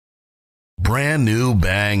brand new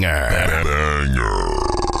banger.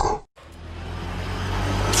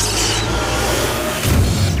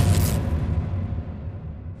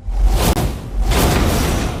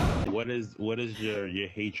 What is your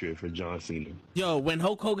hatred for John Cena? Yo, when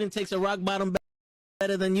Hulk Hogan takes a rock bottom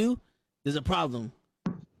better than you, there's a problem.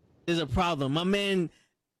 There's a problem. My man.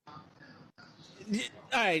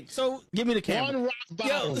 All right, so give me the camera. One rock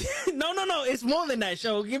bottom. Yo, no, it's more than that.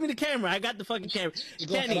 Show, give me the camera. I got the fucking camera.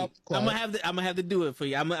 Kenny, I'm gonna have to do it for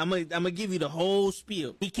you. I'm gonna give you the whole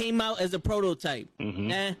spiel. He came out as a prototype.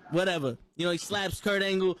 Whatever. You know, he slaps Kurt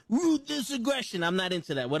Angle. Ruthless aggression. I'm not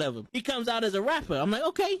into that. Whatever. He comes out as a rapper. I'm like,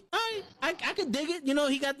 okay, all right, I could dig it. You know,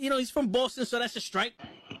 he's from Boston, so that's a strike.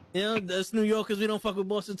 You know, us New Yorkers, we don't fuck with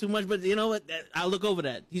Boston too much, but you know what? I'll look over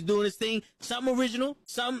that. He's doing his thing. Something original.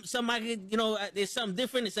 Some I could, you know, there's something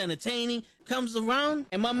different. It's entertaining. Comes around,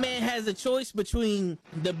 and my man has a choice between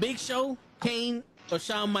The Big Show, Kane, or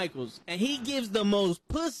Shawn Michaels. And he gives the most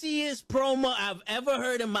pussiest promo I've ever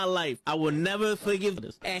heard in my life. I will never forgive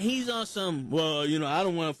this. And he's on some, well, you know, I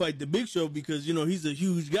don't want to fight The Big Show because, you know, he's a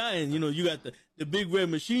huge guy, and, you know, you got the big red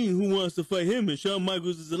machine. Who wants to fight him? And Shawn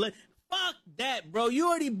Michaels is a legend. Fuck that, bro. You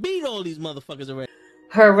already beat all these motherfuckers already.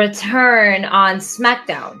 Her return on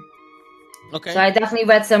SmackDown. Okay. So I definitely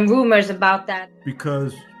read some rumors about that.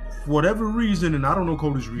 Because for whatever reason, and I don't know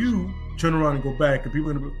Cody's reason, you turn around and go back, and people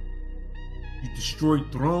are gonna be, you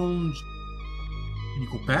destroyed thrones, and you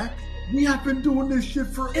go back? We have been doing this shit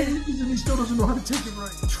for ages, and he still doesn't know how to take it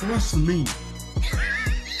right. Trust me.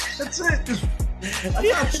 That's it. Just, I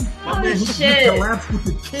got you. My man, he collapsed with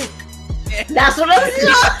the kick. That's what I was.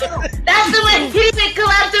 That's the way he didn't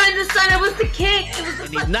collapse during the sun. It was the kick. It was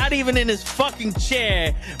the He's not even in his fucking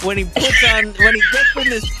chair when he gets in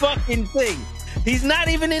this fucking thing. He's not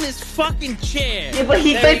even in his fucking chair. Yeah, but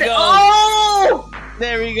he goes. Oh!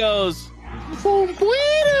 There he goes.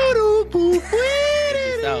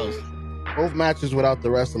 Both matches without the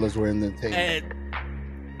wrestlers were in the tape.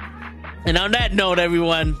 And on that note,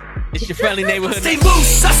 everyone, it's your friendly neighborhood. I stay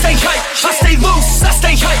loose, I stay hype. I stay loose, I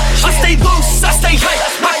stay hype. I stay loose, I stay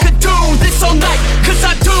hype. I could do this all night, cause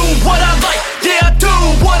I do what I like. Yeah, I do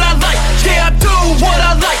what I like. Yeah, I do what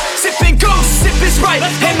I like. Sipping goose, sip is right.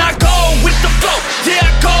 And I go with the flow. Yeah,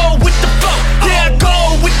 I go with the flow. Yeah, I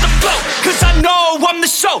go with the flow. Cause I know I'm the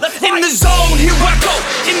show. In the zone, here I go.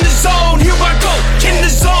 In the zone, here I go. In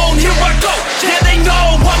the zone, here I go. Yeah, they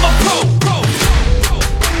know I'm a pro.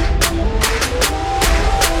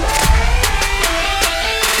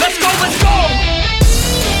 Let's go, let's go!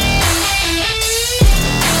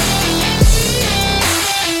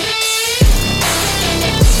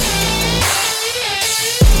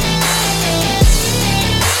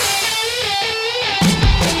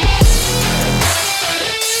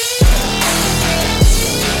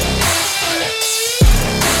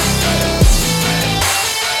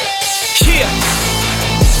 Yeah!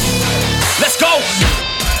 Let's go!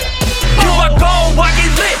 Here I go, I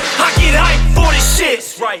get lit, I get hyped for this shit!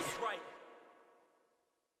 Right.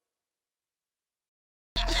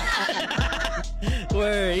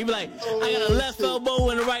 Word. He be like, I got a left elbow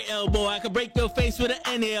and a right elbow. I can break your face with an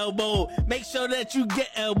any elbow. Make sure that you get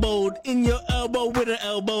elbowed in your elbow with an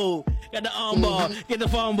elbow. Got the arm bar, get the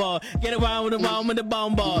phone ball, get around with the bomb with the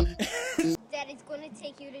bomb ball. Daddy's gonna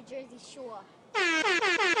take you to Jersey Shore.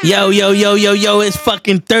 Yo, it's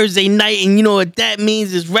fucking Thursday night, and you know what that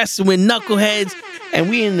means? It's Wrestling with Knuckleheads, and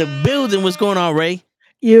we in the building. What's going on, Ray?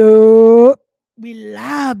 Yo, we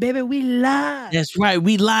live, baby, we live. That's right,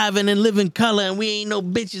 we live and in living color, and we ain't no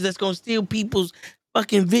bitches that's gonna steal people's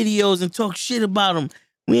fucking videos and talk shit about them.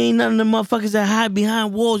 We ain't none of them motherfuckers that hide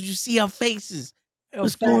behind walls. You see our faces.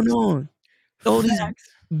 What's going on? All these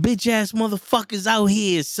bitch-ass motherfuckers out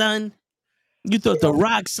here, son. You thought The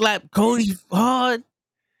Rock slapped Cody hard?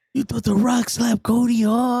 You thought The Rock slapped Cody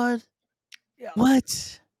hard? Yeah.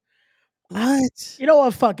 What? You know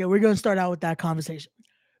what? Fuck it. We're going to start out with that conversation.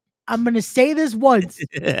 I'm going to say this once.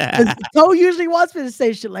 Joe usually wants me to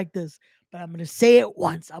say shit like this, but I'm going to say it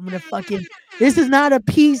once. I'm going to fucking... This is not a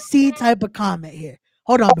PC type of comment here.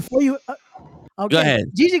 Hold on. Before you... okay. Go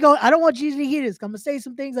ahead. Gigi, go. I don't want Gigi to hear this. I'm going to say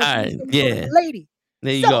some things. All right. Yeah. Lady.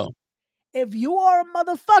 There you go. If you are a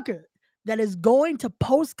motherfucker that is going to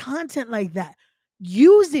post content like that,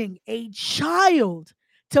 using a child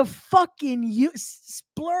to fucking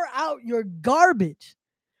splur out your garbage,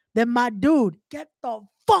 then my dude, get the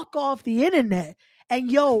fuck off the internet.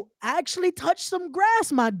 And yo, actually touch some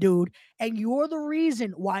grass, my dude. And you're the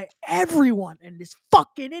reason why everyone in this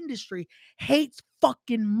fucking industry hates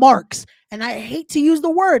fucking marks. And I hate to use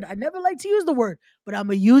the word. I never like to use the word, but I'm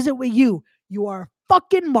going to use it with you. You are a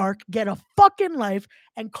fucking mark, get a fucking life,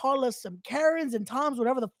 and call us some Karens and Toms,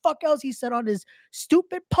 whatever the fuck else he said on his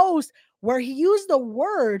stupid post, where he used the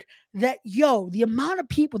word that, the amount of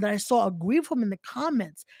people that I saw agree with him in the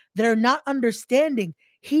comments that are not understanding,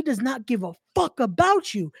 he does not give a fuck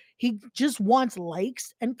about you. He just wants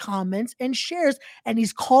likes and comments and shares, and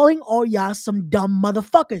he's calling all y'all some dumb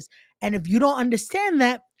motherfuckers. And if you don't understand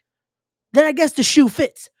that, then I guess the shoe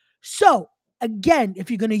fits. So, again, if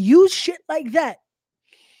you're going to use shit like that,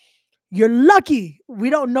 you're lucky we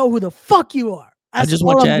don't know who the fuck you are. I just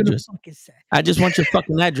want your address. I just want your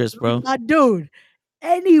fucking address, bro. My dude,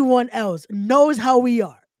 anyone else knows how we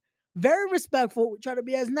are. Very respectful. We try to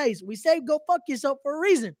be as nice. We say go fuck yourself for a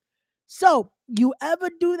reason. So, you ever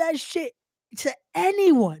do that shit to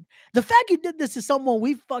anyone, the fact you did this to someone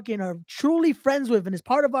we fucking are truly friends with and is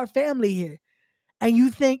part of our family here, and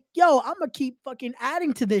you think, I'm gonna keep fucking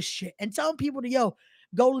adding to this shit and telling people to,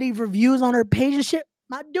 go leave reviews on her page and shit,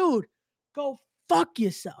 my dude, go fuck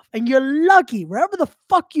yourself. And you're lucky, wherever the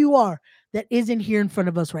fuck you are, that isn't here in front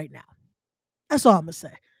of us right now. That's all I'm gonna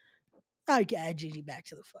say. I can add Gigi back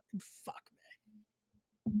to the fucking fuck,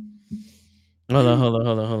 man. Hold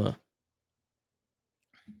on.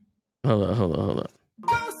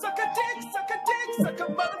 Suck a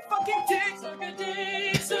motherfucking dick. Suck a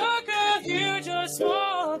dick, sucker, you just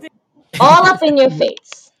want it. All up in your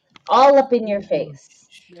face. All up in your face.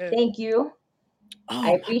 Thank you.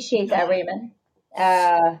 I appreciate that, Raymond.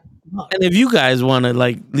 And if you guys want to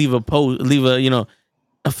leave a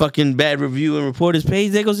fucking bad review and report his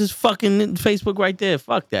page, there goes his fucking Facebook right there.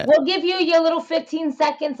 Fuck that. We'll give you your little 15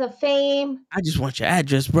 seconds of fame. I just want your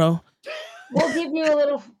address, bro. We'll give you a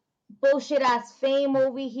little bullshit ass fame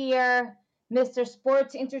over here. Mr.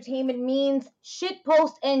 Sports Entertainment means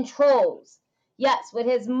shitpost and trolls. Yes, with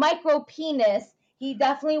his micro penis, he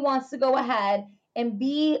definitely wants to go ahead and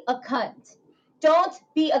be a cunt. Don't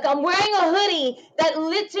be a cunt. I'm wearing a hoodie that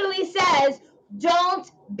literally says,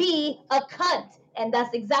 don't be a cunt. And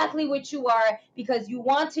that's exactly what you are, because you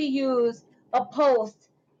want to use a post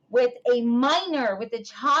with a minor, with a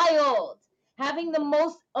child, having the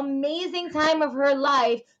most amazing time of her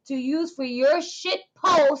life to use for your shit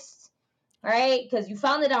post, all right? Because you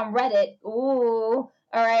found it on Reddit. Ooh,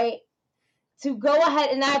 all right. To go ahead,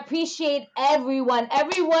 and I appreciate everyone.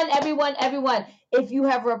 If you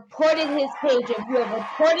have reported his page, if you have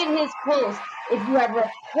reported his post, if you have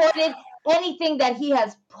reported anything that he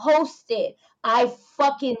has posted, I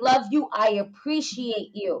fucking love you. I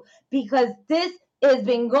appreciate you, because this has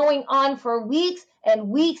been going on for weeks and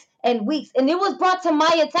weeks and weeks. And it was brought to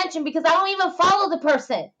my attention because I don't even follow the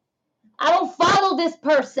person. I don't follow this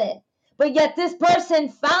person. But yet this person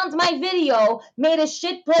found my video, made a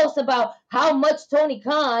shit post about how much Tony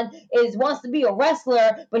Khan wants to be a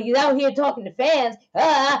wrestler, but he's out here talking to fans.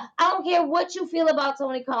 I don't care what you feel about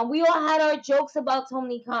Tony Khan. We all had our jokes about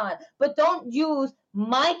Tony Khan. But don't use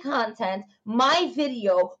my content, my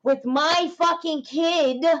video, with my fucking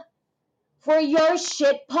kid for your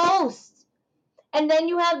shit post. And then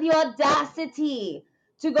you have the audacity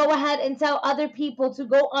to go ahead and tell other people to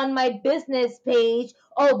go on my business page.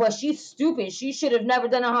 Oh, but she's stupid. She should have never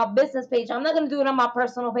done it on her business page. I'm not going to do it on my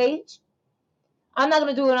personal page. But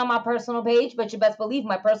you best believe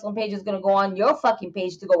my personal page is going to go on your fucking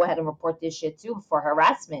page to go ahead and report this shit too for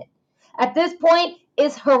harassment. At this point,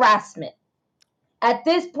 it's harassment. At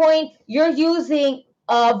this point, you're using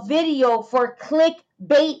a video for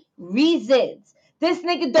clickbait reasons. This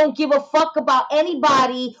nigga don't give a fuck about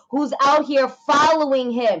anybody who's out here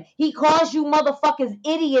following him. He calls you motherfuckers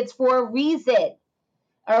idiots for a reason.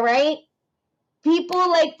 All right? People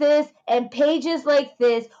like this and pages like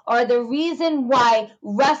this are the reason why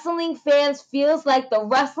wrestling fans feels like the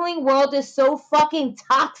wrestling world is so fucking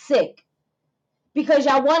toxic. Because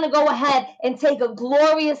y'all want to go ahead and take a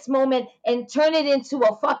glorious moment and turn it into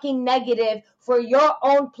a fucking negative for your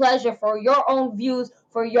own pleasure, for your own views,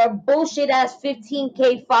 for your bullshit ass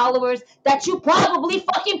 15K followers that you probably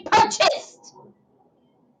fucking purchased.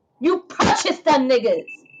 You purchased them niggas.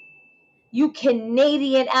 You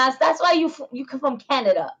Canadian ass. That's why you come from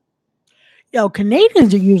Canada. Yo,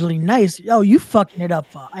 Canadians are usually nice. Yo, you fucking it up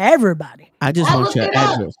for everybody. I just want your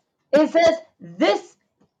address. It says this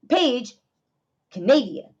page,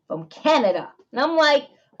 Canadian, from Canada. And I'm like,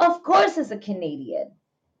 of course it's a Canadian.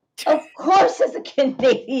 Of course it's a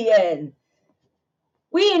Canadian.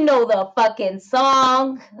 We know the fucking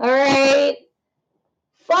song, all right?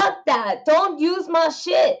 Fuck that. Don't use my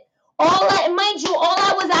shit. Mind you, all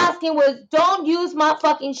I was asking was, don't use my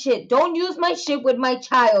fucking shit. Don't use my shit with my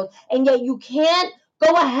child. And yet you can't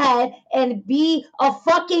go ahead and be a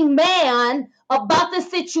fucking man about the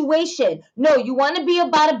situation. No, you want to be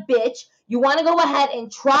about a bitch. You want to go ahead and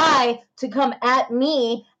try to come at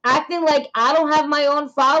me acting like I don't have my own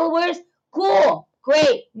followers? Cool.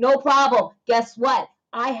 Great. No problem. Guess what?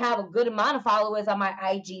 I have a good amount of followers on my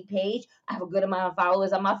IG page. I have a good amount of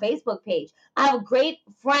followers on my Facebook page. I have great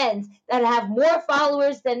friends that have more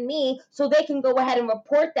followers than me, so they can go ahead and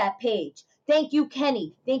report that page. Thank you,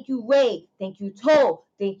 Kenny. Thank you, Ray. Thank you, Toe.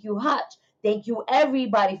 Thank you, Hutch. Thank you,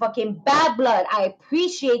 everybody. Fucking Bad Blood. I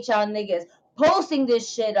appreciate y'all niggas posting this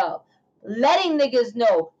shit up. Letting niggas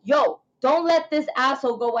know, yo, don't let this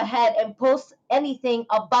asshole go ahead and post anything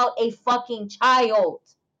about a fucking child.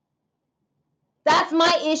 That's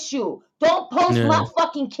my issue. Don't post my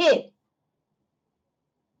fucking kid.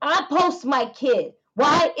 I post my kid.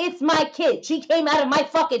 Why? It's my kid. She came out of my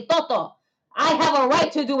fucking toto. I have a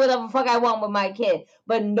right to do whatever the fuck I want with my kid.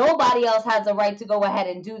 But nobody else has a right to go ahead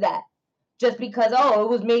and do that. Just because, it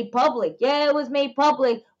was made public. Yeah, it was made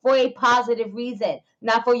public for a positive reason.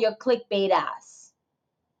 Not for your clickbait ass.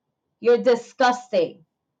 You're disgusting.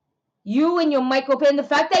 You and your micropin, the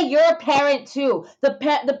fact that you're a parent too, the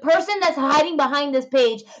person that's hiding behind this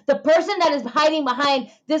page, the person that is hiding behind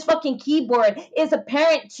this fucking keyboard is a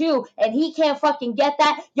parent too, and he can't fucking get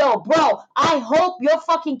that. Yo, bro, I hope your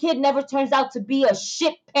fucking kid never turns out to be a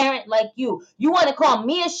shit parent like you. You want to call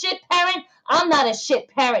me a shit parent? I'm not a shit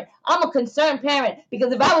parent. I'm a concerned parent,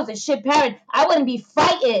 because if I was a shit parent, I wouldn't be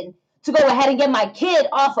fighting to go ahead and get my kid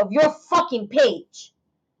off of your fucking page.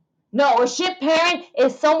 No, a shit parent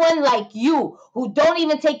is someone like you who don't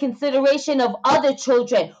even take consideration of other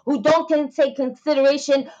children, who don't take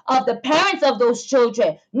consideration of the parents of those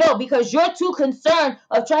children. No, because you're too concerned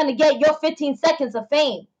of trying to get your 15 seconds of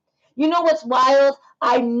fame. You know what's wild?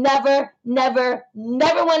 I never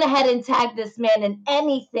went ahead and tagged this man in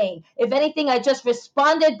anything. If anything, I just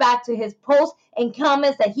responded back to his post and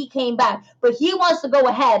comments that he came back. But he wants to go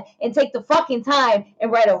ahead and take the fucking time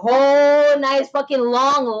and write a whole nice fucking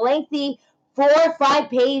long, lengthy 4 or 5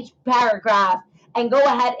 page paragraph and go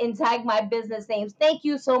ahead and tag my business names. Thank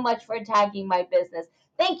you so much for tagging my business.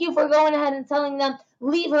 Thank you for going ahead and telling them,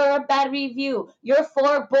 leave her a bad review. Your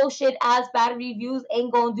 4 bullshit ass bad reviews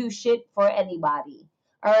ain't gonna do shit for anybody.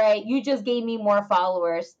 All right, you just gave me more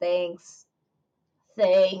followers. Thanks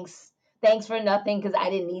for nothing, because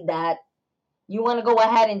I didn't need that. You want to go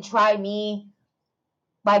ahead and try me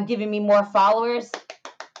by giving me more followers?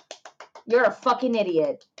 You're a fucking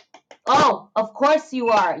idiot. Oh, of course you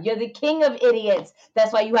are. You're the king of idiots.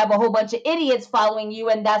 That's why you have a whole bunch of idiots following you,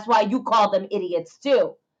 and that's why you call them idiots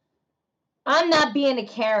too. I'm not being a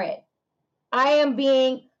Karen. I am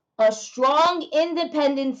being a strong,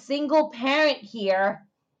 independent, single parent here,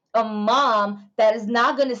 a mom that is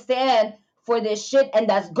not going to stand for this shit and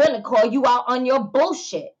that's going to call you out on your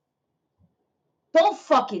bullshit. Don't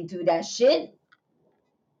fucking do that shit.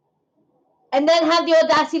 And then have the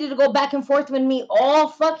audacity to go back and forth with me all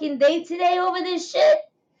fucking day today over this shit.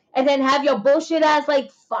 And then have your bullshit ass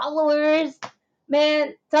like followers.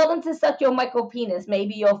 Man, tell them to suck your micro penis.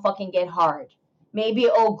 Maybe you'll fucking get hard. Maybe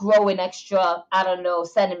it'll grow an extra, I don't know,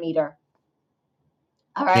 centimeter.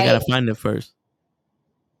 All right? They gotta find it first.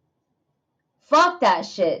 Fuck that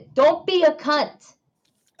shit. Don't be a cunt.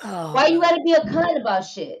 Why you gotta be a cunt about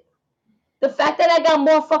shit? The fact that I got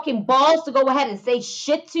more fucking balls to go ahead and say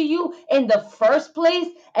shit to you in the first place,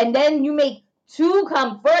 and then you make 2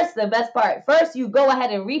 come first, the best part. First, you go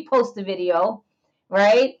ahead and repost the video,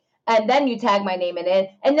 right? And then you tag my name in it.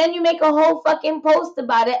 And then you make a whole fucking post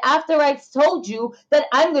about it after I told you that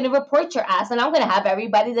I'm going to report your ass. And I'm going to have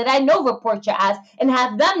everybody that I know report your ass and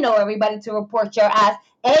have them know everybody to report your ass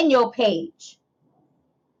and your page.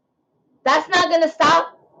 That's not going to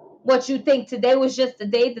stop. What you think today was just a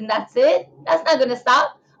day, then that's it? That's not going to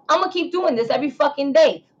stop. I'm going to keep doing this every fucking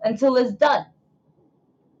day until it's done.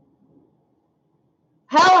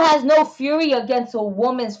 Hell has no fury against a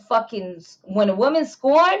woman's fucking... When a woman's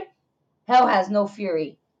scorned, hell has no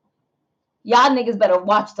fury. Y'all niggas better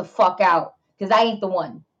watch the fuck out, because I ain't the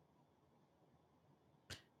one.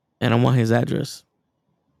 And I want his address.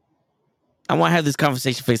 I want to have this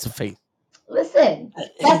conversation face to face. Listen,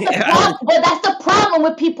 that's the problem. But that's the problem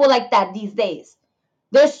with people like that these days.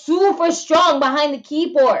 They're super strong behind the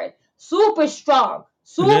keyboard. Super strong.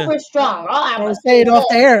 Super strong. Oh, I'm gonna say it off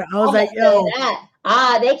the air. I was like, yo.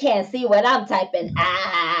 They can't see what I'm typing.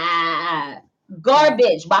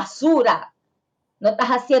 Garbage. Basura. No estás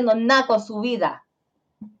haciendo nada con su vida.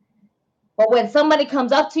 But when somebody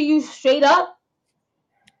comes up to you straight up,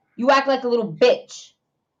 you act like a little bitch.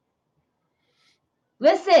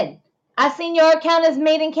 Listen, I seen your account is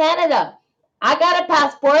made in Canada. I got a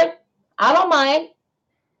passport. I don't mind.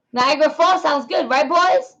 Niagara Falls sounds good, right,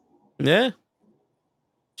 boys? Yeah.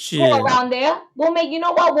 Shit. around there. We'll make, you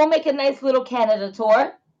know what? We'll make a nice little Canada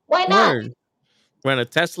tour. Why not? Word. Rent a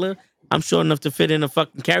Tesla. I'm short enough to fit in a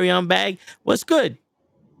fucking carry-on bag. What's good?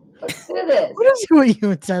 Let's do this. What is it with you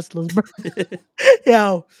and Teslas, bro?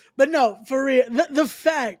 Yo, but no, for real. The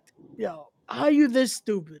fact, yo, how you this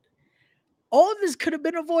stupid? All of this could have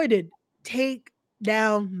been avoided. Take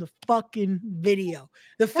down the fucking video.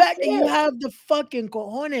 The fact that you have the fucking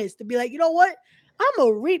cojones to be like, you know what? I'm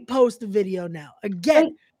gonna repost the video now.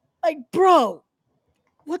 Again, like, bro,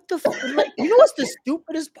 what the like, you know what's the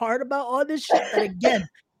stupidest part about all this shit? That again,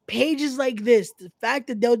 pages like this, the fact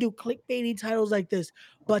that they'll do clickbaity titles like this,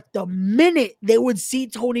 but the minute they would see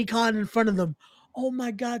Tony Khan in front of them, oh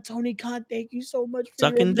my God, Tony Khan, thank you so much for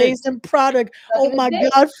Sucking your dick. amazing product. Oh my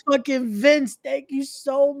God, fucking Vince, thank you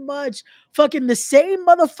so much. Fucking the same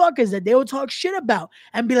motherfuckers that they will talk shit about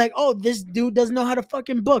and be like, oh, this dude doesn't know how to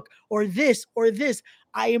fucking book or this or this.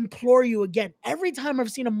 I implore you again. Every time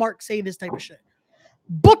I've seen a Mark say this type of shit,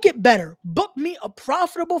 book it better. Book me a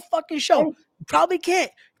profitable fucking show. You probably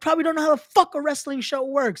can't. You probably don't know how the fuck a wrestling show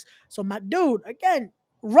works. So my dude, again,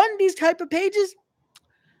 run these type of pages.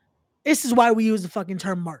 This is why we use the fucking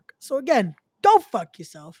term Mark. So again, go fuck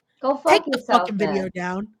yourself. Go fuck Take yourself, the fucking man. video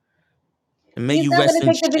down. And make He's you not gonna wrestling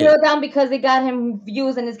take the shit. video down because it got him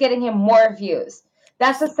views and it's getting him more views.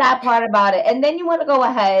 That's the sad part about it. And then you want to go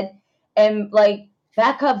ahead and like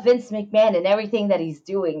back up Vince McMahon and everything that he's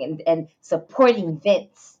doing and supporting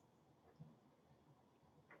Vince.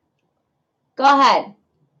 Go ahead.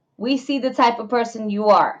 We see the type of person you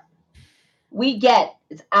are. We get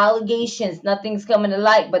it's allegations, nothing's coming to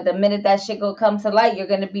light. But the minute that shit will come to light, you're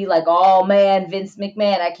gonna be like, oh man, Vince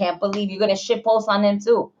McMahon, I can't believe you're gonna shit post on him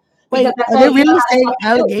too. Wait, Because that's are all they you know really how to saying fucking do.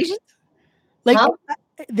 allegations? Like Huh?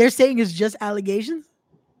 they're saying it's just allegations?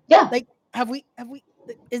 Yeah. Like have we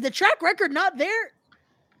is the track record not there?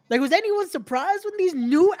 Like, was anyone surprised when these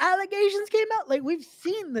new allegations came out? Like, we've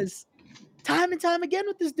seen this time and time again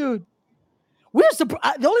with this dude. We're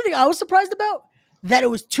surprised. The only thing I was surprised about that it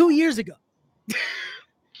was 2 years ago.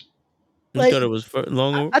 You thought it was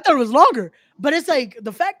longer? I thought it was longer, but it's like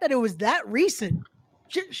the fact that it was that recent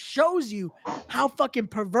just shows you how fucking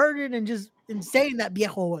perverted and just insane that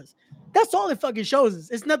viejo was. That's all it fucking shows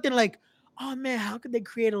us. It's nothing like, oh man, how could they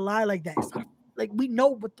create a lie like that? It's not, like we know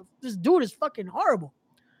what this dude is fucking horrible.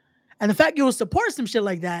 And the fact you will support some shit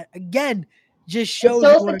like that, again, just shows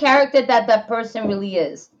the character that person really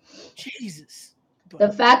is. Jesus.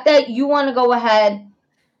 The fact that you want to go ahead,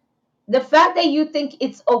 the fact that you think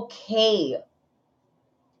it's okay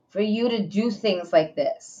for you to do things like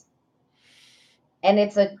this, and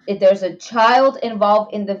there's a child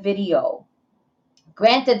involved in the video.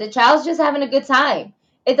 Granted, the child's just having a good time.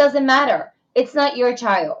 It doesn't matter. It's not your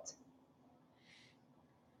child.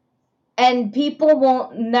 And people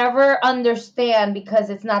won't never understand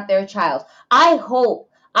because it's not their child. I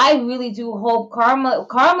really do hope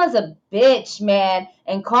karma's a bitch, man.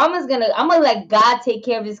 And I'm gonna let God take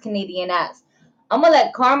care of his Canadian ass. I'm gonna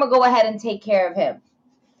let karma go ahead and take care of him.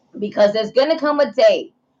 Because there's gonna come a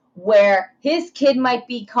day where his kid might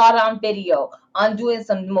be caught on video on doing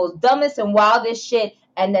some most dumbest and wildest shit,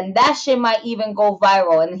 and then that shit might even go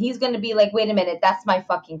viral, and he's gonna be like, wait a minute, that's my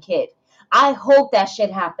fucking kid. I hope that shit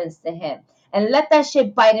happens to him, and let that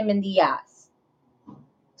shit bite him in the ass.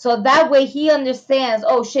 So that way he understands,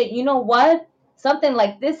 oh shit, you know what? Something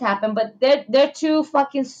like this happened, but they're too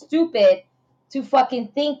fucking stupid to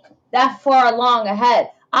fucking think that far along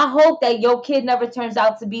ahead. I hope that your kid never turns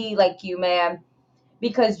out to be like you, man.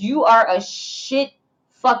 Because you are a shit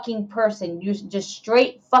fucking person. You're just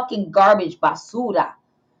straight fucking garbage, basura.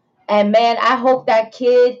 And man, I hope that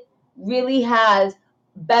kid really has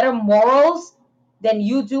better morals than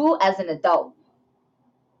you do as an adult.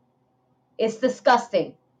 It's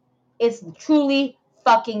disgusting. It's truly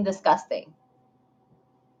fucking disgusting.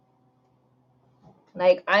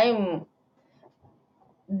 Like, I'm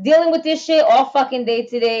dealing with this shit all fucking day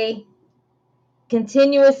today.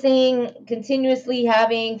 Continuously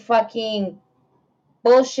having fucking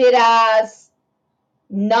bullshit ass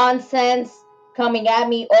nonsense coming at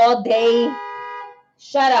me all day.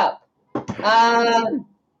 Shut up.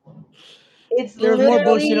 It's There's literally more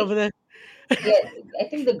bullshit over there. Yeah, I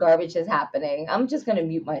think the garbage is happening. I'm just gonna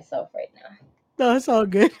mute myself right now. No, it's all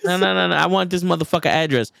good. No. I want this motherfucker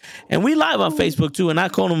address. And we live on Facebook too, and I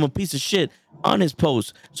called him a piece of shit on his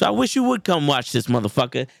post. So I wish you would come watch this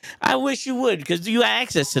motherfucker. I wish you would, because you have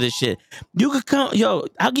access to this shit. You could come, yo,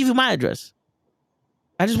 I'll give you my address.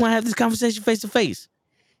 I just want to have this conversation face to face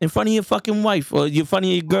in front of your fucking wife or in front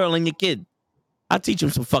of your girl and your kid. I'll teach him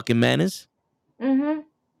some fucking manners. Mm-hmm.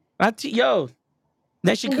 Yo,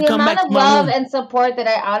 That she could The come amount back to of my love room. and support that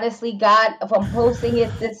I honestly got from posting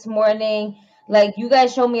it this morning, like you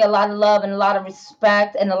guys showed me a lot of love and a lot of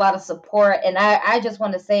respect and a lot of support. And I just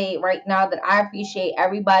want to say right now that I appreciate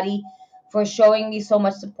everybody for showing me so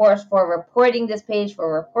much support, for reporting this page,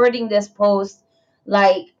 for reporting this post.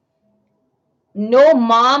 Like, no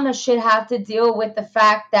mom should have to deal with the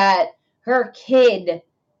fact that her kid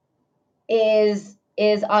is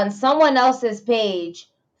on someone else's page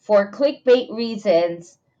for clickbait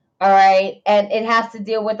reasons, all right, and it has to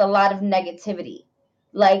deal with a lot of negativity.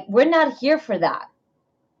 Like, we're not here for that.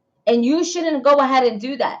 And you shouldn't go ahead and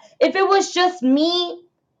do that. If it was just me,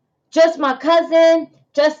 just my cousin,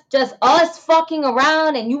 just us fucking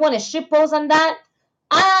around and you want to shitpost on that,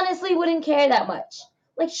 I honestly wouldn't care that much.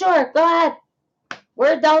 Like, sure, go ahead.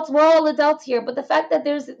 We're adults, we're all adults here. But the fact that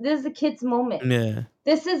this is a kid's moment. Yeah.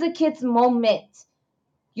 This is a kid's moment.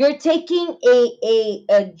 You're taking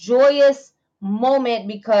a joyous moment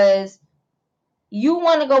because you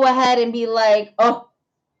want to go ahead and be like, oh,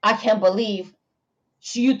 I can't believe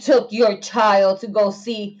you took your child to go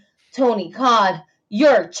see Tony Khan.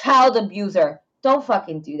 You're a child abuser. Don't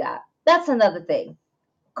fucking do that. That's another thing.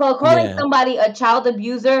 Calling somebody a child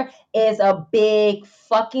abuser is a big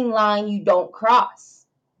fucking line you don't cross.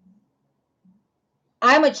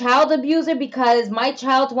 I'm a child abuser because my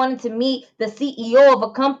child wanted to meet the CEO of a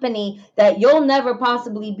company that you'll never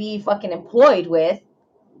possibly be fucking employed with.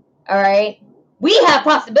 All right? We have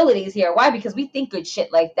possibilities here. Why? Because we think good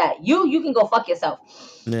shit like that. You can go fuck yourself.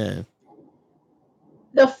 Yeah.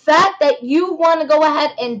 The fact that you want to go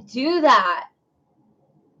ahead and do that,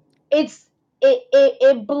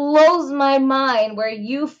 it blows my mind where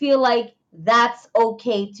you feel like that's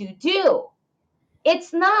okay to do.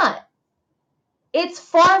 It's not. It's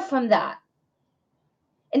far from that.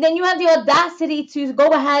 And then you have the audacity to go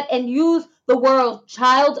ahead and use the word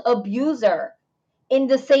child abuser in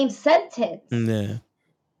the same sentence. Yeah.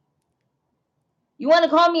 You want to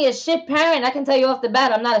call me a shit parent? I can tell you off the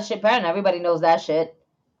bat, I'm not a shit parent. Everybody knows that shit.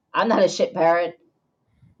 I'm not a shit parent.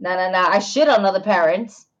 Nah. I shit on other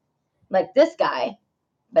parents, like this guy,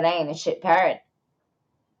 but I ain't a shit parent.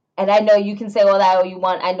 And I know you can say all that you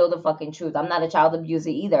want. I know the fucking truth. I'm not a child abuser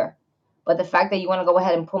either. But the fact that you want to go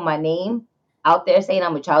ahead and put my name out there saying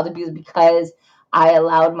I'm a child abuser because I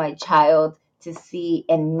allowed my child to see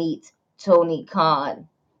and meet Tony Khan.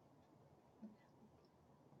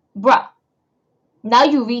 Bruh, now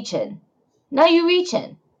you reaching. Now you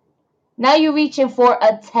reaching. Now you're reaching for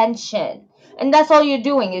attention. And that's all you're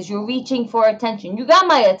doing is you're reaching for attention. You got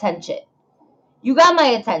my attention. You got my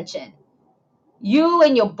attention. You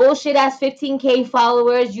and your bullshit ass 15K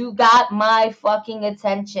followers, you got my fucking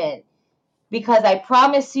attention. Because I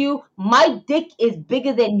promise you, my dick is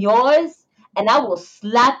bigger than yours, and I will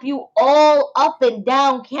slap you all up and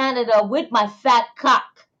down Canada with my fat cock.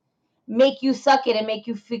 Make you suck it and make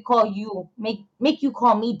you make you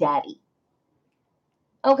call me daddy.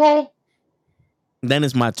 Okay? Then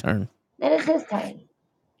it's my turn. Then it's his turn.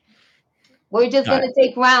 We're just All gonna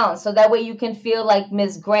take rounds so that way you can feel like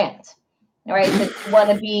Miss Grant. All right, since you want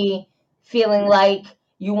to be feeling like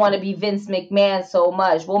you want to be Vince McMahon so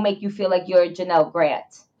much, we'll make you feel like you're Janelle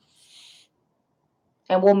Grant,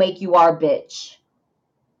 and we'll make you our bitch.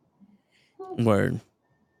 Word.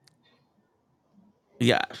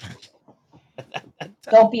 Yeah.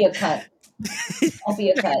 Don't be a cunt. Don't be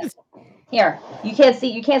a cunt. Here, you can't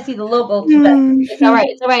see the logo too better. It's all right.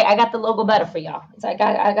 It's all right. I got the logo better for y'all. It's like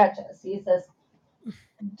I got you. See, it says,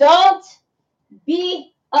 "Don't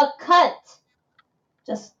be a cunt."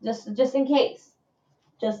 Just in case.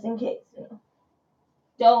 Just in case. You know.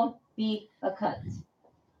 Don't be a cunt.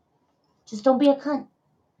 Just don't be a cunt.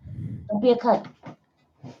 Don't be a cunt.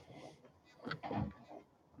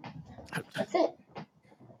 That's it.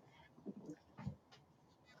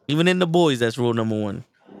 Even in the boys, that's rule number one.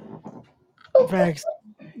 Facts.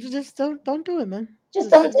 Just don't do it, man. Just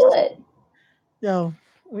don't do it. Yo,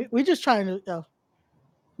 we just trying to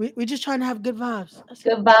we just trying to have good vibes. That's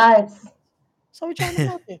Good it. vibes. So we trying to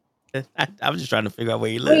help you. I was just trying to figure out where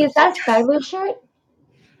he Wait, is lives. that Skylar's shirt?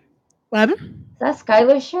 What happened? Is that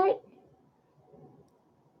Skylar's shirt?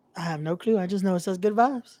 I have no clue. I just know it says good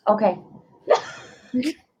vibes. Okay.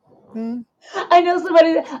 Mm. I know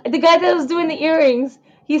somebody, the guy that was doing the earrings,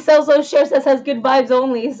 he sells those shirts that says good vibes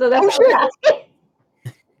only. So that's Oh what I shit! was asking.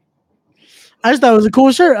 I just thought it was a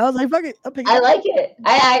cool shirt. I was like, fuck it, I'll pick it I up. like it.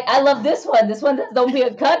 I love this one. This one says don't be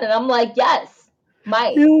a cunt. And I'm like, yes,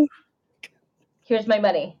 Mike, Yeah. here's my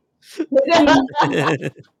money.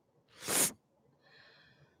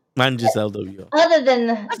 Mine just LW. Other than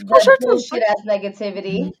That's a cool the shirt too. bullshit ass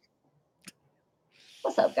negativity,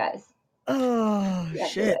 what's up, guys? Oh Yeah,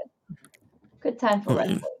 shit! Good time for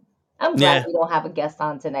wrestling. I'm Yeah. glad we don't have a guest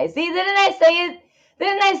on tonight. See, didn't I say it?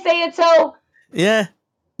 Didn't I say it, Toe? Yeah.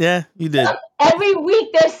 Yeah, you did. Every week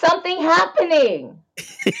there's something happening.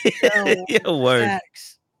 Yeah, word.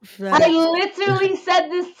 Facts. I literally said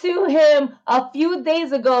this to him a few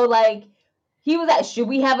days ago. Like, he was like, should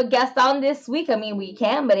we have a guest on this week? I mean, we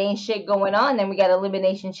can, but ain't shit going on. Then we got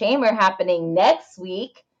Elimination Chamber happening next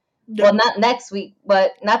week. Yeah. Well, not next week,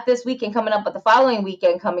 but not this weekend coming up, but the following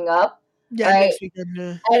weekend coming up. Yeah, right? next weekend.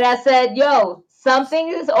 Yeah. And I said, yo, something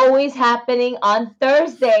is always happening on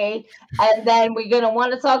Thursday. And then we're going to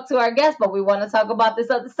want to talk to our guest, but we want to talk about this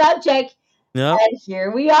other subject. Yep. And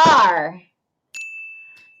here we are.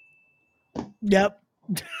 Yep.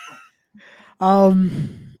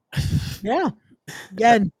 Yeah.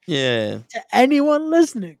 Again, Yeah. to anyone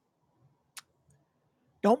listening,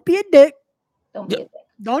 don't be a dick. Don't be a dick.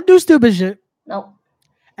 Don't do stupid shit. Nope.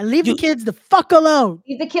 And leave the kids the fuck alone.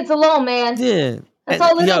 Leave the kids alone, man. Yeah. That's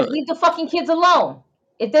all it is. Leave the fucking kids alone.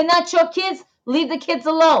 If they're not your kids, leave the kids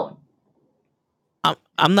alone.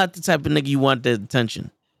 I'm not the type of nigga you want the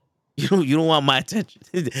attention. You don't want my attention.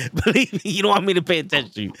 Believe me, you don't want me to pay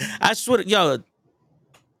attention to you. I swear to, yo,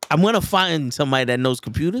 I'm gonna find somebody that knows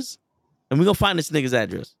computers, and we're gonna find this nigga's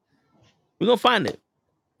address. We're gonna find it.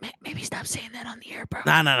 Maybe stop saying that on the air, bro.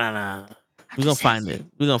 Nah. We're gonna find it.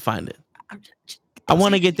 We're gonna find it. I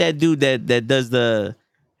want to get that dude that does the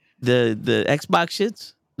Xbox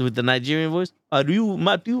shits with the Nigerian voice. Are you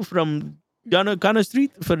Matthew from Ghana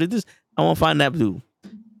Street for this? I want to find that dude.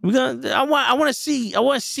 I want to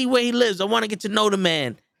see where he lives. I want to get to know the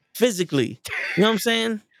man physically. You know what I'm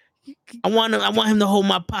saying? I want him to hold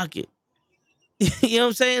my pocket. You know what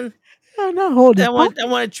I'm saying? I'm not holding. I want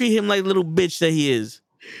to treat him like little bitch that he is.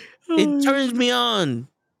 It turns me on,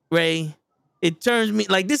 Ray. It turns me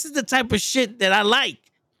like this is the type of shit that I like.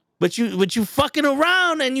 But you fucking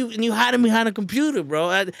around and you hiding behind a computer,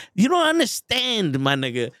 bro. You don't understand, my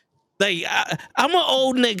nigga. Like I'm an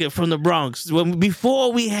old nigga from the Bronx.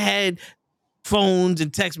 Before we had phones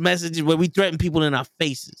and text messages where we threaten people in our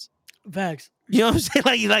faces. Facts. You know what I'm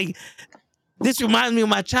saying? Like this reminds me of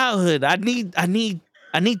my childhood. I need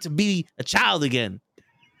to be a child again.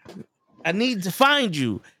 I need to find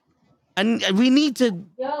you. And we need to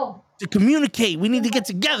communicate. We need to get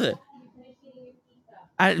together.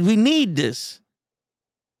 We need this.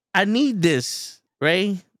 I need this,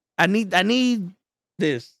 Ray. I need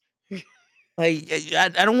this. Like I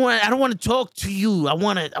don't want to talk to you. I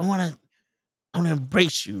want to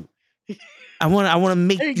embrace you. I want to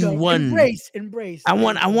make you one. Embrace. I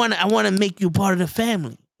want to make you part of the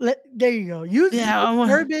family. There you go. Use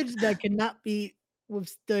verbiage that cannot be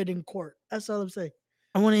withstood in court. That's all I'm saying.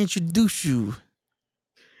 I want to introduce you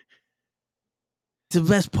to the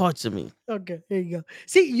best parts of me. Okay, here you go.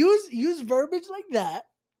 See, use verbiage like that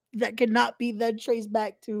cannot be then traced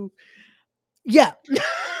back to, yeah. But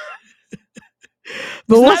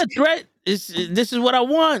it's not a threat. This is what I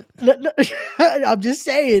want. I'm just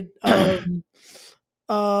saying.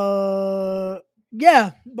 Yeah.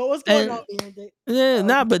 But what's going on here?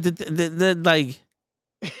 Yeah, but the like.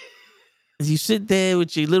 You sit there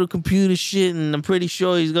with your little computer shit, and I'm pretty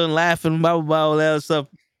sure he's gonna laugh and blah blah blah all that stuff.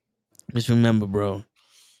 Just remember, bro,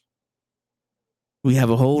 we have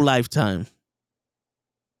a whole lifetime.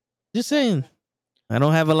 Just saying, I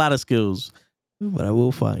don't have a lot of skills, but I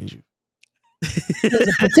will find you. There's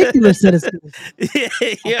a particular set of skills. Yeah,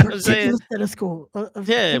 you know what I'm saying? Set of school.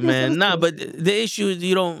 Yeah, man. Nah, but the issue is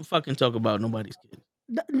you don't fucking talk about nobody's kid.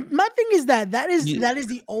 My thing is that is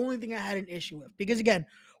the only thing I had an issue with, because again,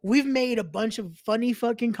 we've made a bunch of funny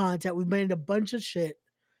fucking content. We've made a bunch of shit.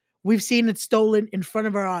 We've seen it stolen in front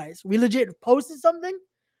of our eyes. We legit posted something,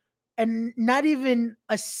 and not even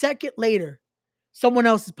a second later, someone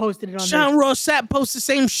else has posted it on. Sean Ross Sapp posted the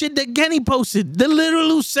same shit that Kenny posted. The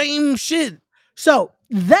literal same shit. So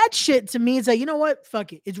that shit to me is like, you know what?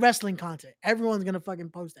 Fuck it. It's wrestling content. Everyone's gonna fucking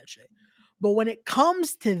post that shit. But when it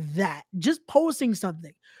comes to that, just posting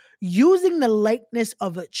something, using the likeness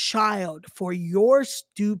of a child for your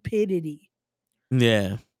stupidity.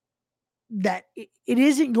 Yeah. That it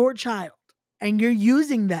isn't your child, and you're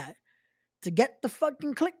using that to get the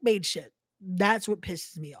fucking clickbait shit. That's what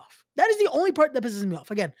pisses me off. That is the only part that pisses me off.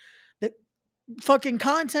 Again, the fucking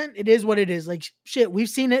content, it is what it is. Like shit, we've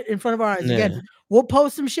seen it in front of our eyes. Yeah. Again, we'll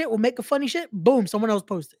post some shit, we'll make a funny shit, boom, someone else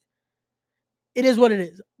posts it. It is what it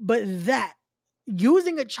is. But that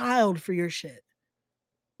using a child for your shit,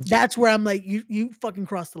 that's where I'm like, you fucking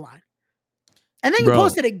crossed the line. And then you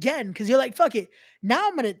post it again because you're like, fuck it. Now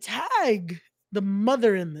I'm gonna tag the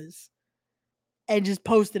mother in this and just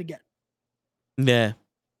post it again. Yeah.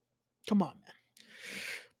 Come on, man.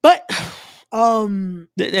 But And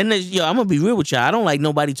yo, I'm gonna be real with y'all. I don't like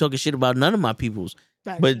nobody talking shit about none of my peoples.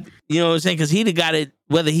 But you know what I'm saying? Because he'd have got it.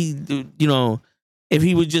 Whether he, you know, if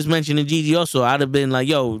he was just mentioning Gigi, also, I'd have been like,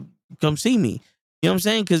 yo, come see me. You know what I'm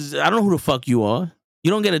saying? Because I don't know who the fuck you are.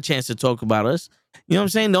 You don't get a chance to talk about us. You know what I'm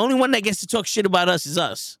saying? The only one that gets to talk shit about us is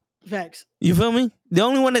us. Facts. You feel me? The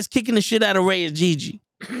only one that's kicking the shit out of Ray is Gigi.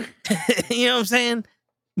 You know what I'm saying?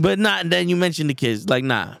 But not. Then you mentioned the kids. Like,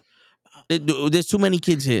 nah. There's too many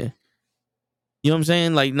kids here. You know what I'm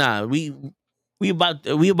saying? Like, nah. We about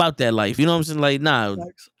that life. You know what I'm saying? Like, nah.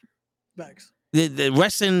 Facts. The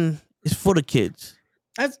wrestling is for the kids.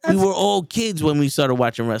 We were all kids when we started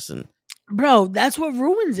watching wrestling. Bro, that's what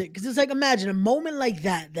ruins it. Because it's like, imagine a moment like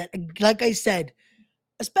that, like I said,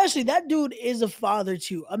 especially that dude is a father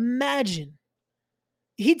too. Imagine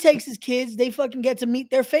he takes his kids, they fucking get to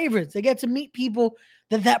meet their favorites. They get to meet people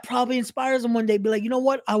that probably inspires them one day. Be like, you know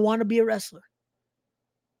what? I want to be a wrestler.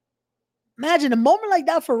 Imagine a moment like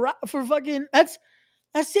that for fucking, that's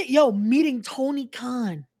it. Yo, meeting Tony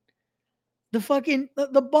Khan, the fucking,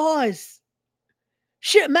 the boss.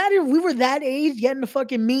 Shit, imagine if we were that age getting to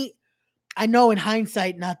fucking meet. I know in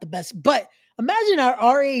hindsight, not the best, but imagine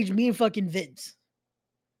our age meeting fucking Vince.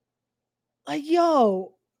 Like,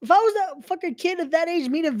 yo, if I was that fucking kid at that age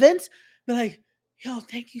meeting Vince, be like, yo,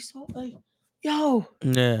 thank you so much. Yo.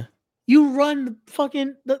 Yeah. You run the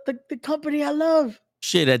fucking the company I love.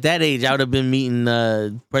 Shit, at that age, I would have been meeting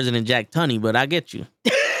President Jack Tunney, but I get you.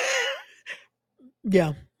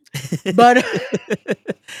 Yeah. But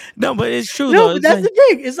no, but it's true. No, though. but that's the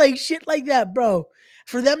thing. It's like shit like that, bro.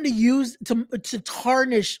 For them to use to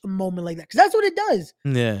tarnish a moment like that, because that's what it does.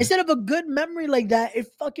 Yeah. Instead of a good memory like that, it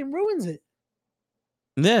fucking ruins it.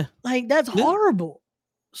 Yeah. Like that's horrible,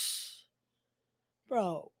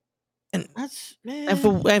 bro. And that's man.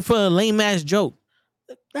 And for a lame ass joke.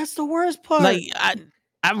 That's the worst part. Like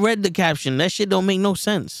I read the caption. That shit don't make no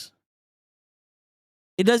sense.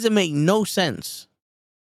 It doesn't make no sense.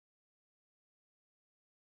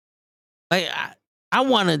 Like I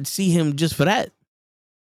want to see him just for that.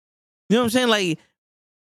 You know what I'm saying? Like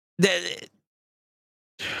that.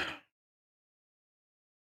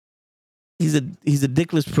 He's a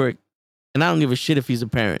dickless prick, and I don't give a shit if he's a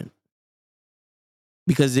parent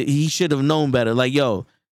because he should have known better. Like, yo,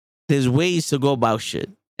 there's ways to go about shit,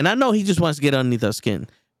 and I know he just wants to get underneath our skin,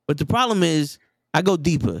 but the problem is I go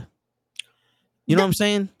deeper. You know what I'm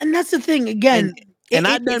saying? And that's the thing again. And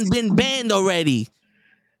I done been banned already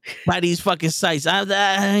by these fucking sites. I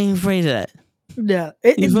ain't afraid of that. Yeah,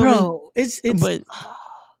 bro. Me?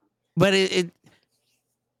 But it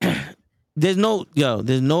there's no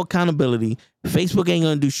accountability. Facebook ain't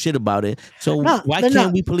gonna do shit about it. So why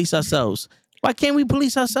can't we police ourselves? Why can't we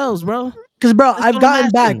police ourselves, bro? Because bro, I've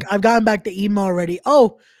gotten back the email already.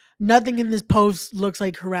 Oh, nothing in this post looks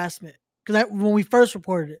like harassment. Because when we first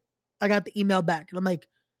reported it, I got the email back, and I'm like,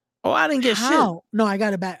 oh, I didn't get shit. No, I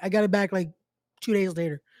got it back. I got it back like 2 days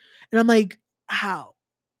later, and I'm like, how?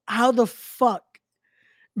 How the fuck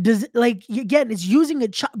does it, like, again? It's using a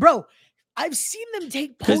child, bro. I've seen them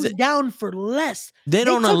take posts down for less. They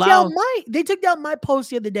don't allow. They took down my post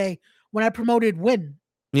the other day when I promoted Win.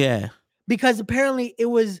 Yeah, because apparently it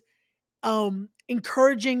was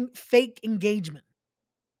encouraging fake engagement.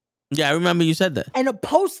 Yeah, I remember you said that. And a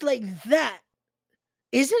post like that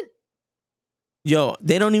isn't. Yo,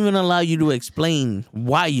 they don't even allow you to explain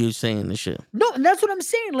why you're saying the shit. No, and that's what I'm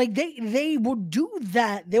saying. Like they will do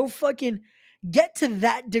that. They'll fucking get to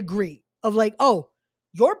that degree of like, oh,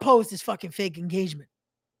 your post is fucking fake engagement,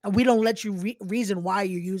 and we don't let you reason why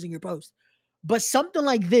you're using your post. But something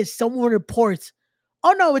like this, someone reports,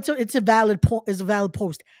 oh no, it's a valid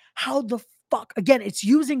post. How the fuck? Again, it's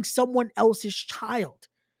using someone else's child.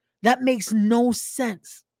 That makes no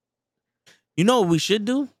sense. You know what we should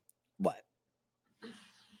do? What?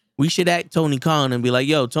 We should act Tony Khan and be like,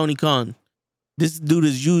 yo, Tony Khan, this dude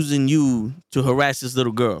is using you to harass this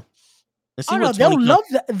little girl. Oh no, they'll love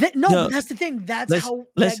that. But that's the thing. That's how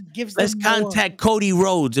that gives them. Let's contact Cody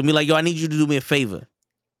Rhodes and be like, yo, I need you to do me a favor.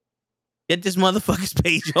 Get this motherfucker's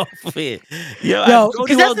page off of here. Yo,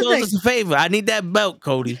 Cody Rhodes does us a favor. I need that belt,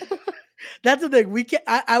 Cody. That's the thing. We can't.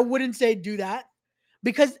 I wouldn't say do that,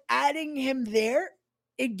 because adding him there,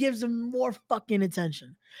 it gives him more fucking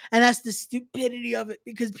attention, and that's the stupidity of it.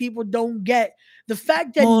 Because people don't get the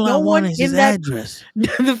fact that all no one is in his that address.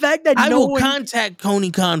 The fact that I will contact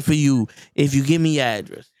Tony Khan for you if you give me your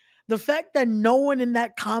address. The fact that no one in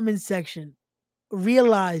that comment section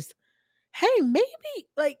realized, hey, maybe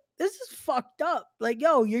like this is fucked up. Like,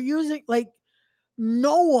 yo, you're using like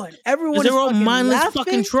no one. Everyone is all fucking mindless laughing,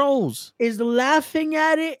 fucking trolls. Is laughing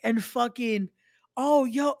at it and fucking Oh,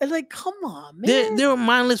 yo, like, come on, man. There are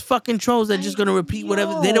mindless fucking trolls that are just gonna repeat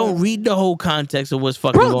whatever. They don't Yo. read the whole context of what's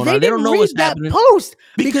fucking Bro, going they on. They didn't don't know read what's that happening. post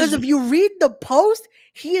because if you read the post,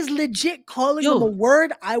 he is legit calling him a Yo.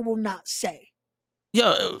 word I will not say.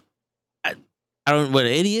 Yo, I don't. What,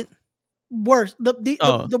 an idiot? Worse.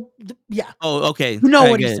 Yeah. Oh, okay. You know I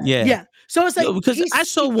what he get it, said. yeah. Yeah. So it's like Yo, because I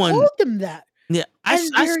saw he one. called them that. Yeah,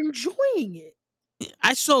 and they're enjoying it.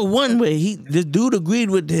 I saw one where this dude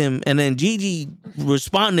agreed with him, and then Gigi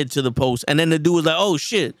responded to the post, and then the dude was like, "Oh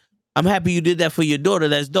shit, I'm happy you did that for your daughter.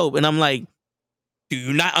 That's dope." And I'm like, "Do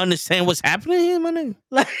you not understand what's happening here, my nigga?"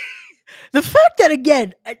 Like the fact that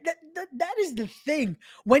again, that is the thing.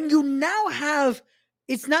 When you now have,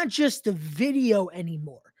 it's not just the video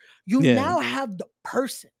anymore. You now have the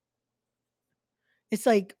person. It's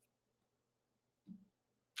like,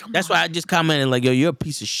 that's why I just commented like, "Yo, you're a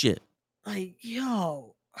piece of shit." Like,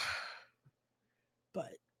 yo,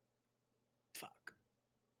 but fuck.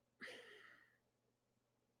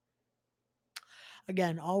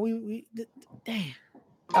 Again, all we damn.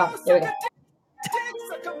 Oh, there we go. I had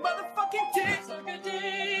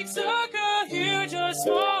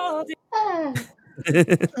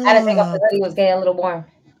to take off the hoodie. It was getting a little warm.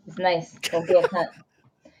 It's nice. Don't be a cunt.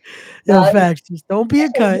 Yo, facts. Just don't be a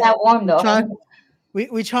cunt. It's not warm though.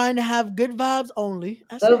 We trying to have good vibes only.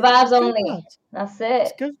 That's good it. vibes Just only. Good vibes. That's it.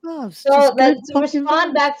 Just good vibes. So just good to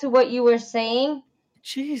respond back to what you were saying,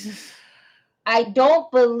 Jesus, I don't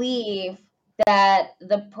believe that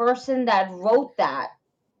the person that wrote that,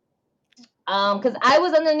 because I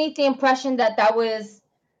was underneath the impression that that was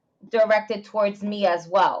directed towards me as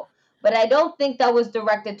well, but I don't think that was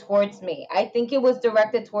directed towards me. I think it was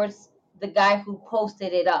directed towards the guy who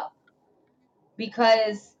posted it up,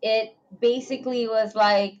 because it basically was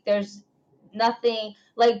like, there's nothing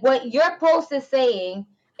like what your post is saying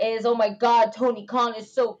is, oh my god, Tony Khan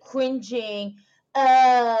is so cringing.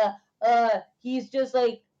 He's just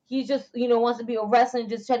like, he just, wants to be a wrestler and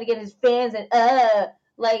just trying to get his fans, and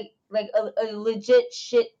like a legit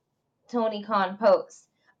shit Tony Khan post.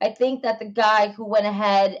 I think that the guy who went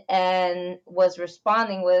ahead and was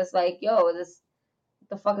responding was like, yo, this, what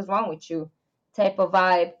the fuck is wrong with you type of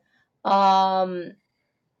vibe.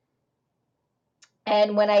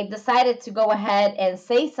 And when I decided to go ahead and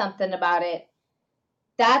say something about it,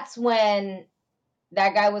 that's when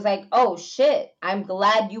that guy was like, oh shit, I'm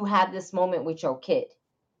glad you had this moment with your kid.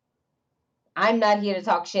 I'm not here to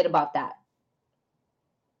talk shit about that.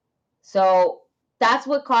 So that's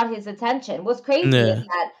what caught his attention. What's crazy is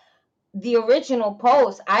that the original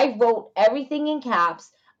post, I wrote everything in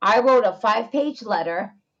caps. I wrote a 5-page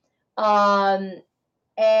letter.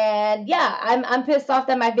 And yeah, I'm pissed off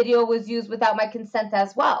that my video was used without my consent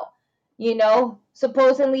as well.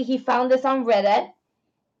 Supposedly he found this on Reddit,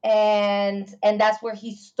 and that's where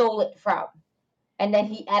he stole it from. And then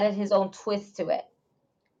he added his own twist to it.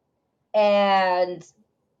 And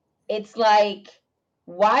it's like,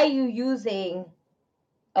 why are you using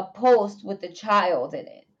a post with a child in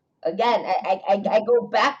it? Again, I go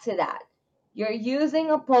back to that. You're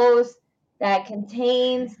using a post that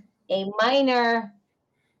contains a minor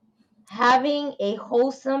having a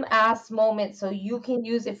wholesome ass moment so you can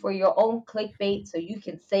use it for your own clickbait, so you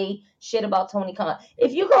can say shit about Tony Khan.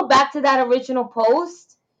 If you go back to that original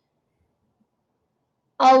post,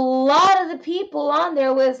 a lot of the people on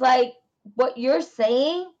there was like, what you're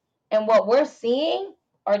saying and what we're seeing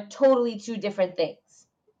are totally two different things.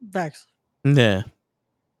 Facts. Yeah.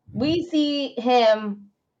 We see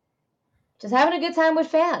him just having a good time with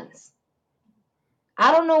fans.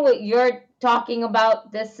 I don't know what you're talking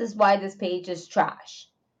about. This is why this page is trash.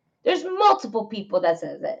 There's multiple people that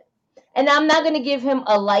says it. And I'm not going to give him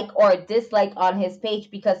a like or a dislike on his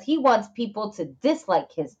page because he wants people to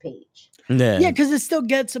dislike his page. Yeah, because it still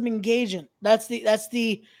gets some engagement. That's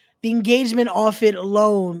the engagement off it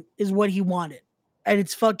alone is what he wanted. And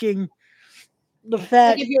it's fucking the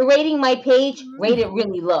fact. Like if you're rating my page, rate it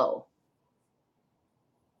really low.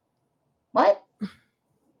 What?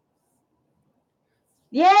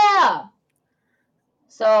 Yeah.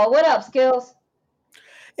 So what up, Skills?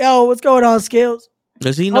 Yo, what's going on, Skills?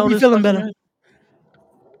 Does he know Hope you this feeling better? guy?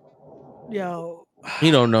 Yo,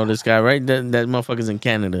 he don't know this guy, right? That motherfucker's in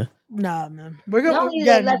Canada. Nah, man. We're No, going.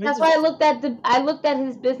 that's why I looked at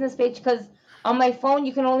his business page, because on my phone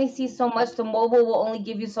you can only see so much. The mobile will only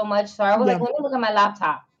give you so much. So I was like, let me look at my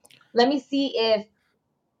laptop. Let me see if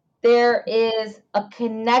there is a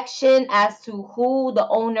connection as to who the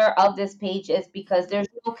owner of this page is, because there's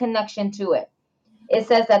no connection to it. It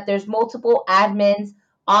says that there's multiple admins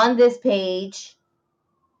on this page.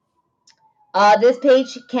 This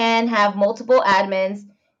page can have multiple admins.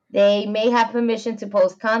 They may have permission to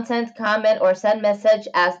post content, comment, or send message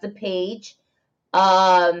as the page.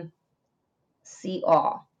 See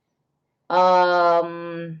all.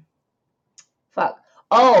 Fuck.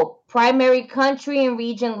 Oh, primary country and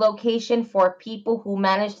region location for people who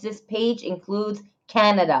manage this page includes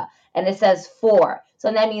Canada. And it says 4.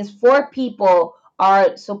 So that means 4 people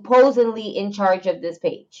are supposedly in charge of this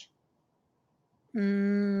page.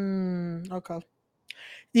 Okay.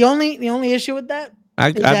 The only issue with that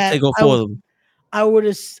I'd take all 4 of them. I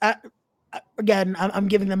would again, I'm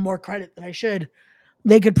giving them more credit than I should.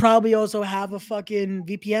 They could probably also have a fucking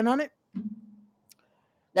VPN on it.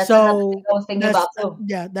 That's another thing I was thinking about too.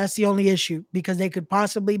 Yeah, that's the only issue, because they could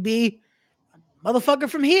possibly be a motherfucker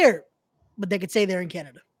from here, but they could say they're in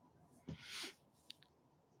Canada.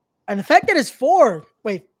 And the fact that it's 4,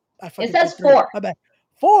 wait, it says 4. I bet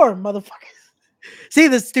 4 motherfuckers. See,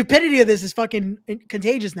 the stupidity of this is fucking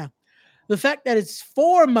contagious now. The fact that it's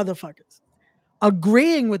 4 motherfuckers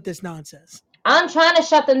agreeing with this nonsense. I'm trying to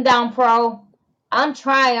shut them down, pro. I'm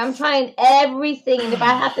trying everything. And if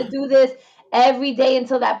I have to do this every day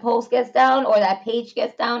until that post gets down or that page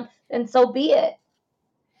gets down, then so be it.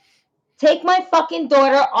 Take my fucking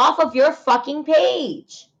daughter off of your fucking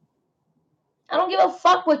page. I don't give a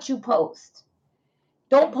fuck what you post.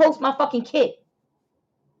 Don't post my fucking kid.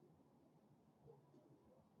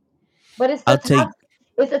 But it's the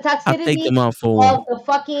toxicity of the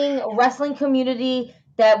fucking wrestling community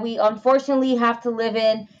that we unfortunately have to live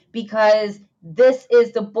in, because this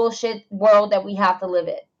is the bullshit world that we have to live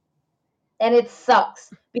in. And it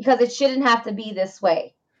sucks, because it shouldn't have to be this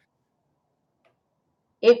way.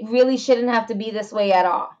 It really shouldn't have to be this way at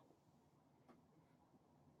all.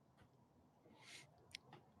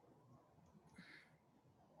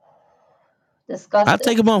 Disgusting. I'll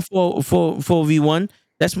take them on for V1.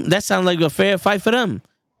 That sounds like a fair fight for them.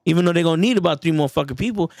 Even though they're gonna need about 3 more fucking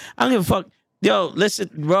people. I don't give a fuck. Yo, listen,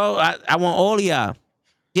 bro. I want all of y'all.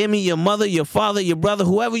 Give me your mother, your father, your brother,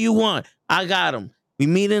 whoever you want. I got them. We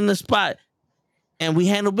meet in the spot and we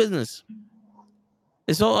handle business.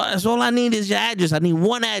 That's all I need is your address. I need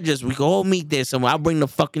one address. We can all meet there somewhere. I'll bring the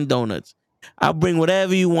fucking donuts. I'll bring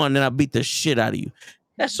whatever you want, and I'll beat the shit out of you.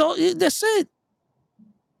 That's all. That's it.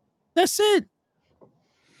 That's it.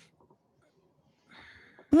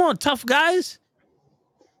 Come on, tough guys.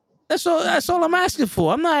 That's all I'm asking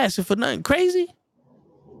for. I'm not asking for nothing crazy.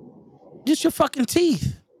 Just your fucking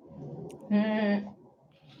teeth. No,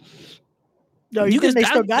 you can.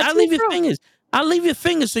 I'll leave your fingers. I'll leave your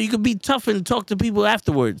fingers so you can be tough and talk to people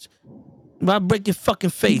afterwards. But I'll break your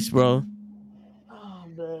fucking face, bro. Oh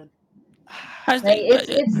man.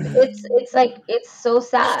 It's so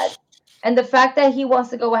sad. And the fact that he wants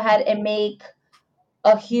to go ahead and make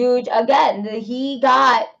a huge, again, he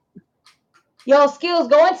got, Skills,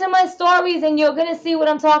 go into my stories and you're going to see what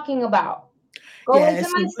I'm talking about. Go into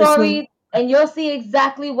my stories and you'll see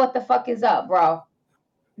exactly what the fuck is up, bro.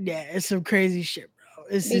 Yeah, it's some crazy shit, bro.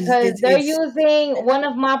 Because they're using one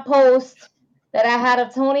of my posts that I had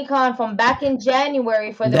of Tony Khan from back in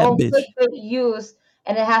January for their own clickbait use,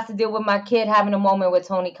 and it has to do with my kid having a moment with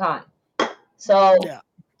Tony Khan. So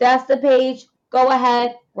that's the page. Go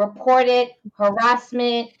ahead, report it,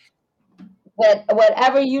 harassment,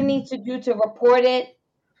 whatever you need to do to report it,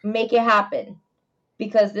 make it happen,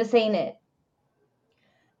 because this ain't it.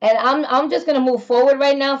 And I'm just gonna move forward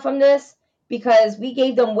right now from this, because we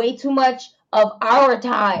gave them way too much of our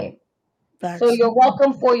time. Facts. So you're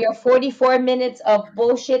welcome for your 44 minutes of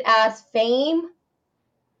bullshit ass fame,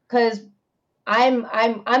 because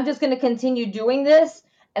I'm just gonna continue doing this,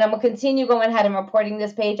 and I'm gonna continue going ahead and reporting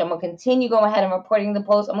this page. I'm gonna continue going ahead and reporting the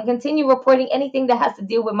post. I'm gonna continue reporting anything that has to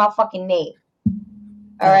deal with my fucking name.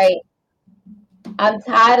 All right. I'm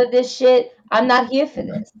tired of this shit. I'm not here for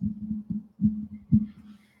this.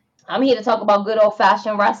 I'm here to talk about good old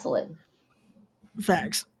fashioned wrestling.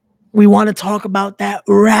 Facts. We want to talk about that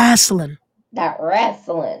wrestling. That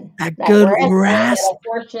good wrestling.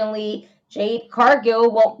 Unfortunately, Jade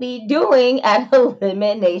Cargill won't be doing at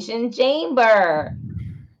Elimination Chamber.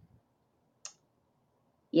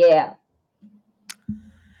 Yeah.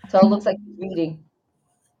 So it looks like he's reading.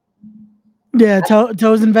 Yeah,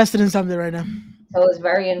 Toe's invested in something right now. Toe is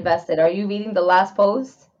very invested. Are you reading the last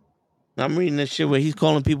post? I'm reading this shit where he's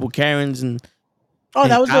calling people Karens and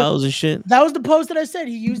that was cows and shit. That was the post that I said.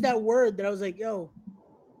 He used that word that I was like, yo,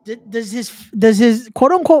 does his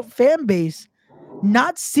quote unquote fan base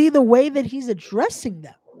not see the way that he's addressing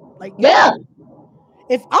them? Like, yeah.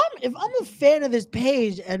 If I'm a fan of this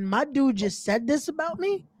page and my dude just said this about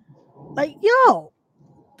me, like, yo,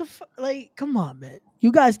 the like, come on, man.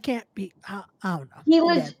 You guys can't be. I don't know. He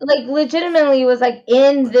Whatever. legitimately was like,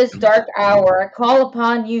 in this dark hour, I call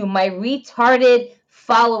upon you, my retarded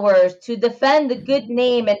followers, to defend the good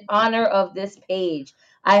name and honor of this page.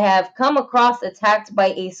 I have come across attacked by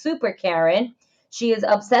a super Karen. She is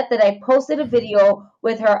upset that I posted a video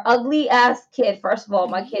with her ugly ass kid. First of all,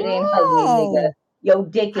 my kid ain't ugly, nigga. Yo, Yo,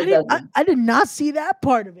 dick is ugly. I did not see that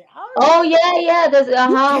part of it. How Oh yeah, there's you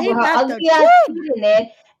came her at the ugly ass kid? kid in it,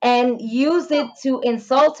 and used it to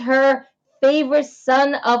insult her favorite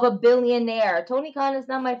son of a billionaire. Tony Khan is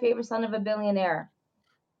not my favorite son of a billionaire.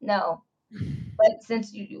 No, but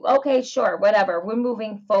since you okay, sure, whatever. We're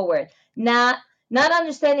moving forward. Not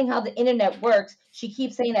understanding how the internet works. She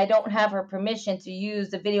keeps saying I don't have her permission to use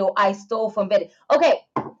the video I stole from Betty. Okay,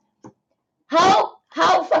 how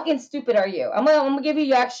fucking stupid are you? I'm gonna give you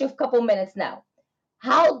your extra couple minutes now.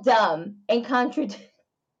 How dumb and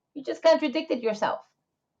you just contradicted yourself.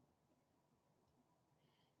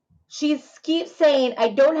 She keeps saying, I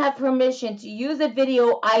don't have permission to use a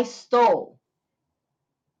video I stole.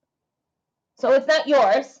 So it's not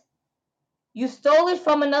yours. You stole it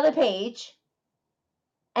from another page.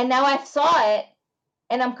 And now I saw it.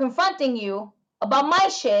 And I'm confronting you about my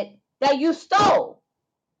shit that you stole.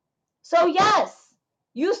 So yes,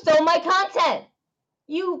 you stole my content.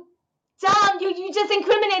 You dumb. You just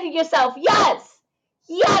incriminated yourself. Yes.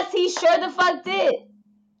 Yes, he sure the fuck did.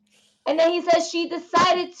 And then he says she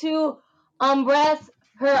decided to embrace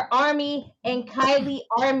her army and Kylie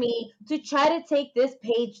army to try to take this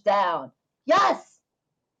page down. Yes.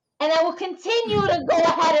 And I will continue to go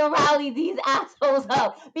ahead and rally these assholes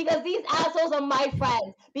up because these assholes are my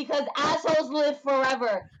friends because assholes live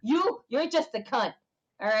forever. You're just a cunt.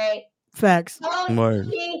 All right. Facts. Don't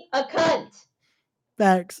be a cunt.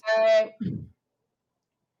 Facts. All right.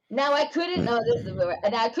 Now I couldn't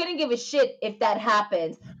and I couldn't give a shit if that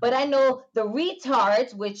happens, but I know the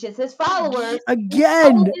retards, which is his followers,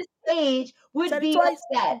 Again. this page would Said it be twice.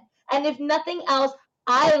 upset. And if nothing else,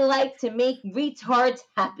 I like to make retards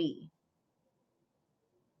happy.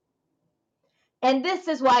 And this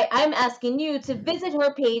is why I'm asking you to visit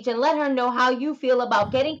her page and let her know how you feel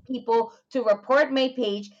about getting people to report my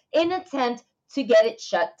page in attempt to get it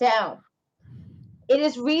shut down. It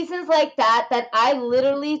is reasons like that that I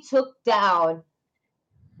literally took down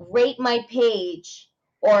rate my page,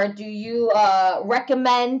 or do you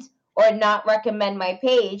recommend or not recommend my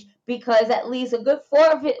page, because at least a good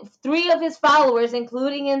 3 of his followers,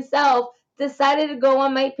 including himself, decided to go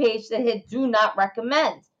on my page that hit do not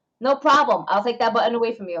recommend. No problem. I'll take that button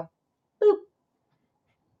away from you. Boop.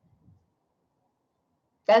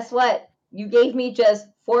 Guess what? You gave me just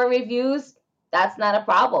 4 reviews. That's not a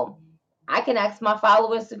problem. I can ask my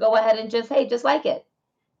followers to go ahead and just like it.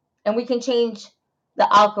 And we can change the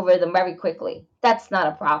algorithm very quickly. That's not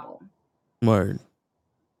a problem. Word.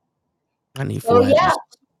 I need So 4 yeah. addresses.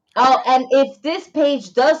 Oh, and if this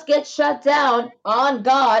page does get shut down, on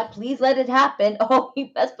God, please let it happen. Oh,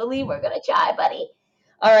 you best believe we're gonna try, buddy.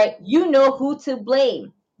 All right, you know who to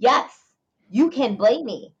blame. Yes, you can blame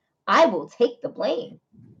me. I will take the blame.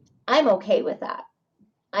 I'm okay with that.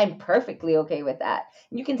 I'm perfectly okay with that.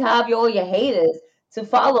 You can tell all your haters to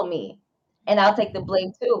follow me, and I'll take the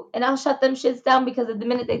blame too. And I'll shut them shits down because the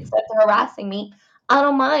minute they start harassing me, I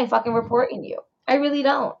don't mind fucking reporting you. I really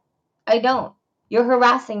don't. I don't. You're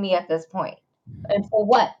harassing me at this point. And for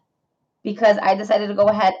what? Because I decided to go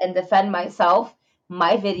ahead and defend myself,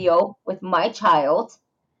 my video with my child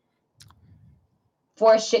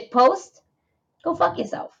for a shit post? Go fuck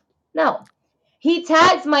yourself. No. He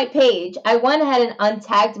tags my page. I went ahead and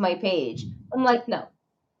untagged my page. I'm like, no.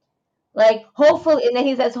 Like, hopefully, and then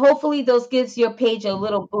he says, hopefully those gives your page a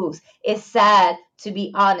little boost. It's sad, to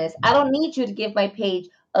be honest. I don't need you to give my page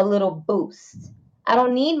a little boost. I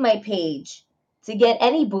don't need my page to get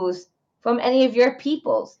any boost from any of your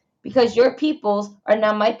peoples, because your peoples are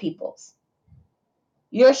not my peoples.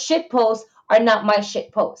 Your shit posts are not my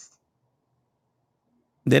shit posts.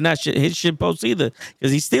 They're not his shit posts either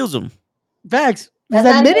because he steals them. Facts. He's That's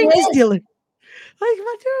not admitting even to his. stealing. Like,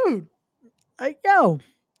 my dude. Like, yo.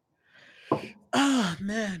 Oh,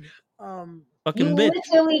 man. Fucking You bitch.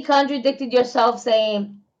 literally contradicted yourself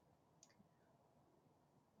saying,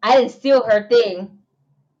 I didn't steal her thing.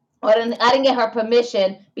 Or I didn't get her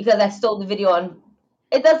permission because I stole the video on.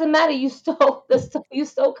 It doesn't matter. You stole you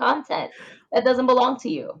stole content that doesn't belong to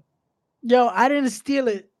you. Yo, I didn't steal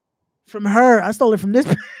it from her. I stole it from this.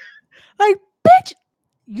 Like, bitch,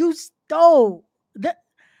 you stole that.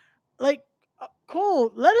 Like,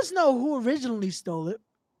 cool. Let us know who originally stole it.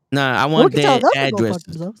 Nah, I We want can tell their them to go fuck addresses.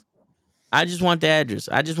 themselves. I just want the address.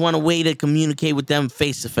 I just want a way to communicate with them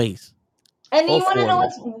face to face. And you want to know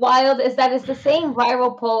 440. what's wild is that it's the same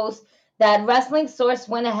viral post that Wrestling Source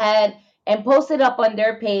went ahead and posted up on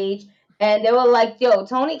their page. And they were like, yo,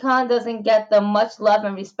 Tony Khan doesn't get the much love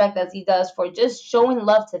and respect as he does for just showing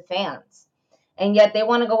love to fans. And yet they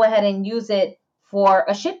want to go ahead and use it for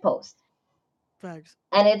a shit post. Facts.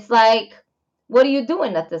 And it's like, what are you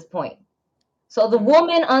doing at this point? So the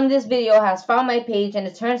woman on this video has found my page, and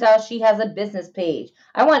it turns out she has a business page.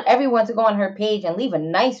 I want everyone to go on her page and leave a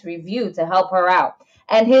nice review to help her out.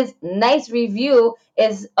 And his nice review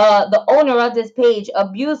is the owner of this page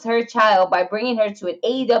abused her child by bringing her to an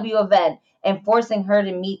AEW event and forcing her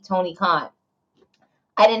to meet Tony Khan.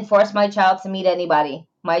 I didn't force my child to meet anybody.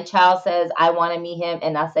 My child says, I want to meet him,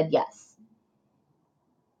 and I said yes.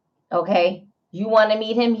 Okay? You want to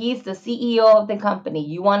meet him? He's the CEO of the company.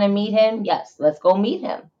 You want to meet him? Yes, let's go meet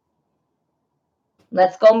him.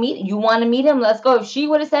 Let's go meet. You want to meet him? Let's go. If she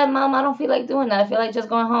would have said, Mom, I don't feel like doing that. I feel like just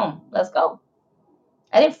going home. Let's go.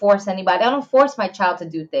 I didn't force anybody. I don't force my child to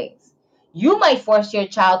do things. You might force your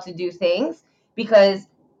child to do things because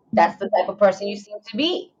that's the type of person you seem to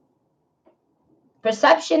be.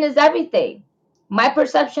 Perception is everything. My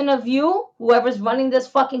perception of you, whoever's running this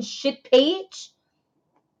fucking shit page,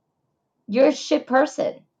 you're a shit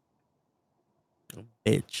person.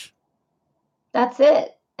 Bitch. That's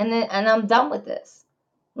it. And I'm done with this.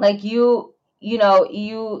 Like you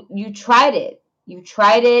tried it. You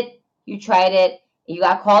tried it. You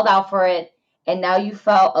got called out for it, and now you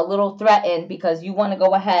felt a little threatened because you want to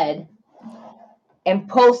go ahead and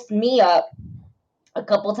post me up a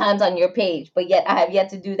couple times on your page, but yet I have yet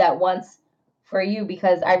to do that once for you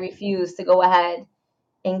because I refuse to go ahead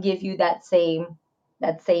and give you that same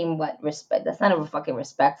what respect. That's not a fucking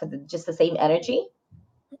respect for just the same energy.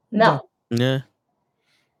 No. Yeah.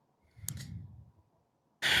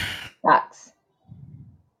 Facts.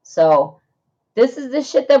 So this is the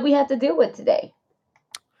shit that we have to deal with today.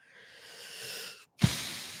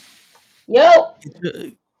 Yo.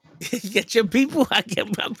 Get your people. I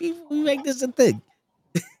get my people. We make this a thing.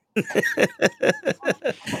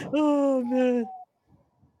 Oh man.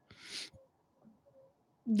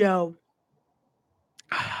 Yo.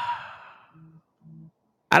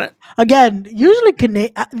 Again, usually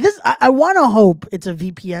I want to hope it's a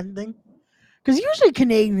VPN thing, because usually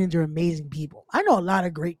Canadians are amazing people. I know a lot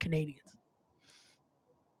of great Canadians.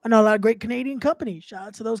 I know a lot of great Canadian companies. Shout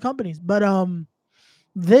out to those companies. But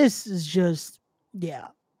this is just man,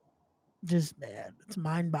 it's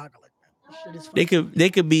mind-boggling. They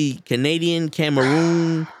could be Canadian,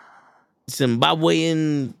 Cameroon,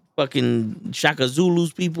 Zimbabwean, fucking Shaka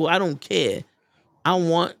Zulu's people. I don't care. I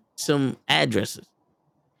want some addresses.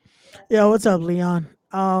 Yo, what's up, Leon?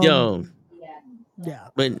 Yo. Yeah.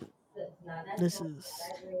 But this is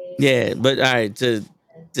but all right, to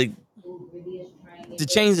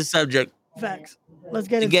change the subject. Facts. Let's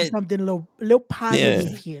get into something a little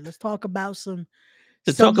positive here. Let's talk about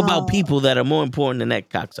talk about people that are more important than that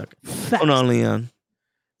cocksucker. Facts. Hold on, Leon.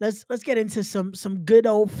 Let's get into some good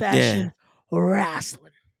old fashioned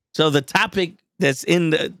wrestling. So the topic that's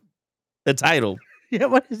in the title. Yeah,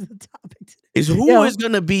 what is the topic today? Is who is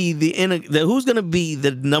gonna be who's gonna be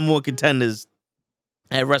the number one contenders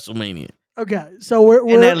at WrestleMania? Okay, so we're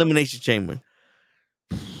in that elimination chamber.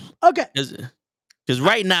 Okay, because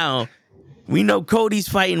right now we know Cody's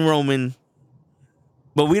fighting Roman,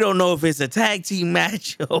 but we don't know if it's a tag team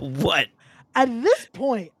match or what. At this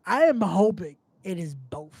point, I am hoping it is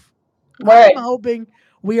both. Right. I'm hoping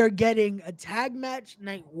we are getting a tag match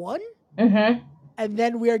night one, and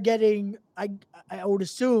then we are getting, I would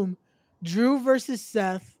assume, Drew versus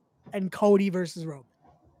Seth and Cody versus Roman.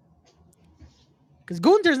 Because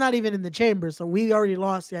Gunther's not even in the chamber, so we already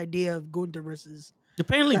lost the idea of Gunther versus.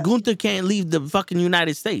 Apparently, Gunther can't leave the fucking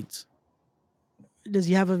United States. Does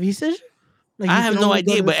he have a visa issue? Like, I have no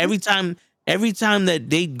idea, but every time that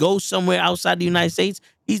they go somewhere outside the United States,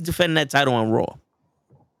 he's defending that title on Raw.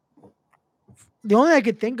 The only I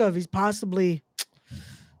could think of is possibly,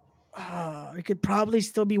 he could probably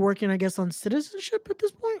still be working, I guess, on citizenship at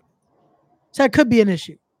this point. So that could be an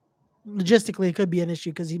issue. Logistically, it could be an issue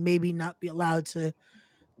because he maybe not be allowed to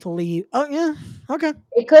leave. Oh yeah, okay.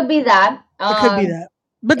 It could be that. It could be that,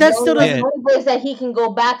 but that still doesn't. The only place that he can go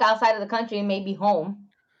back outside of the country and maybe home.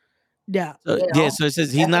 Yeah. So, so it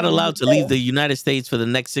says he's not allowed to leave the United States for the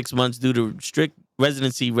next 6 months due to strict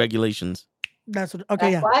residency regulations. That's what.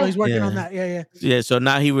 Okay, that's so he's working on that. Yeah. Yeah. So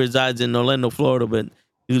now he resides in Orlando, Florida, but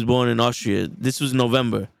he was born in Austria. This was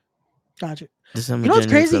November. Gotcha. December, you know what's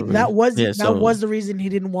January, crazy? February. That was the reason he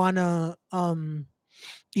didn't want to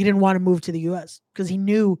move to the U.S. because he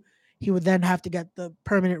knew he would then have to get the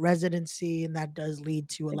permanent residency, and that does lead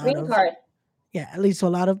to a lot of card. Yeah, it leads to a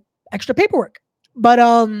lot of extra paperwork. But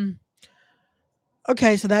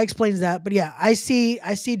okay, so that explains that. But yeah, I see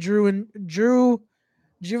Drew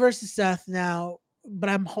versus Seth now, but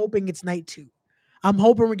I'm hoping it's night 2. I'm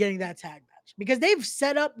hoping we're getting that tag match because they've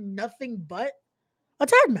set up nothing but a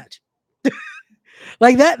tag match.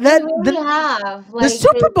 Like They really have. The Like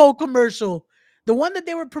Super Bowl commercial, the one that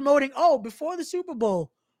they were promoting. Oh, before the Super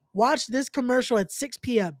Bowl, watch this commercial at 6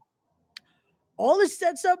 p.m. All it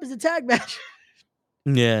sets up is a tag match.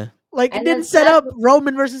 Yeah. Like it And then didn't set Seth- up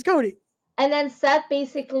Roman versus Cody. And then Seth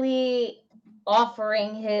basically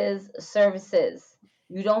offering his services.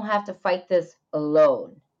 You don't have to fight this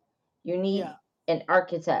alone. You need Yeah. an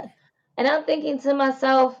architect. And I'm thinking to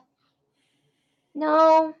myself,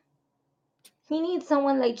 no, he needs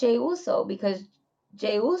someone like Jey Uso because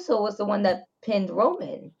Jey Uso was the one that pinned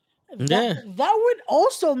Roman. Yeah. That would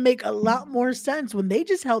also make a lot more sense when they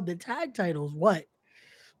just held the tag titles, what,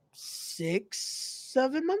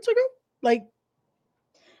 6-7 months ago? Like,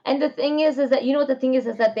 And the thing is that you know what the thing is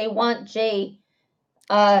that they want Jay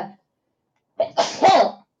Salud.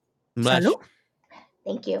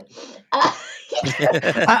 Thank you.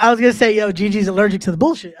 I was gonna say, yo, Gigi's allergic to the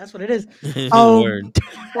bullshit. That's what it is. Word.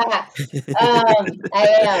 Facts. I am.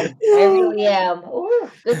 I really am. Oh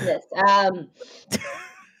goodness.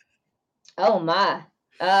 Oh my.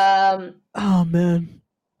 Oh man.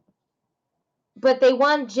 But they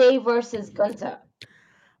want Jay versus Gunther.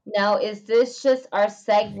 Now, is this just our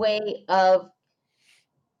segue of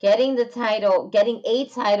getting a title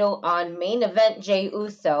on main event Jey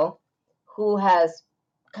Uso, who has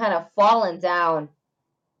kind of fallen down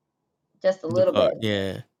just a little bit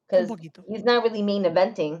Yeah. because he's not really main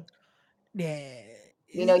eventing. Yeah.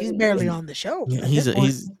 You know, He's barely on the show. Yeah, at this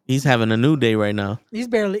point. he's having a new day right now. He's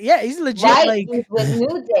barely. Yeah, he's legit. Right, Like he's with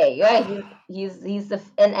New Day. Right, he's the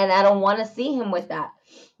and I don't want to see him with that.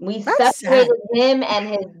 We That's separated him and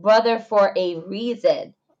his brother for a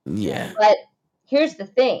reason. Yeah. But here's the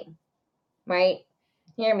thing, right?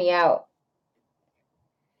 Hear me out.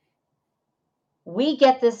 We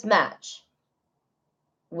get this match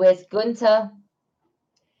with Gunther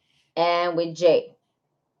and with Jay,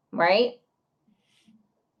 right?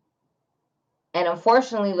 And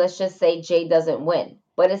unfortunately, let's just say Jay doesn't win.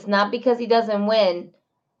 But it's not because he doesn't win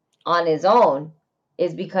on his own.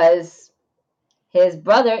 It's because his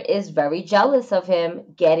brother is very jealous of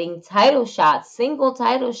him getting title shots, single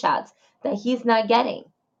title shots that he's not getting.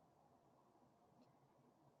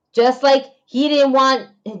 Just like he didn't want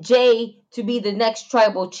Jay to be the next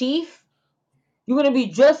tribal chief. You're going to be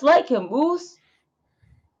just like him, Moose.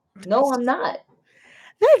 No, I'm not.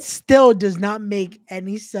 that still does not make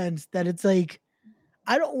any sense. That it's like,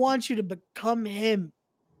 I don't want you to become him,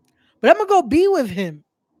 but I'm gonna go be with him.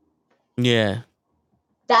 Yeah.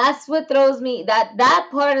 That's what throws me. That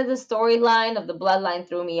part of the storyline of the bloodline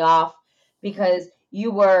threw me off because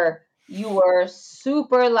you were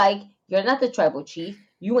super like, you're not the tribal chief.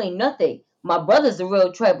 You ain't nothing. My brother's the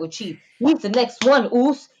real tribal chief. He's the next one,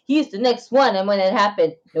 Oos. He's the next one. And when it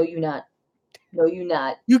happened, no, you not. No, you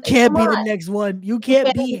not. You Like, can't come be the on. next one. You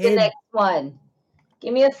can't be the him. next one.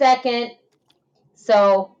 Give me a second.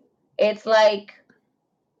 So it's like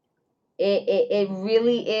it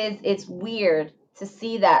really is. It's weird to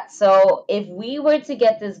see that. So if we were to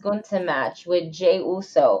get this Gunther match with Jey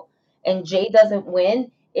Uso and Jay doesn't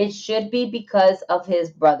win, it should be because of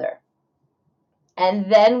his brother.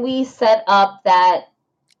 And then we set up that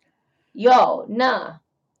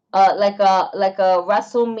like a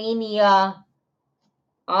WrestleMania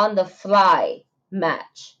on the fly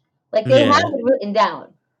match. Like they have it written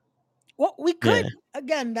down. Well, we could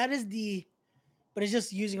again. That is but it's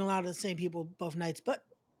just using a lot of the same people both nights. But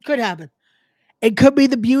could happen. It could be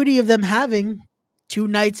the beauty of them having 2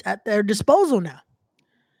 nights at their disposal now,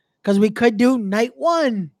 because we could do night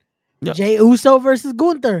 1, Jey Uso versus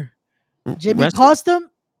Gunther, Jimmy cost him.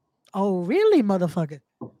 Oh, really, motherfucker?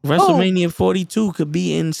 WrestleMania 42 could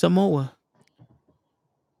be in Samoa.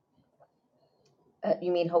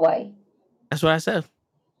 You mean Hawaii? That's what I said.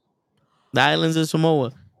 The islands of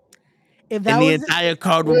Samoa. If that and the was entire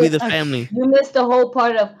card will be the family. You missed the whole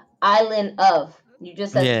part of island of. You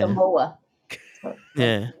just said Samoa.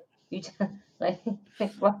 Yeah. You just, bro, you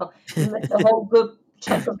missed a whole good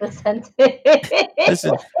chunk of the sentence.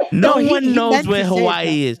 Listen, no one knows meant where to say it,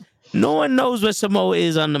 Hawaii is. No one knows where Samoa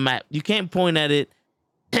is on the map. You can't point at it.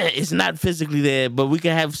 It's not physically there, but we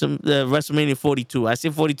can have some WrestleMania 42. I say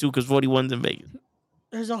 42 because 41's in Vegas.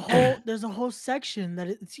 There's a whole section that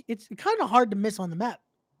it's kind of hard to miss on the map.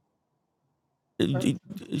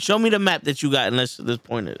 Show me the map that you got, and let's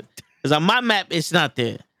point at it. Because on my map, it's not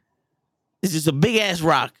there. It's just a big ass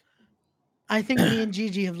rock. I think me and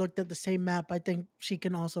Gigi have looked at the same map. I think she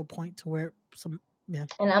can also point to where yeah.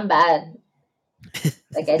 And I'm bad,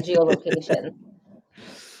 like at geolocation.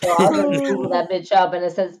 So I'll just Google that bitch up, and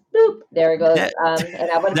it says boop. There it goes.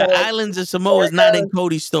 And I would The put like, islands of Samoa is not in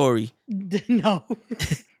Cody's story. No.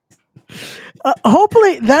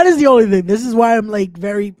 Hopefully, that is the only thing. This is why I'm like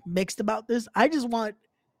very mixed about this. I just want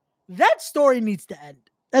that story needs to end.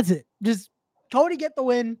 That's it. Just Cody get the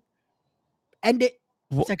win. End it.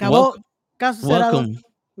 Se acabó. Caso cerrado. Welcome.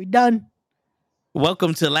 We done.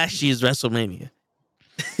 Welcome to last year's WrestleMania.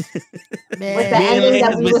 with the ending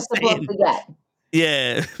that we were supposed to get.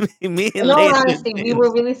 Yeah. Me and in all honesty, we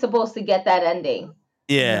were really supposed to get that ending.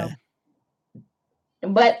 Yeah.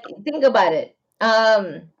 But think about it.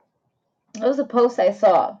 It was a post I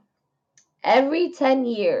saw. Every 10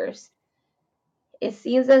 years, it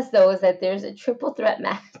seems as though that there's a triple threat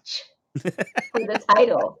match for the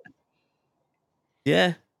title.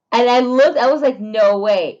 Yeah. And I was like, no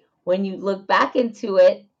way. When you look back into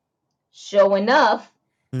it, sure enough,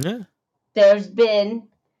 there's been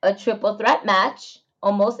a triple threat match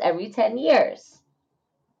almost every 10 years.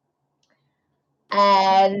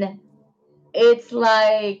 And it's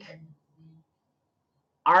like,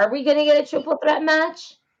 are we going to get a triple threat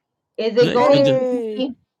match? Is it going to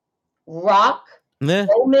be Rock,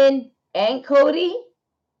 Roman, and Cody?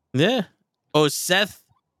 Yeah. Or Seth,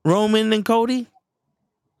 Roman, and Cody?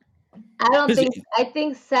 I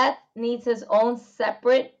think Seth needs his own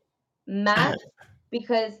separate match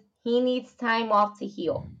because he needs time off to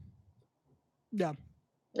heal. Yeah.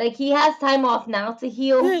 Like he has time off now to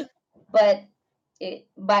heal, but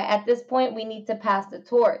at this point we need to pass the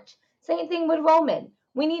torch. Same thing with Roman.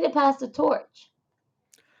 We need to pass the torch.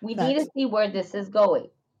 We need to see where this is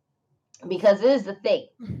going. Because this is the thing.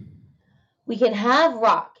 We can have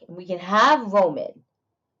Rock, and we can have Roman,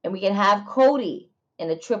 and we can have Cody in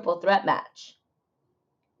a triple threat match.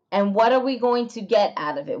 And what are we going to get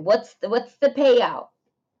out of it? What's the payout?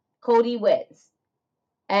 Cody wins.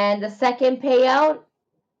 And the second payout,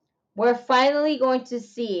 we're finally going to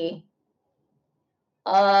see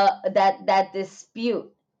that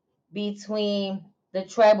dispute between the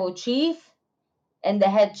tribal chief and the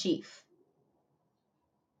head chief.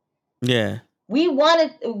 Yeah. We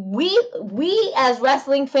as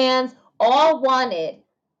wrestling fans all wanted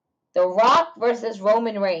The Rock versus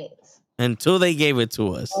Roman Reigns. Until they gave it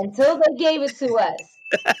to us. But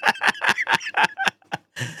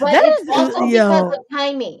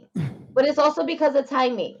it's also because of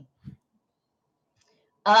timing.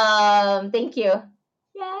 Thank you.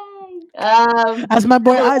 Yay. That's my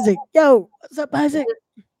boy Isaac. Yo, what's up, Isaac?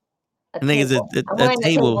 I think it's a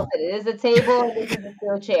table. It is a table. And this is a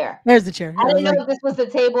steel chair. There's the chair. I didn't know if this was the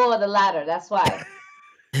table or the ladder. That's why.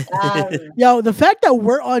 Yo, the fact that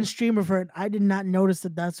we're on streamer for it, I did not notice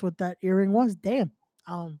that that's what that earring was. Damn.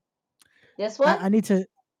 This one? I need to.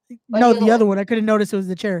 No, the other one. I couldn't notice it was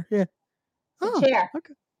the chair. Yeah. The chair.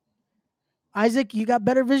 Okay. Isaac, you got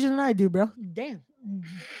better vision than I do, bro. Damn.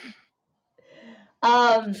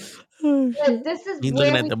 This is He's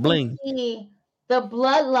where looking at we the bling. see the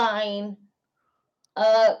bloodline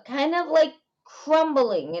kind of like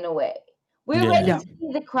crumbling in a way. We're ready to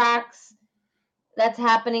see the cracks that's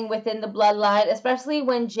happening within the bloodline, especially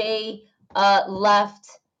when Jay left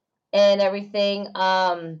and everything.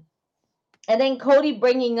 And then Cody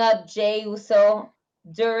bringing up Jay Uso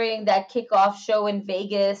during that kickoff show in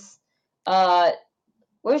Vegas.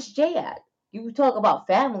 Where's Jay at? You talk about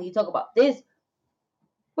family. You talk about this.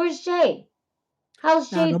 Where's Jay? How's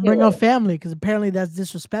Jay doing? Don't bring up family because apparently that's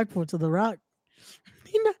disrespectful to The Rock.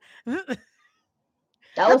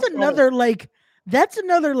 That's another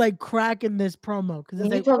like crack in this promo because it's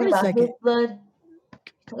like, talking wait a about second. his blood. You're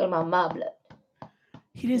talking about my blood.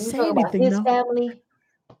 He didn't say anything. His family.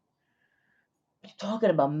 You're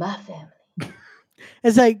talking about my family.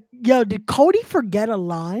 It's like, yo, did Cody forget a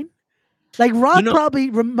line? Like Rock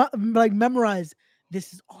probably memorized.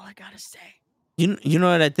 This is all I gotta say. You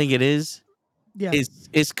know what I think it is? Yeah.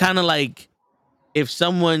 It's kind of like if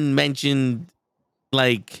someone mentioned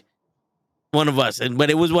like one of us, but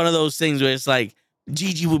it was one of those things where it's like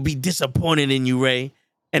Gigi would be disappointed in you, Ray.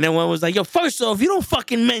 And then one was like, yo, first off, you don't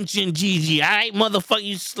fucking mention Gigi. All right, motherfucker,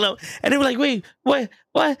 you slow. And they were like, wait, what?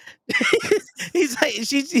 He's like,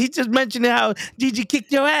 he just mentioned how Gigi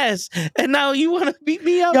kicked your ass. And now you want to beat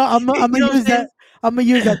me up? Yo, I'm going to use that. I'm going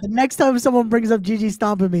to use that. The next time someone brings up Gigi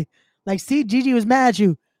stomping me, like, see, Gigi was mad at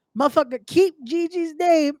you. Motherfucker, keep Gigi's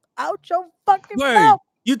name out your fucking mouth.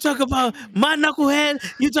 You talk about my knucklehead.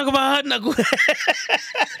 You talk about her knucklehead.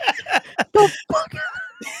 The fuck?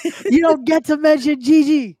 You don't get to mention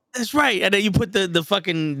Gigi. That's right. And then you put the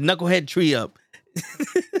fucking knucklehead tree up.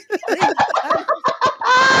 I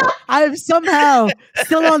I'm somehow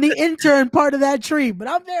still on the intern part of that tree, but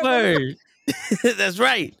I'm there. Word. That's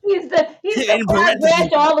right. He's the In far parentheses.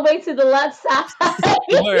 branch all the way to the left side.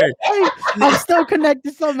 Word. I'm still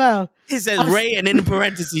connected somehow. It says Ray, and in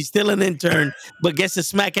parentheses, still an intern, but gets to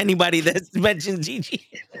smack anybody that mentions Gigi.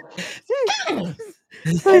 and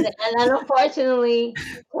unfortunately,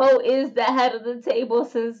 Poe is the head of the table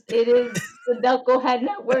since it is the NuKKle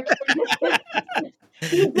Network.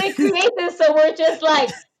 He's been created, so we're just like,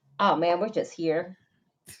 oh man, we're just here.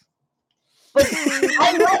 But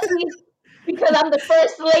I'm lucky because I'm the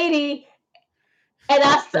first lady, and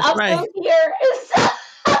I'm still here.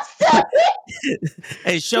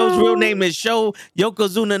 And Show's real name is Show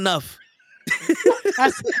Yokozuna Enough.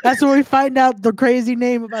 That's where we find out the crazy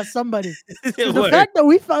name about somebody. The fact that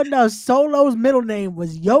we found out Solo's middle name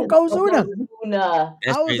was Yokozuna. I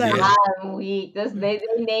was crazy, like, I'm weak. They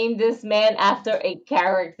named this man after a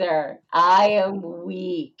character. I am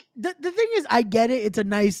weak. The thing is, I get it. It's a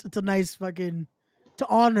nice fucking to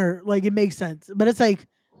honor. Like it makes sense, but it's like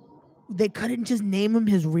they couldn't just name him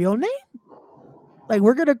his real name. Like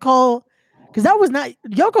we're gonna call, because that was not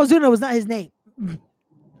Yokozuna was not his name.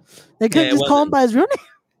 They couldn't just call him by his real name.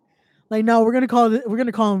 Like no, we're gonna call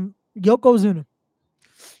him Yokozuna.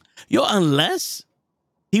 Yo, unless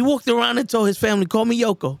he walked around and told his family, "Call me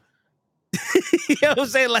Yoko." You know what I'm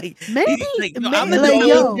saying? Like maybe, I'm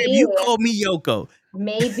the you call me Yoko.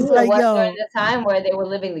 Maybe it was during the time where they were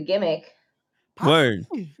living the gimmick. Word.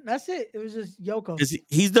 That's it. It was just Yoko.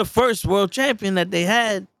 He's the first world champion that they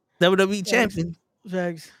had. WWE champion.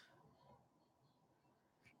 Thanks.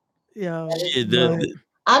 Yeah.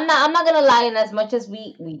 I'm not gonna lie, and as much as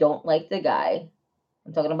we don't like the guy,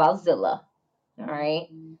 I'm talking about Zilla. All right.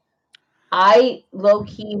 I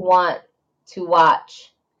low-key want to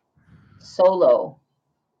watch Solo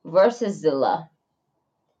versus Zilla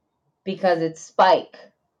because it's Spike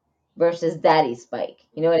versus Daddy Spike.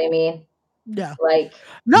 You know what I mean? Yeah. Like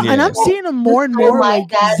and I'm seeing him more and more. Like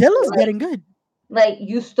Zilla's getting good. Like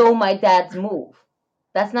you stole my dad's move.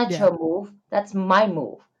 That's not your move. That's my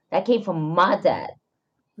move. That came from my dad.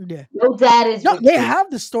 Yeah. Your dad is. No, they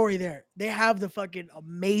have the story there. They have the fucking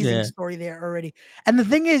amazing story there already. And the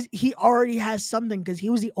thing is, he already has something because he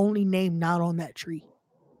was the only name not on that tree.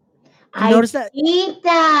 You notice that? He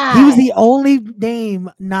was the only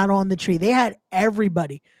name not on the tree. They had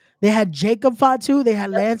everybody. They had Jacob Fatu. They had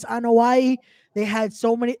Lance Anoa'i. They had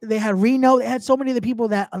so many. They had Reno. They had so many of the people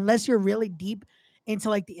that, unless you're really deep into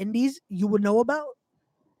like the indies, you would know about.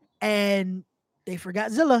 And they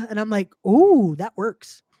forgot Zilla. And I'm like, ooh, that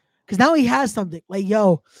works. Because now he has something. Like,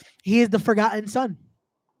 yo, he is the forgotten son.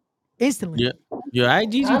 Instantly. Yeah. You're right,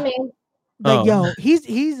 Gigi? Like, yo,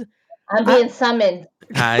 he's I'm being summoned.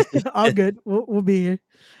 All good. We'll be here.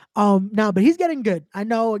 No, but he's getting good. I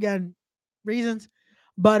know, again, reasons,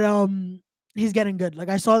 but he's getting good. Like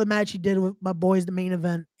I saw the match he did with my boys, the main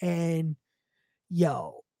event, and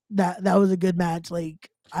yo, that was a good match. Like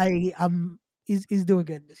he's doing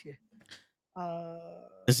good this year.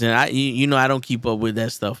 Listen, I don't keep up with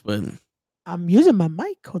that stuff, but I'm using my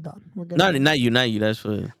mic. Hold on. Not you. That's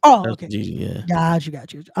for okay. Gigi, yeah.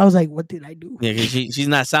 Got you. I was like, what did I do? Yeah, because she's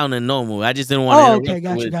not sounding normal. I just didn't want to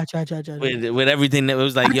interrupt with everything that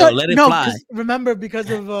was like, let it fly. Remember, because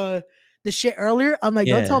of the shit earlier, I'm like,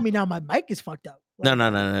 don't tell me now my mic is fucked up. Like,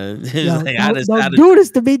 no. Don't do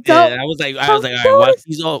this to me, yeah, I was like, all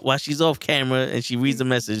right, while she's off camera and she reads the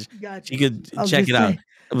message, she could check it out.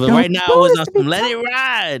 But right now, I was on some let it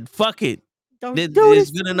ride. Fuck it.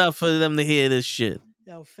 It's good enough for them to hear this shit.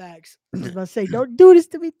 No facts. I was about to say, don't do this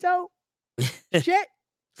to me, dope. Shit.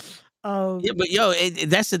 Yeah, but yo,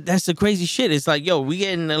 that's the crazy shit. It's like, yo, we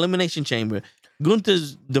get an elimination chamber.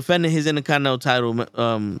 Gunther's defending his Intercontinental title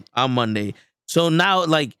on Monday. So now,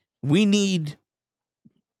 like, we need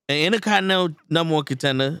an Intercontinental number one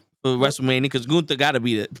contender for WrestleMania because Gunther got to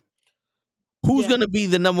be it. Who's gonna be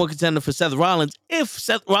the number one contender for Seth Rollins if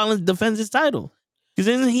Seth Rollins defends his title? Because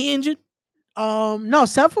isn't he injured? No,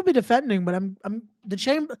 Seth will be defending, but I'm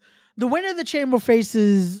the winner of the chamber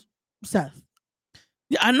faces Seth.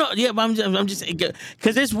 Yeah, I know. Yeah, but I'm just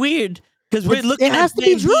because it's weird because we're looking it has at to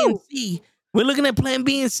be Plan Drew. B and C. We're looking at Plan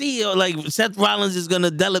B and C. Or like Seth Rollins is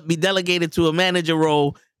gonna be delegated to a manager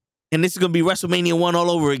role, and this is gonna be WrestleMania 1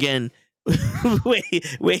 all over again.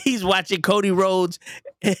 where he's watching Cody Rhodes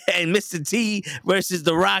and Mr. T versus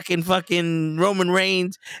The Rock and fucking Roman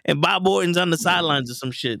Reigns and Bob Orton's on the sidelines or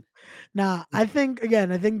some shit. Nah, I think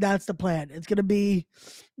that's the plan. It's gonna be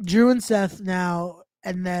Drew and Seth now,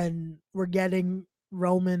 and then we're getting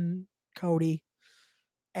Roman, Cody,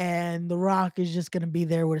 and The Rock is just gonna be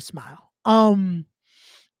there with a smile.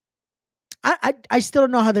 I still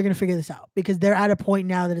don't know how they're gonna figure this out because they're at a point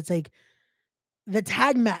now that it's like the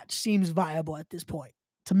tag match seems viable at this point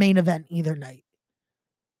to main event either night.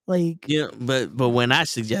 Like Yeah, but when I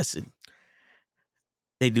suggested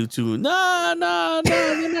they do two, no,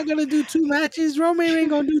 they're not gonna do 2 matches. Roman ain't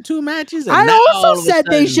gonna do 2 matches. And I now all also of a said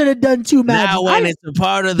they sudden, should have done 2 matches. now when it's a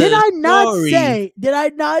part of the Did I not story, say? Did I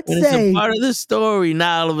not when it's a say? part of the story,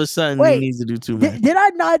 now all of a sudden he Wait, needs to do 2 matches. Did I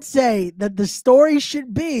not say that the story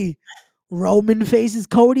should be Roman faces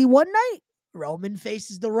Cody one night, Roman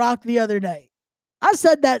faces The Rock the other night? I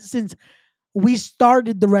said that since we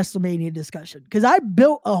started the WrestleMania discussion because I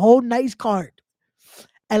built a whole nice card,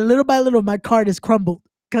 and little by little my card has crumbled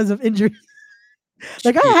because of injury.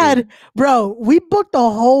 Like I had, bro, we booked a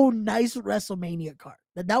whole nice WrestleMania card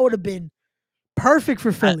that would have been perfect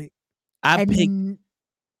for Philly. I and picked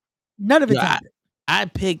none of it happened. I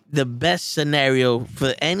picked the best scenario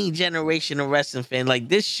for any generation of wrestling fan. Like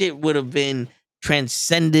this shit would have been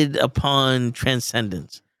transcended upon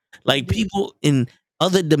transcendence. Like people in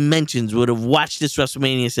other dimensions would have watched this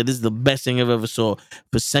WrestleMania and said, "This is the best thing I've ever saw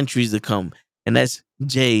for centuries to come." And that's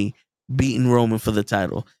Jay beating Roman for the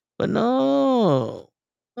title. But no,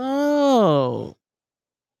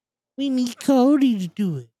 we need Cody to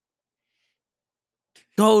do it.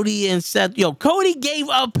 Cody and Seth. Yo, Cody gave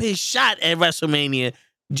up his shot at WrestleMania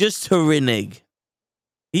just to renege.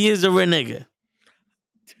 He is a renegger.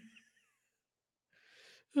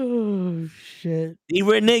 Oh shit! He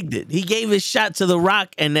reneged it. He gave his shot to The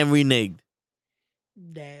Rock and then reneged.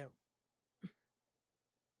 Damn.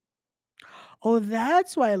 Oh,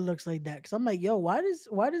 that's why it looks like that. Cause I'm like, yo, why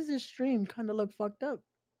does this stream kind of look fucked up?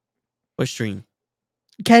 What stream?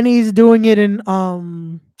 Kenny's doing it in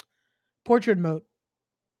portrait mode.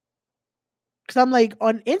 Cause I'm like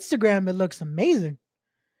on Instagram it looks amazing,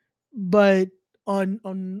 but on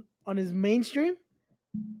his mainstream,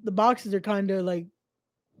 the boxes are kind of like,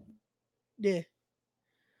 yeah.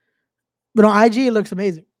 But on IG it looks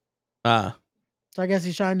amazing. So I guess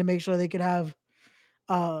he's trying to make sure they could have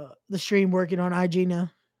the stream working on IG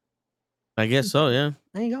now. I guess so, yeah.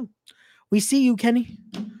 There you go. We see you, Kenny.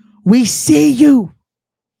 We see you.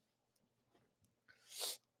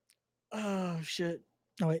 Oh shit.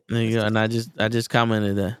 Oh wait. There you go. And I just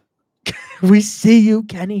commented that. We see you,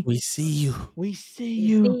 Kenny. We see you. We see We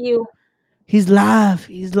you. see you. He's live.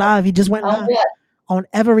 He's live. He just went On live what? on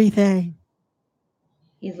everything.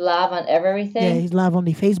 He's live on everything. Yeah, he's live on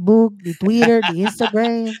the Facebook, the Twitter, the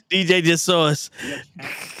Instagram. DJ just saw us.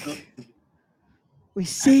 We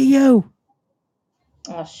see you.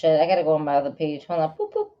 Oh shit! I gotta go on my other page. Hold on.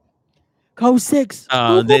 Boop, boop. Code 6.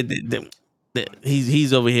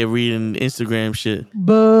 He's over here reading Instagram shit.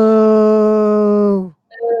 Boo.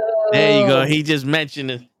 There you go. He just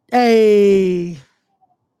mentioned it. Hey.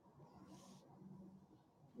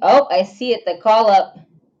 Oh, I see it. The call up.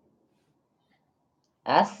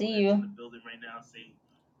 I see you. In the building right now saying,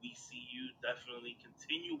 "We see you. Definitely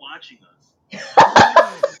continue watching us."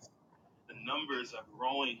 The numbers are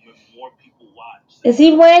growing with more people watch. So Is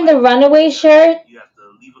he wearing the Runaway shirt? you have to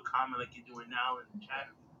leave a comment like you're doing now in the chat.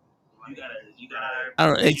 You gotta. I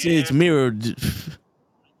don't. It's mirrored.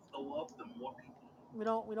 Go up. The more people. We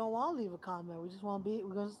don't want to leave a comment. We just want to be.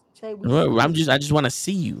 We're gonna say we. Well, see I you. just want to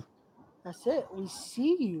see you. That's it. We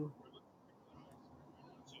see you.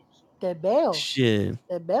 Te veo. Shit.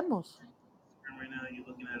 Te vemos. Right now, you're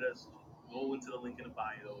looking at us. Go into the link in the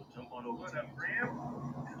bio. Jump on over to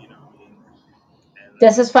Instagram. You know what I mean?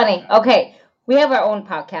 This is funny. Okay, we have our own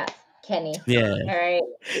podcast, Kenny. Yeah. All right.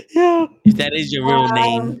 Yeah. If that is your real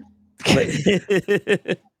name. But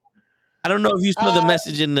I don't know if you saw the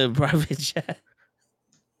message in the private chat.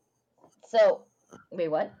 So, wait,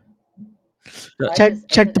 what?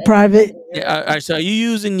 Check the private. Yeah, all right, so are you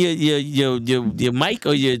using your mic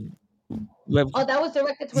or your web? Oh, that was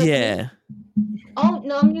directed towards Yeah. me. Oh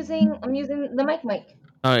no, I'm using the mic.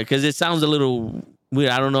 All right, because it sounds a little weird.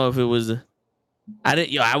 I don't know if it was.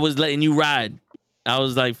 I was letting you ride. I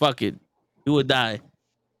was like, fuck it, you would die.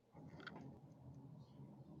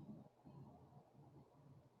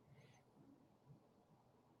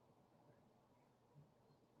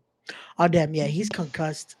 Oh damn! Yeah, he's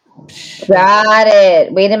concussed. Got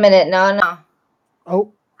it. Wait a minute. No.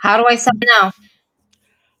 Oh. How do I sound now?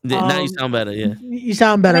 Now you sound better. Yeah. You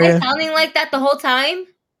sound better. Was I Yeah. sounding like that the whole time?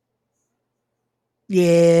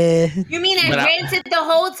 Yeah. You mean I ranted the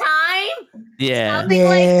whole time? Yeah. Sounding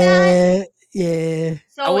like that? Yeah.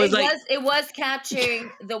 So it was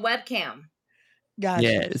catching the webcam. Gotcha.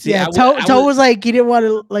 Yeah. See, yeah. Toe was like he didn't want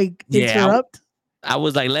to interrupt. I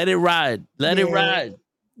was like, let it ride. Let it ride.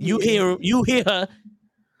 You hear her.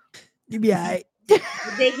 Yeah.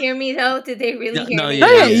 Did they hear me though? Did they really hear me? No,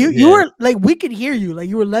 yeah, you were like, we could hear you, like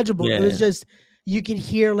you were legible. It was Yeah. just you could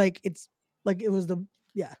hear like it's like it was the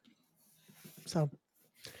So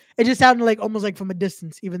it just sounded like almost like from a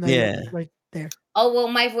distance, even though you're right there. Oh well,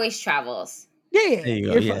 my voice travels. Yeah, There you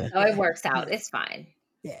go. you're Yeah. fine. So it works out. It's fine.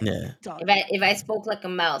 Yeah. Yeah. If I spoke like a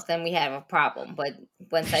mouse, then we have a problem. But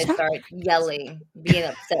once I start yelling, being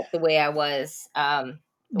upset the way I was, the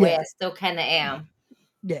way I still kind of am.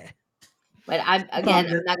 Yeah. But I'm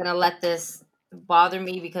not gonna let this bother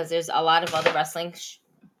me because there's a lot of other wrestling.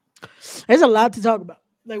 There's a lot to talk about.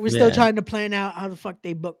 Like we're still trying to plan out how the fuck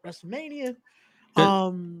they book WrestleMania.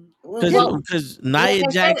 Because Nia like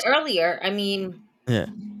I Jax said earlier, I mean, yeah.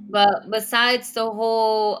 But besides the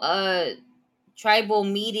whole tribal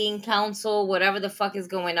meeting, council, whatever the fuck is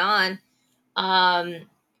going on,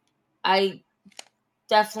 I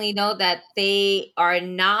definitely know that they are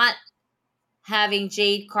not having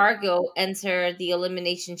Jade Cargill enter the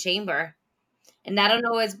Elimination Chamber. And I don't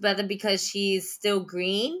know if it's whether because she's still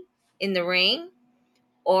green in the ring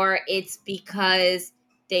or it's because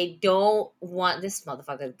they don't want this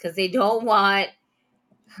motherfucker, because they don't want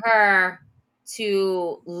her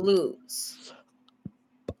to lose.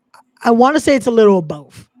 I want to say it's a little of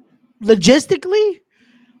both. Logistically,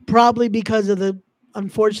 probably because of the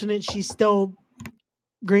unfortunate she's still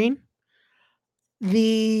green.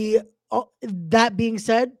 That being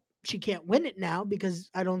said, she can't win it now because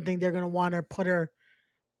I don't think they're gonna want to put her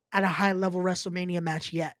at a high level WrestleMania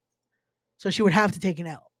match yet. So she would have to take an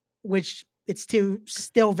L, which it's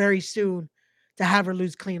still very soon to have her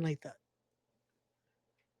lose clean like that.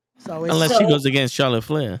 So unless she goes against Charlotte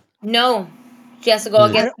Flair. No, she has to go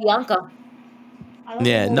against Bianca.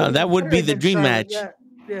 Yeah, no, that would be the dream match.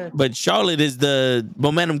 Yeah. But Charlotte is the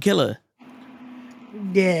momentum killer.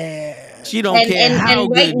 Yeah. She don't care how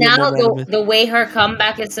and good right your now, momentum is. the way her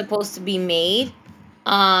comeback is supposed to be made,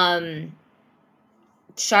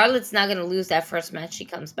 Charlotte's not gonna lose that first match she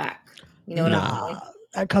comes back. You know what I'm saying?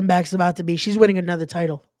 That comeback's about to be. She's winning another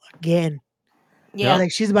title again. Yeah,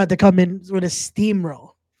 like she's about to come in with a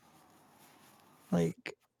steamroll.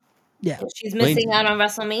 Like, yeah, she's missing out on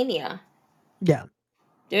WrestleMania. Yeah,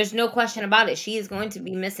 there's no question about it. She is going to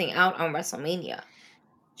be missing out on WrestleMania.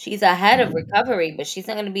 She's ahead of recovery, but she's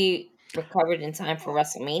not going to be recovered in time for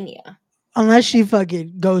WrestleMania. Unless she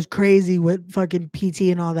fucking goes crazy with fucking PT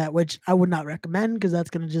and all that, which I would not recommend because that's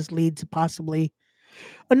going to just lead to possibly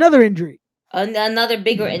another injury. Another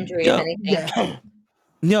bigger injury, if anything.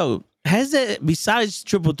 Yo, has there, besides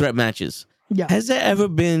triple threat matches, has there ever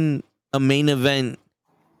been a main event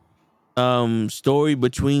story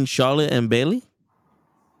between Charlotte and Bayley?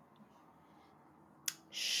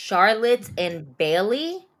 Charlotte and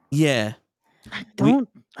Bayley? Yeah. I don't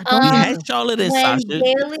we had Charlotte and when Sasha.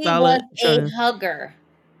 Bayley was a hugger.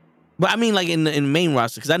 But I mean, like in the main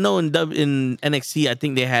roster, because I know in NXT, I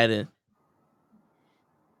think they had it.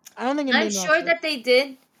 I don't think I'm sure that they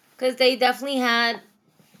did, because they definitely had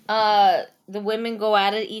the women go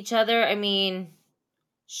at it each other. I mean,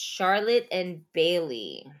 Charlotte and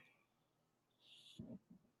Bayley.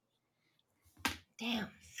 Damn,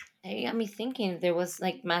 you got me thinking. There was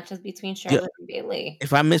like matches between Charlotte and Bayley.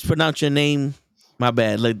 If I mispronounce your name, my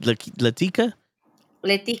bad. Latika.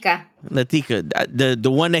 Letica.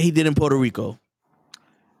 The one that he did in Puerto Rico.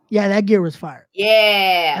 Yeah, that gear was fire.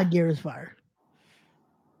 Yeah, that gear was fire.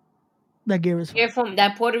 That gear was fire. Gear from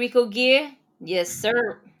that Puerto Rico gear. Yes,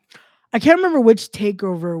 sir. I can't remember which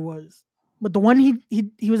takeover it was, but the one he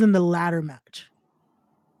was in the ladder match.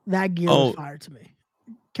 That gear was fire to me.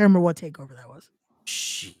 Can't remember what takeover that was.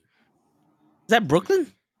 Is that Brooklyn?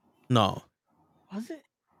 No. Was it?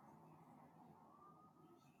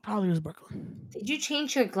 Probably was Brooklyn. Did you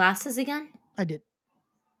change your glasses again? I did.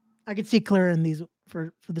 I could see clearer in these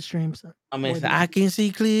for the stream. So I mean, I can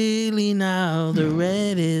see clearly now. The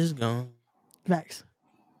red is gone. Facts.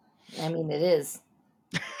 I mean, it is.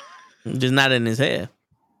 Just not in his hair.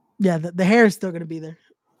 Yeah, the hair is still gonna be there.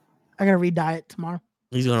 I gotta re-dye it tomorrow.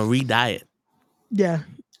 He's gonna re-dye it. Yeah.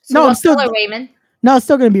 So no, I'm still color, Raymond. No, it's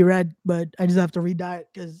still gonna be red, but I just have to re-dye it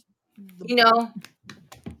because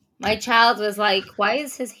my child was like, "Why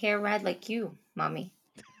is his hair red like you, mommy?"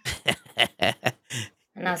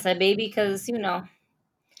 And I said, "Baby, because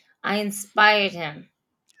I inspired him."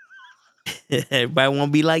 Everybody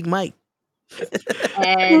won't be like Mike.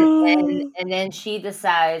 and then she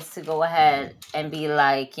decides to go ahead and be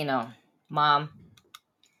like, Mom,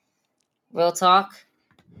 real talk,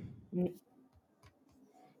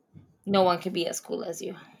 no one can be as cool as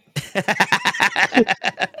you.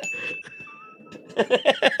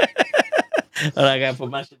 I gotta put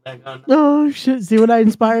my shit back on. Oh shit! See what I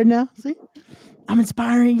inspired now? See, I'm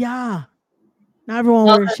inspiring y'all. Not everyone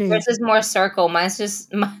No, wears 'cause shades. yours is more circle. Mine's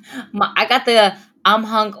just I got the I'm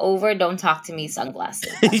hung over, don't talk to me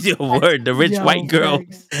sunglasses. Your word, the rich Yo, white girl.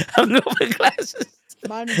 facts. I'm over glasses.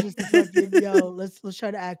 Mine is just the fucking yo. Let's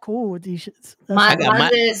try to act cool with these shits. I got Mine my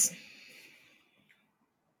is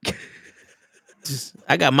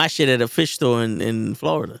I got my shit at a fish store in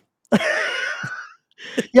Florida.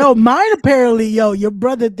 Yo, mine apparently, yo, your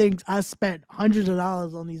brother thinks I spent hundreds of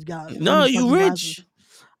dollars on these guys. On No, these you fucking rich. glasses.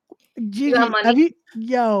 you got Gigi, money. have you?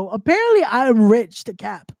 Yo, apparently I'm rich to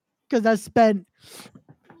cap because I spent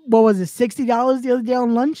what was it, $60 the other day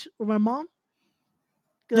on lunch with my mom.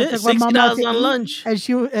 Because I Yeah, took my mom out $60 to on eat, lunch.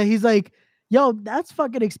 and he's like, "Yo, that's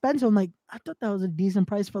fucking expensive." I'm like, I thought that was a decent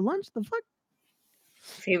price for lunch. The fuck?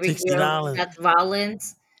 Favorite hero? $60. That's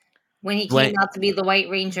Rollins when he came Wait, out to be the White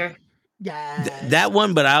Ranger. Yes. that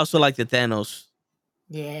one, but I also like the Thanos.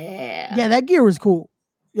 Yeah. Yeah, that gear was cool.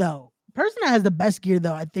 Yo, person that has the best gear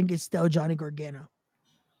though, I think is still Johnny Gargano.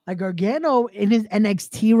 Like Gargano in his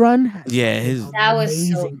NXT run, had Yeah, fucking his That was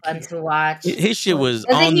so amazing fun gear. to watch. his shit was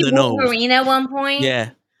Wasn't on he the nose. Wolverine at one point?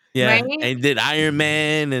 Yeah, yeah, Right? and he did Iron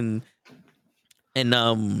Man and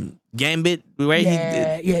Gambit, right? He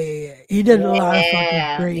did. Yeah. He did a lot of fucking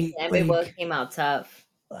Yeah. great, Gambit like came out tough.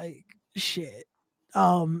 shit.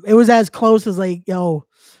 It was as close as like, yo,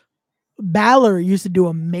 Balor used to do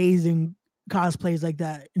amazing cosplays like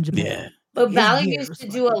that in Japan. Yeah, But His Balor gear used was to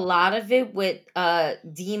do a fucking- lot of it with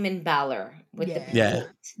Demon Balor with the Yeah. paint.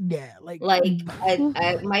 Yeah, like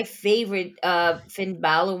My favorite Finn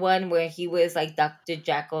Balor one where he was like Dr.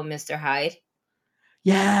 Jekyll and Mr. Hyde.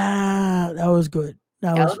 yeah, that was good.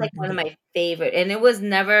 That That was was like fucking one of good. my favorite. And it was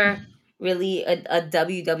never really a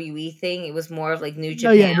WWE thing. It was more of like New No,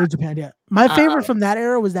 Japan. yeah, New Japan. Yeah, my favorite from that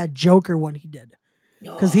era was that Joker one he did,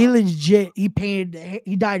 because he legit he painted,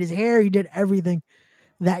 he dyed his hair, he did everything.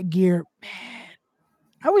 That gear, man,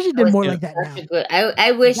 I wish he That did was more Yeah. like that now. such a good.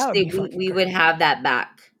 I wish That would that be fucking we would crazy. have that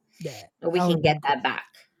back. Yeah, Or we that can would've get been that cool. back.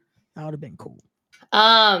 That would have been cool.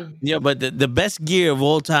 Yeah, but the best gear of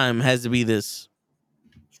all time has to be this.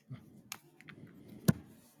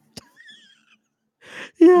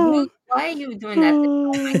 Yeah. Why are you doing that?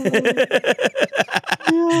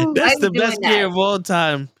 Yo, That's Why are the you doing best gear that? of all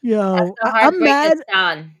time. yo, The I'm heartbreak mad. is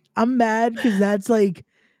done. I'm mad because that's like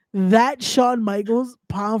that Shawn Michaels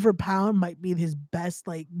pound for pound might be his best.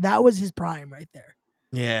 Like that was his prime right there.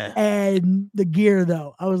 Yeah. And the gear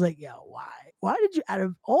though, I was like, yo, why? Why did you, out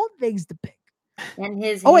of all things to pick? And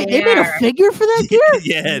his Oh wait, they made a hair. figure for that gear?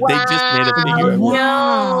 Yeah, they just made a figure of it.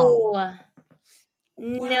 Wow.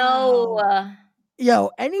 No.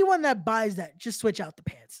 Yo, anyone that buys that, just switch out the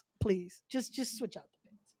pants, please. Just switch out the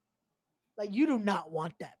pants. Like you do not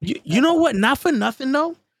want that. You know what? Not for nothing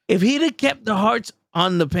though. If he'd have kept the hearts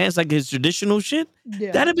on the pants like his traditional shit,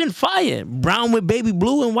 Yeah. that'd have been fire. Brown with baby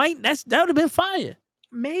blue and white. That would have been fire.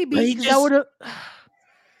 Maybe But he because that just- would have.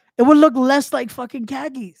 It would look less like fucking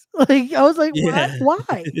khakis. Like I was like, Yeah.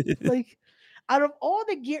 why? Like out of all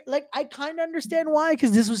the gear, like I kind of understand why,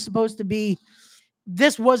 because this was supposed to be.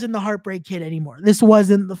 This wasn't the Heartbreak Kid anymore. This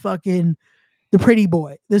wasn't the pretty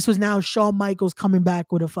boy. This was now Shawn Michaels coming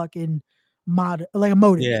back with a fucking like a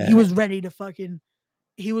motive. Yeah. He was ready to fucking.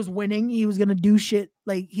 He was winning. He was gonna do shit.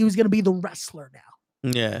 Like he was gonna be the wrestler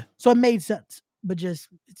now. Yeah. So it made sense. But just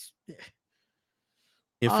it's.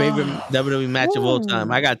 Your favorite WWE match of all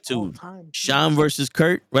time? I got two. Shawn versus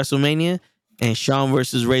Kurt, WrestleMania, and Shawn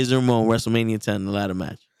versus Razor Ramon, WrestleMania 10, the ladder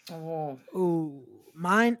match. Ooh,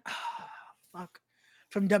 mine. Fuck.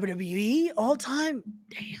 From WWE all time.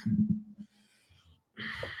 Damn.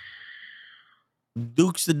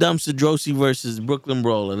 Dukes the Dumpster Drosy versus Brooklyn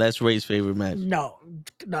Brawler. That's Ray's favorite match. No,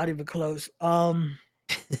 not even close.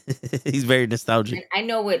 He's very nostalgic. I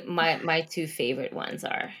know what my two favorite ones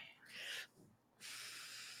are.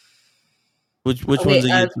 Which ones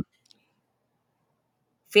are you?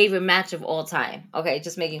 Favorite match of all time. Okay,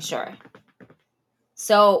 just making sure.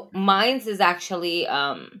 So mine's is actually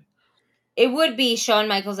it would be Shawn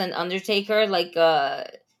Michaels and Undertaker, like the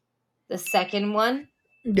second one.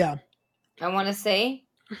 Yeah. I want to say.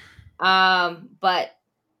 But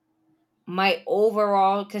my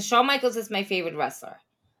overall, because Shawn Michaels is my favorite wrestler.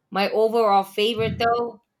 My overall favorite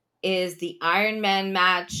though is the Iron Man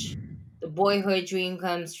match, the boyhood dream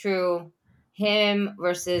comes true, him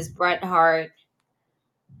versus Bret Hart.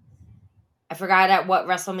 I forgot at what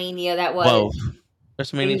WrestleMania that was. 12.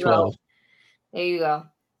 WrestleMania 12. There you go.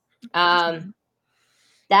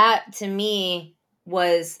 That to me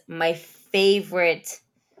was my favorite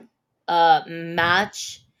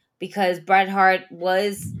match because Bret Hart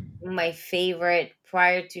was my favorite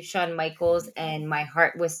prior to Shawn Michaels, and my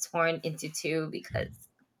heart was torn into two because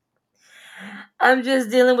I'm just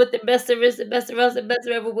dealing with the best there is, the best there is, the best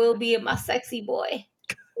there ever will be, and my sexy boy.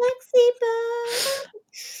 Sexy boy.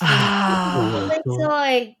 Ah, My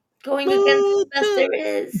toy going against the best there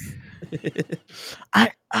is.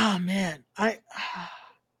 oh man,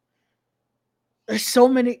 there's so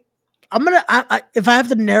many. I'm gonna if I have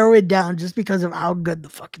to narrow it down just because of how good the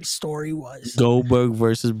fucking story was. Goldberg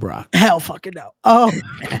versus Brock. Hell fucking no. Oh,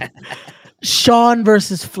 Shawn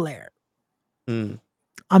versus Flair. Mm.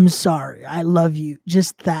 I'm sorry. I love you.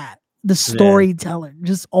 Just that. The storytelling,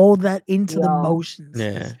 just all that into the motions.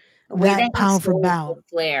 Yeah. The way that That he pound for sold pound.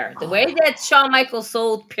 Flair. The way that Shawn Michaels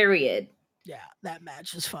sold, period. Yeah, that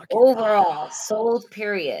match is fucking overall sold,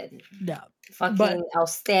 period. Yeah. Fucking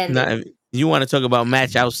outstanding. Now, if you want to talk about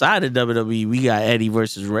match outside of WWE, we got Eddie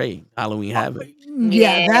versus Ray, Halloween Havoc.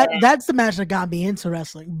 Yeah, that's the match that got me into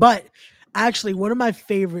wrestling. But actually, one of my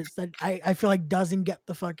favorites that I feel like doesn't get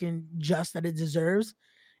the fucking just that it deserves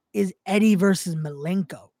is Eddie versus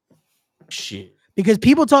Malenko. Shit. Because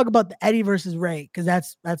people talk about the Eddie versus Ray, because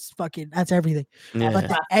that's everything. Yeah. But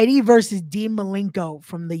the Eddie versus Dean Malenko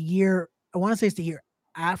from the year, I want to say it's the year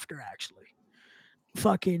after, actually.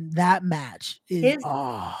 Fucking that match is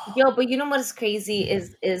yo, but you know what is crazy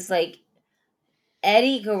is like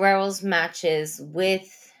Eddie Guerrero's matches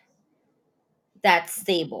with that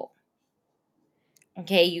stable.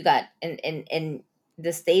 Okay, you got and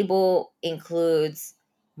the stable includes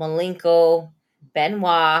Malenko,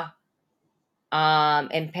 Benoit,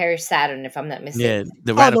 and Perry Saturn, if I'm not mistaken. Yeah,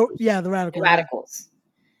 the Radicals. The Radicals. The Radicals.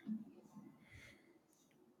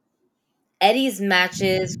 Eddie's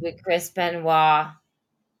matches with Chris Benoit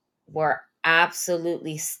were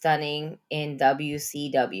absolutely stunning in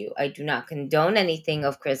WCW. I do not condone anything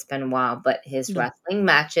of Chris Benoit, but his wrestling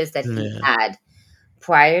matches that he had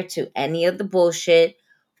prior to any of the bullshit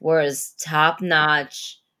was top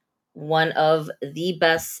notch. One of the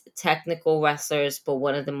best technical wrestlers, but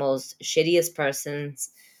one of the most shittiest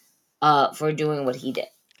persons for doing what he did.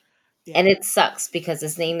 Yeah. And it sucks because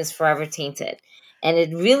his name is forever tainted. And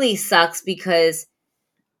it really sucks because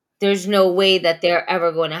there's no way that they're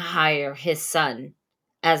ever going to hire his son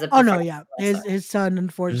as a professional wrestler. His son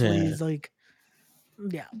unfortunately is like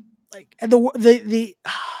like the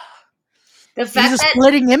fact he's a that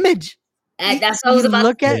splitting image. That's what I was about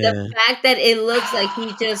look to say. at The fact that it looks like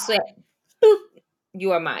he just went, boop,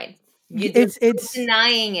 you are mine. There's no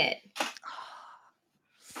denying it.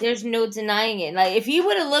 There's no denying it. Like if he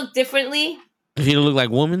would have looked differently, if he looked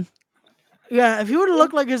like woman, if he would have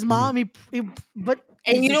looked like his mom,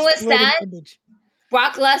 and you know what's sad?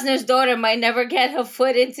 Brock Lesnar's daughter might never get her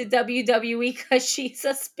foot into WWE because she's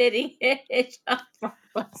a spitting image of Brock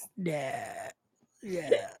Lesnar. Yeah.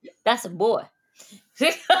 That's a boy.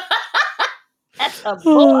 That's a boy.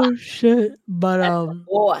 Oh shit! But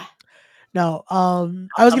boy. No, I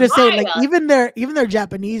was gonna say like even their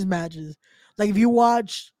Japanese matches, like if you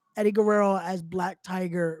watch Eddie Guerrero as Black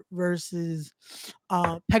Tiger versus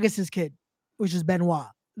Pegasus Kid, which is Benoit,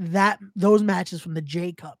 those matches from the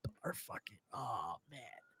J Cup are fucking man.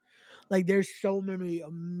 Like there's so many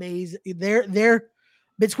amazing they're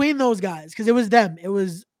between those guys, because it was them. It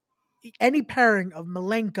was any pairing of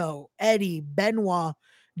Malenko, Eddie, Benoit,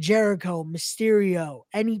 Jericho, Mysterio,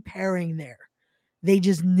 any pairing there. They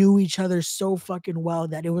just knew each other so fucking well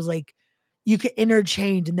that it was like you could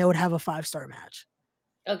interchange and they would have a 5-star match.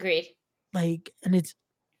 Agreed. Like, and it's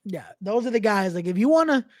those are the guys. Like, if you want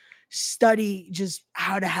to study just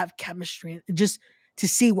how to have chemistry, just to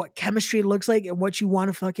see what chemistry looks like and what you want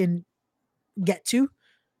to fucking get to,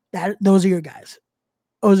 those are your guys.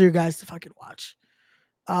 Those are your guys to fucking watch.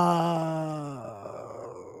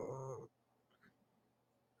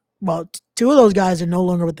 Well, two of those guys are no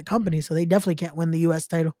longer with the company, so they definitely can't win the U.S.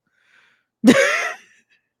 title.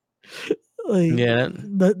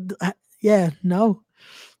 No.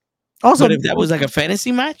 Also, but if that was like a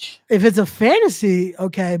fantasy match, if it's a fantasy,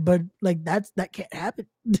 okay, but like that can't happen.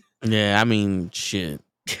 Yeah, I mean, shit.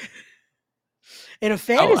 In a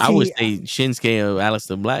fantasy, I would say Shinsuke or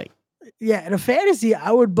Aleister Black. Yeah, in a fantasy,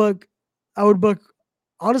 I would book.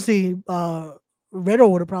 Honestly,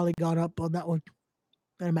 Riddle would have probably gone up on that one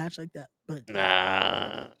in a match like that. But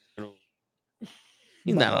nah,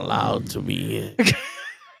 he's not allowed to be here.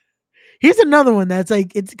 Here's another one that's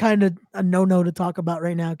like it's kind of a no to talk about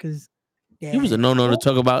right now because he was a no to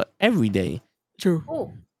talk about every day. True.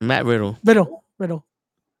 Ooh. Matt Riddle. Riddle.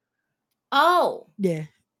 Oh. Yeah.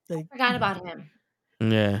 I forgot about him.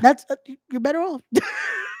 Yeah. That's you're better off.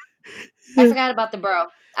 I forgot about the bro.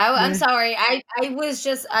 I'm sorry. I was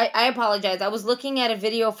just I apologize. I was looking at a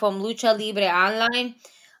video from Lucha Libre Online.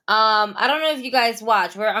 I don't know if you guys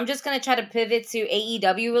watch. I'm just gonna try to pivot to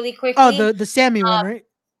AEW really quickly. Oh, the Sammy one, right?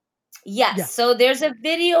 Yes. Yeah. So there's a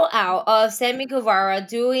video out of Sammy Guevara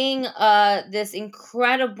doing this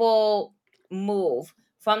incredible move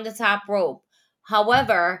from the top rope.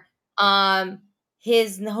 However,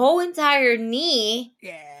 his whole entire knee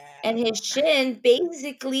and his shin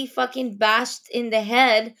basically fucking bashed in the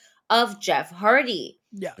head of Jeff Hardy.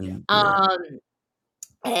 Yeah.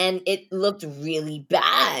 And it looked really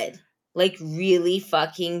bad. Like really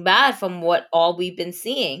fucking bad from what all we've been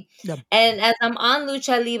seeing. Yep. And as I'm on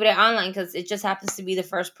Lucha Libre Online, because it just happens to be the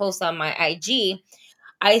first post on my IG,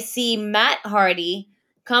 I see Matt Hardy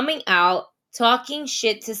coming out talking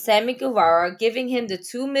shit to Sammy Guevara, giving him the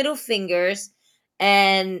 2 middle fingers,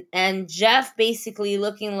 and Jeff basically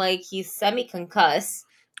looking like he's semi-concussed.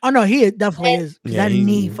 Oh no, he definitely And- is. 'Cause Yeah, that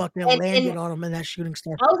knee he's- fucking and- landed on him in that shooting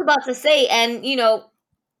star. I was about to say, and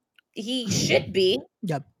he should be,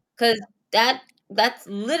 Yep. because that's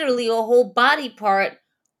literally a whole body part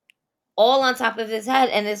all on top of his head.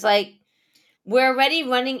 And it's like we're already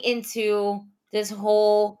running into this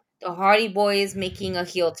whole the Hardy Boys making a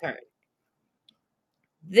heel turn.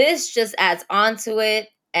 This just adds on to it,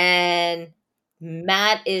 and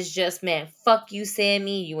Matt is just, man, fuck you,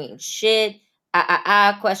 Sammy, you ain't shit.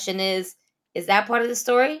 Question is that part of the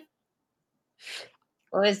story,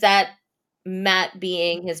 or is that Matt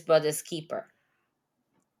being his brother's keeper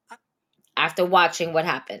after watching what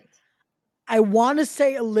happened? I want to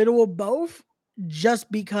say a little of both,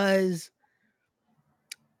 just because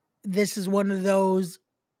this is one of those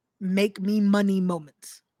make me money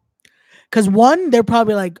moments. Because one, they're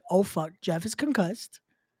probably like, "Oh fuck, Jeff is concussed.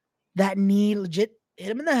 That knee legit hit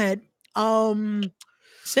him in the head."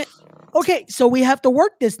 Okay, so we have to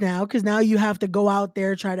work this now because now you have to go out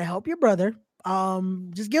there try to help your brother.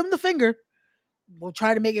 Just give him the finger. We'll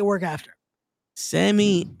try to make it work after.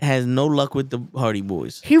 Sammy has no luck with the Hardy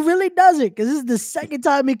Boys. He really doesn't, because this is the second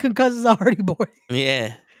time he concusses a Hardy Boy.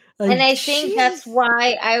 Yeah. Like, And I think Jesus. that's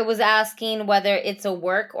why I was asking whether it's a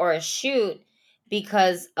work or a shoot,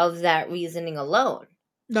 because of that reasoning alone.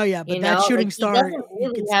 No, yeah, but You that know, shooting like, star, he doesn't you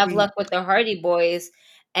really could have see- luck with the Hardy Boys,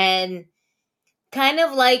 and kind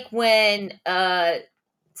of like when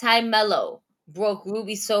Ty Mello broke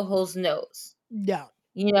Ruby Soho's nose. Yeah.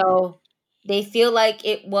 You know, they feel like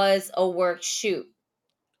it was a work shoot.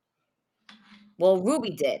 Well,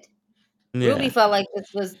 Ruby did. Ruby Yeah. felt like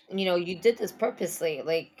this was, you did this purposely.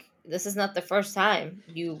 Like, this is not the first time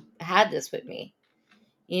you had this with me.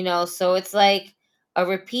 So it's like a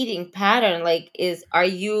repeating pattern. Like, are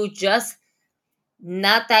you just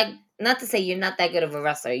not to say you're not that good of a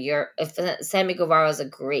wrestler. Sammy Guevara is a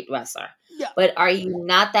great wrestler. Yeah. But are you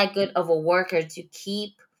not that good of a worker to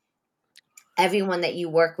keep everyone that you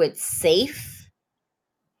work with safe?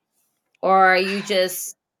 Or are you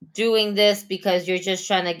just doing this because you're just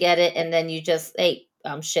trying to get it, and then you just, hey,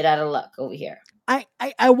 I'm shit out of luck over here?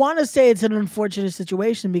 I want to say it's an unfortunate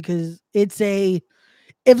situation because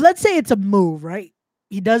if let's say it's a move, right?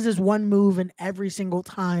 He does this one move, and every single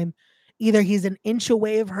time, either he's an inch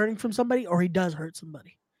away of hurting from somebody or he does hurt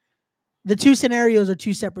somebody. The two scenarios are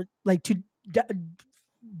two separate, like two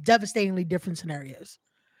devastatingly different scenarios.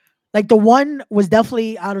 Like the one was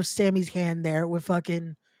definitely out of Sammy's hand there with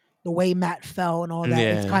fucking the way Matt fell and all that.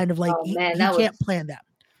 It's Yeah. kind of like Oh, he man, that can't was- plan that.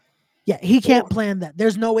 Yeah, he can't plan that.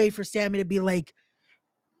 There's no way for Sammy to be like,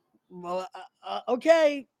 well,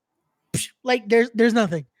 okay, like there's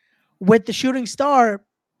nothing. With the shooting star,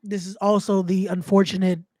 this is also the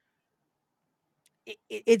unfortunate.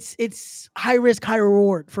 It's high risk, high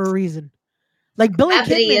reward for a reason. Like Billy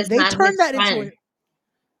Gravity Kidman, is they not turned his that into friend. it,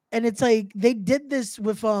 and it's like they did this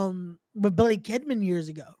with Billy Kidman years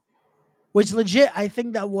ago, which legit I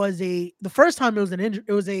think that was the first time it was an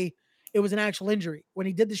injury. It was an actual injury when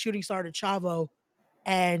he did the shooting star to Chavo,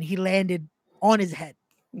 and he landed on his head.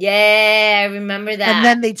 Yeah, I remember that. And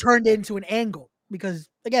then they turned it into an angle because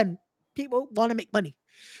again, people want to make money.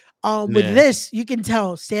 With Yeah. this, you can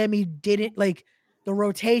tell Sammy didn't like the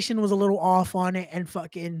rotation was a little off on it, and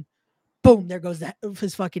fucking boom, there goes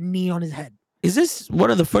his fucking knee on his head. Is this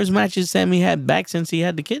one of the first matches Sammy had back since he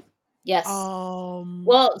had the kid? Yes.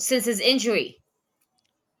 Well, since his injury,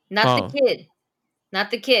 not the kid,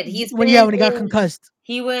 not the kid. He's when been he got in- concussed.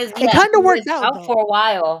 He was. It kind he of worked was out though. for a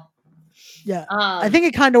while. Yeah, I think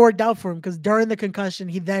it kind of worked out for him because during the concussion,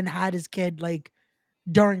 he then had his kid like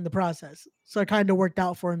during the process, so it kind of worked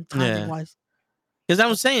out for him timing wise. Because I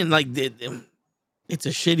was saying like it's a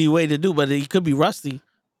shitty way to do, but he could be rusty.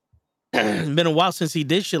 It's been a while since he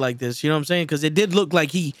did shit like this. You know what I'm saying? Because it did look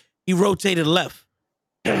like he rotated left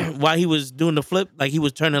while he was doing the flip, like he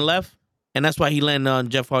was turning left, and that's why he landed on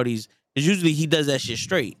Jeff Hardy's. Because usually he does that shit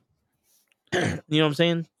straight. You know what I'm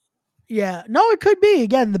saying? Yeah, no, it could be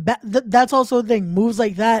again. That's also the thing. Moves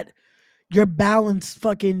like that, your balance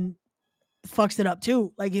fucking fucks it up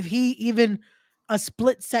too. Like if he even a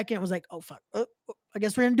split second was like, oh fuck, I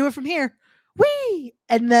guess we're gonna do it from here, wee,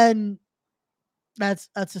 and then that's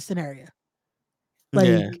a scenario.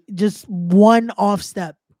 Like just one off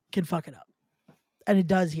step can fuck it up, and it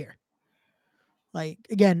does here. Like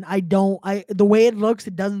again, the way it looks,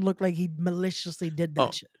 it doesn't look like he maliciously did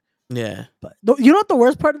that shit. Yeah. But you know what the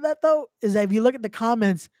worst part of that though is that if you look at the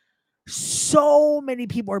comments, so many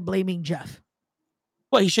people are blaming Jeff.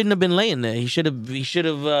 Well, he shouldn't have been laying there. He should have.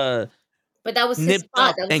 But that was his nipped spot.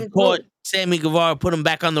 up That was and his caught move. Sammy Guevara, put him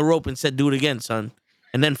back on the rope, and said, "Do it again, son,"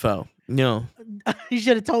 and then fell. You know. He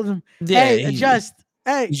should have told him, Yeah, "Hey, adjust.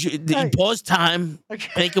 Hey, he paused time,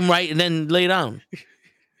 make him right, and then lay down."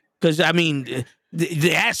 Because I mean,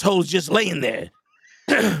 the asshole's just laying there.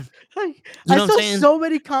 I saw so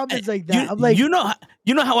many comments like that. I'm like, you know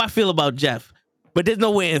how I feel about Jeff, but there's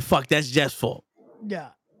no way in fuck that's Jeff's fault. Yeah.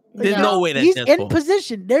 There's no way that's he's Jeff's in fault.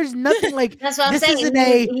 position. There's nothing like that's what I'm this saying.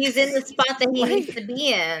 isn't He's in the spot that he needs to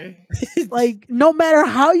be in. Like no matter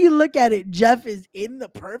how you look at it, Jeff is in the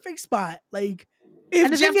perfect spot. Like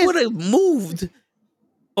if Jeff would have moved,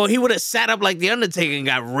 or he would have sat up like the Undertaker and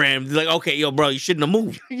got rammed. Like, okay, yo, bro, you shouldn't have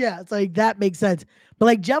moved. Yeah, it's like that makes sense. But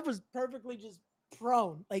like Jeff was perfectly just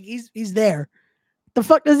prone. Like he's there. The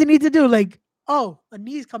fuck does he need to do? Like, oh, a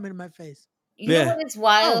knee's coming in my face. You know what is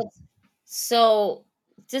wild? Oh. So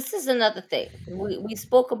this is another thing. We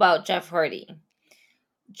spoke about Jeff Hardy.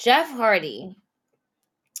 Jeff Hardy,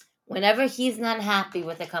 whenever he's not happy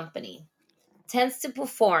with a company, tends to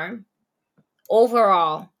perform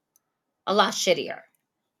overall a lot shittier.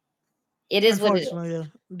 It is what it is.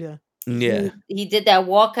 Yeah. He did that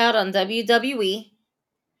walkout on WWE.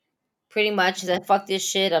 Pretty much that fuck this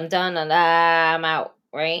shit. I'm done. I'm out.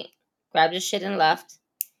 Right? Grabbed his shit and left.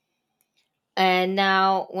 And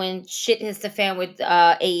now when shit hits the fan with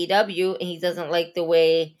AEW and he doesn't like the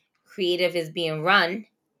way creative is being run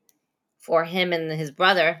for him and his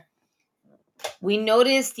brother, we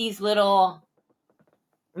notice these little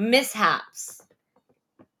mishaps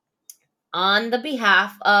on the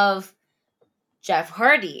behalf of Jeff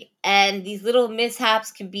Hardy. And these little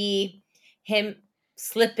mishaps can be him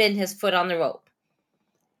slipping his foot on the rope,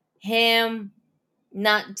 him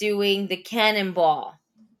not doing the cannonball.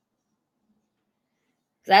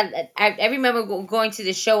 I remember going to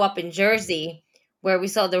the show up in Jersey where we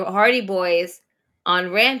saw the Hardy Boys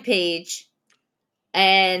on Rampage,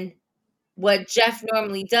 and what Jeff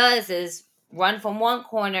normally does is run from one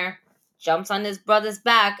corner, jumps on his brother's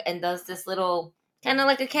back, and does this little kind of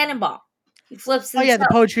like a cannonball. He flips himself. Oh yeah, the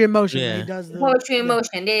poetry in motion. Yeah. He does the poetry in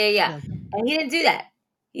motion. Yeah. And he didn't do that.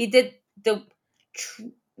 He did the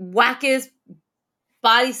wackest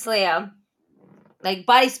body slam. Like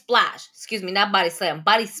body splash, excuse me, not body slam,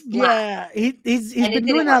 body splash. Yeah, he's been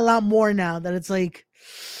doing that a lot more now. That it's like,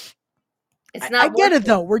 it's not. I get it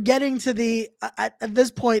though. We're getting to the at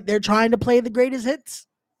this point. They're trying to play the greatest hits,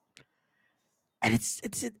 and it's.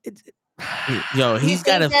 Yo, he's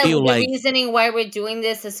got to feel like the reasoning why we're doing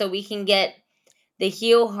this is so we can get the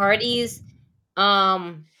heel Hardys.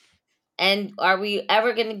 And are we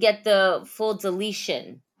ever going to get the full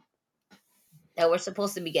deletion that we're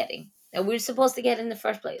supposed to be getting? That we were supposed to get in the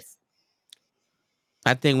first place.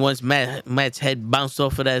 I think once Matt's head bounced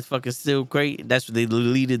off of that fucking steel crate, that's what they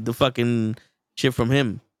deleted the fucking shit from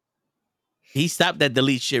him. He stopped that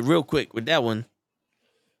delete shit real quick with that one.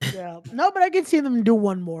 Yeah, no, but I can see them do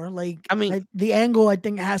one more. Like, I mean, the angle I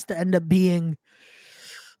think has to end up being,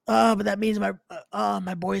 but that means my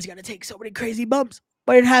boy's got to take so many crazy bumps.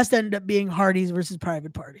 But it has to end up being Hardys versus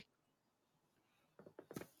Private Party.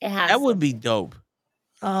 It has. That would be dope.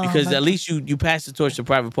 Because at least you pass the torch to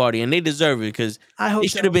Private Party, and they deserve it because they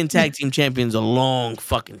should have been tag team champions a long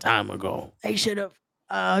fucking time ago. They should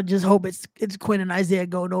have. Just hope it's Quinn and Isaiah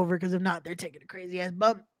going over, because if not, they're taking a crazy ass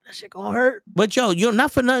bump. That shit gonna hurt. But yo, you're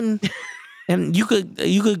not for nothing, and you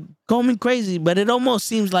could call me crazy, but it almost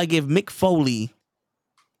seems like if Mick Foley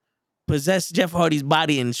possessed Jeff Hardy's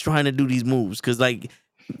body and is trying to do these moves, because like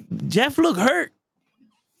Jeff look hurt.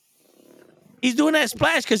 He's doing that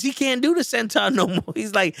splash because he can't do the senton no more.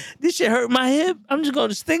 He's like, this shit hurt my hip. I'm just going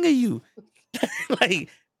to stinger you. Like,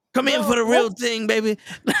 come in for the real thing, baby.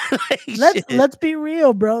 Like, let's be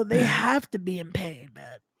real, bro. They have to be in pain, man.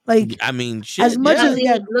 Like, I mean, shit. As much as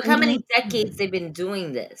look how many decades they've been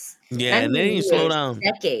doing this. Yeah, and they didn't slow down.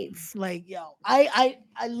 Decades. Like, yo, I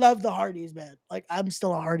love the Hardys, man. Like, I'm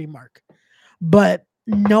still a Hardy mark, but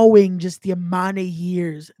knowing just the amount of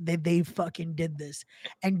years that they fucking did this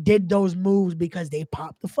and did those moves because they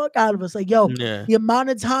popped the fuck out of us. Like, yo, the amount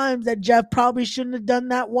of times that Jeff probably shouldn't have done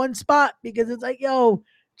that one spot, because it's like, yo,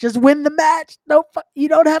 Just win the match. No, you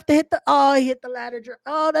don't have to hit the. Oh, he hit the ladder.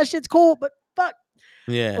 Oh, that shit's cool, but fuck.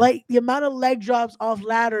 Yeah. Like the amount of leg drops off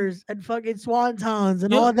ladders and fucking swantons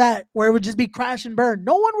and Yo. all that, where it would just be crash and burn.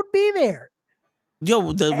 No one would be there.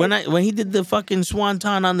 Yo, when he did the fucking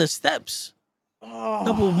swanton on the steps a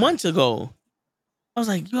couple of months ago, I was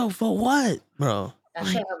like, yo, for what, bro? That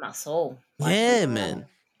shit hurt my soul. Yeah, man.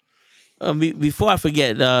 Before I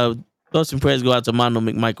forget, thoughts and prayers go out to Mondo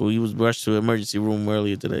McMichael. He was rushed to emergency room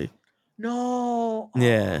earlier today. No.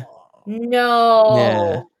 Yeah. No.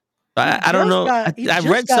 Yeah. I don't know. I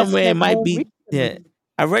read somewhere it might be. Yeah.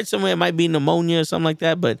 I read somewhere it might be pneumonia or something like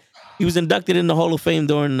that, but he was inducted in the Hall of Fame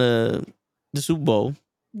during the Super Bowl.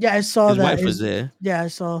 Yeah, I saw His that. wife was there. Yeah, I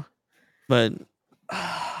saw. But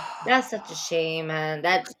that's such a shame, man.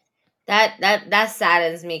 That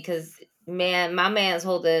saddens me because man, my man's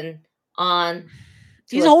holding on.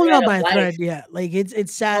 He's holding on by a thread. Yeah, like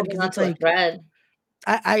it's sad because it's like thread.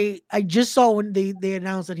 I just saw when they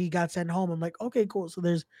announced that he got sent home. I'm like, okay, cool. So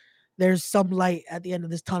there's some light at the end of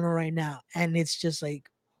this tunnel right now, and it's just like,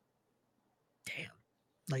 damn,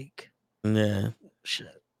 like yeah,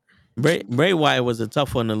 shit. Bray Wyatt was a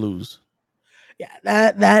tough one to lose. Yeah,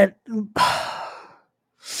 that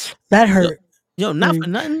hurt. Yo, not for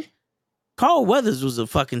nothing. Carl Weathers was a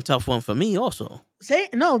fucking tough one for me, also. That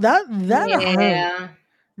hurt.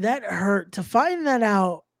 That hurt to find that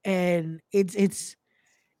out, and it's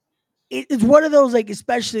one of those, like,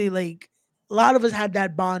 especially like a lot of us had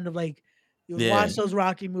that bond of like you would watch those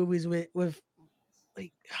Rocky movies with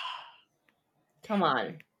like, come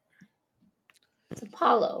on, it's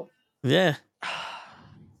Apollo. Yeah,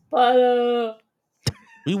 Apollo.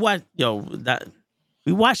 We watched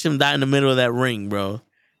him die in the middle of that ring, bro.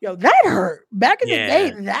 Yo, that hurt. Back in the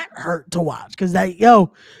day, that hurt to watch because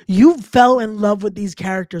you fell in love with these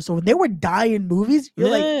characters. So when they were dying movies, you're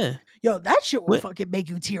like, yo, that shit will fucking make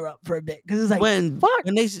you tear up for a bit because it's like, fuck.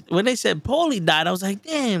 When they said Paulie died, I was like,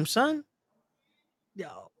 damn, son.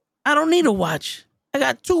 Yo, I don't need a watch. I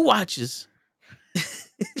got 2 watches.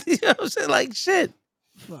 You know what I'm saying? Like, shit.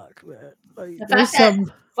 Fuck, man. Like, the fact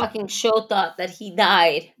that fucking show thought that he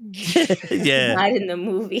died. Yeah. He died in the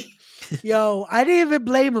movie. Yo, I didn't even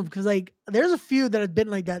blame him because like there's a few that have been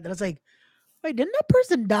like that. That I was like, wait, didn't that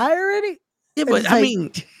person die already? Yeah, but I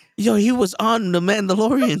mean, yo, he was on The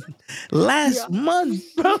Mandalorian last month,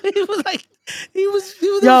 bro. He was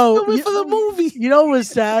filming for the movie. You know what was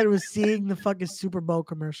sad was seeing the fucking Super Bowl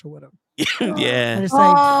commercial with him. Yeah. And it's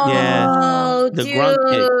like, oh, the dude. grunt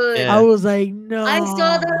kick. Yeah. I was like, no. I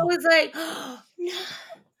saw that. I was like, no.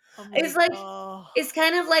 It's like, it's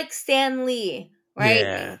kind of like Stan Lee, right?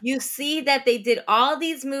 Yeah. You see that they did all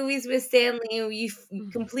these movies with Stan Lee, and you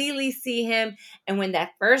completely see him. And when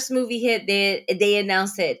that first movie hit, they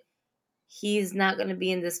announced it. He's not going to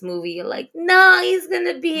be in this movie. You're like, no, he's going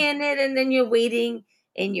to be in it. And then you're waiting,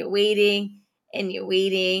 and you're waiting, and you're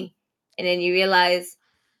waiting. And then you realize,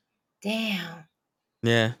 damn.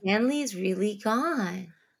 Yeah. Stan Lee's really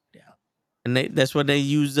gone. Yeah. And that's what they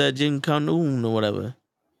used Jin Kang-un or whatever.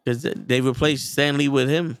 Because they replaced Stan Lee with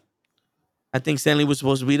him. I think Stan Lee was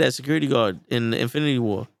supposed to be that security guard in Infinity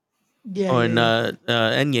War. Yeah. Or in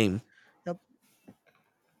Endgame. Yep.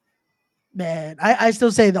 Man, I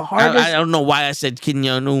still say the hardest. I don't know why I said Kim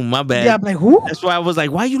Jong-un. My bad. Yeah, I'm like, who? That's why I was like,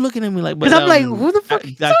 why are you looking at me like? Because I'm like, who the fuck?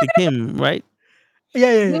 Dr. Kim, right?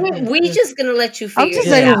 Yeah. We just gonna let you figure I'm just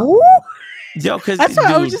it like, out. who? Yo, because that's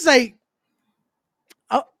why I was just like,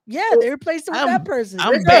 oh yeah, they replaced him with that person.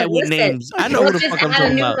 I'm bad with names. I know who the fuck I'm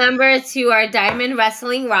talking about. Add a new member to our Diamond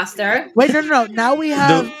Wrestling roster. Wait, no. Now we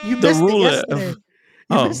have you the missed ruler. it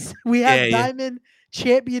yesterday. We have Diamond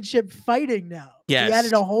Championship fighting now. Yes. We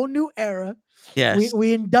added a whole new era. Yes.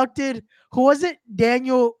 We inducted, who was it?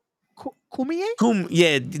 Daniel Cormier?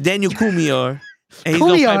 Daniel Cormier. And he's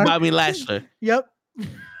going to fight Bobby Lashley. Yep.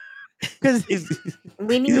 Because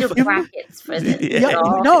we need the brackets for this.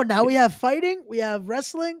 No, now we have fighting, we have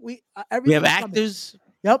wrestling, we have actors.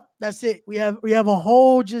 Yep, that's it. We have a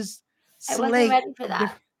whole just slate. I wasn't ready for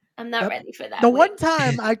that. I'm not ready for that. The one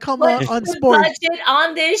time I come on sports budget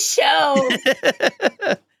on this show.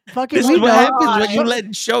 Fucking this is what happens when you let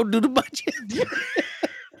the show do the budget.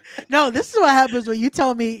 No, this is what happens when you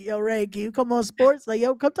tell me, yo, Ray, can you come on sports? Like,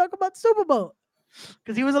 yo, come talk about the Super Bowl.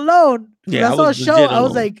 Because he was alone. Yeah, I saw a show. I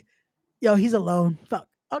was like, yo, he's alone. Fuck.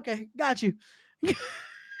 Okay, got you. Because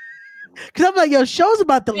I'm like, yo, show's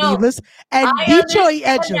about to leave us. And Detroit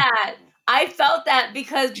edge him. I felt that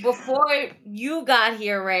because before you got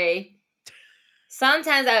here, Ray,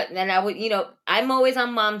 sometimes I would, I'm always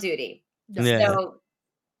on mom duty. Yeah. So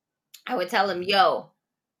I would tell him, yo,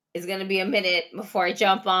 it's going to be a minute before I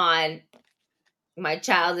jump on. my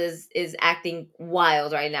child is acting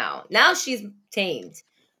wild right now. Now she's tamed.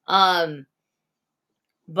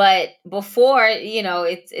 But before,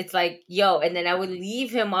 it's like, yo, and then I would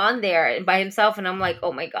leave him on there by himself, and I'm like,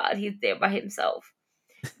 oh my God, he's there by himself.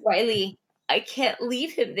 Riley, I can't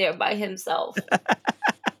leave him there by himself.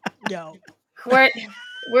 Yo.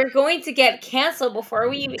 We're going to get canceled before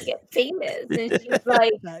we even get famous. And she's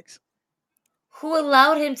like, Facts. who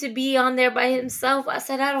allowed him to be on there by himself? I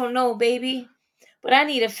said, I don't know, baby, but I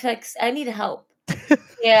need a fix. I need help.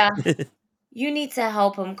 Yeah, you need to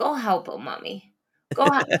help him. Go help him, mommy.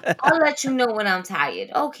 I'll let you know when I'm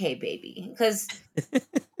tired. Okay, baby, because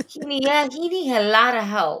he need a lot of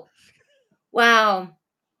help. Wow,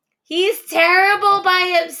 he's terrible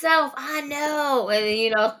by himself. I know,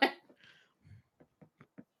 and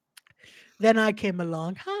Then I came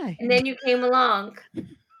along. Hi. and then you came along,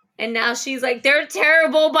 and now she's like, they're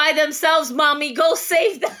terrible by themselves, mommy. Go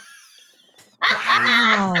save them.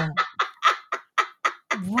 Wow.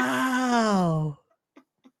 Wow.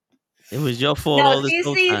 It was your fault No, all this she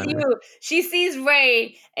whole sees time. you. She sees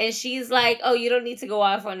Ray, and she's like, "Oh, you don't need to go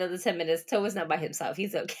on for another 10 minutes. Toe is not by himself.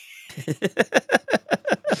 He's okay."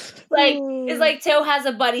 It's like Toe has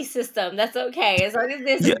a buddy system. That's okay. As long as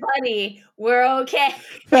there's a buddy, we're okay.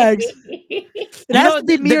 Facts. It has to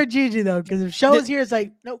be me or Gigi though, because if Show's here, it's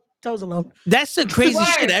like, nope, Toe's alone. That's the crazy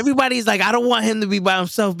Worse. shit. Everybody's like, I don't want him to be by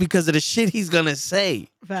himself because of the shit he's gonna say.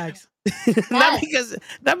 Facts. not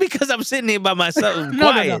because I'm sitting here by myself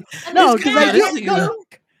quiet. No, because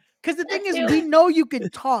It's the thing is, we know you can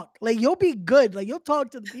talk. Like, you'll be good. Like, you'll talk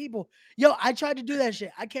to the people. Yo, I tried to do that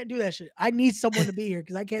shit. I can't do that shit. I need someone to be here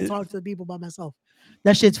because I can't talk to the people by myself.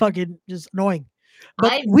 That shit's fucking just annoying.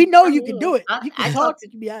 But we know you can do it. You can talk.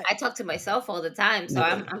 I talk to myself all the time, so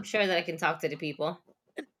I'm sure that I can talk to the people.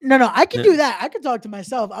 No, I can do that. I can talk to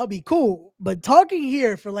myself. I'll be cool. But talking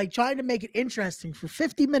here for like trying to make it interesting for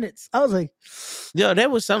 50 minutes, I was like, yo, there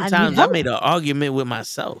was sometimes I made an argument with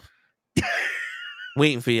myself.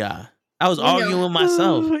 Waiting for y'all. I was arguing with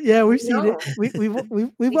myself. Yeah, we've seen it.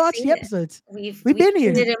 We've watched the episodes. We've been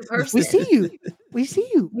here. It in person. We see you. We see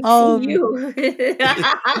you. See you.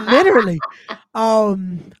 Literally.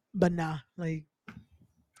 But nah, like,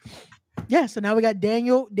 yeah. So now we got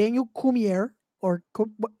Daniel Cumier or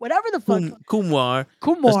whatever the fuck. Kumar.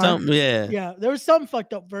 Yeah. Yeah. There was some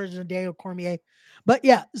fucked up version of Daniel Cormier, but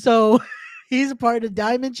yeah. So he's a part of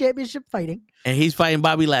Diamond Championship Fighting, and he's fighting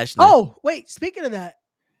Bobby Lashley. Oh wait, speaking of that,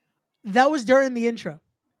 that was during the intro.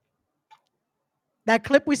 That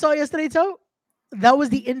clip we saw yesterday, Toe, that was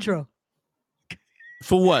the intro.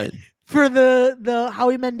 For what? For the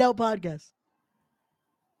Howie Mandel podcast.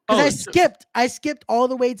 Because I skipped all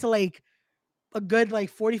the way to like a good like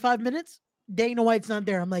 45 minutes. Dana White's not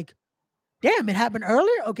there. I'm like, damn, it happened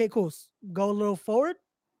earlier? Okay, cool. Go a little forward.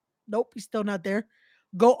 Nope, he's still not there.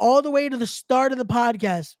 Go all the way to the start of the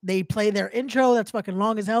podcast. They play their intro. That's fucking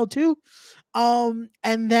long as hell too. And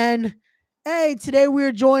then, hey, today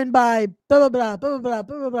we're joined by blah, blah, blah, blah, blah,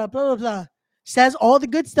 blah, blah, blah, blah, blah. Says all the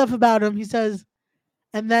good stuff about him. He says,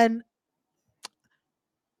 and then,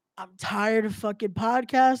 I'm tired of fucking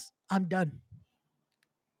podcasts. I'm done.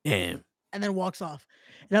 Damn. And then walks off.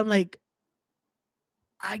 And I'm like,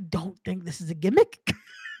 I don't think this is a gimmick.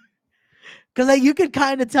 Because like you could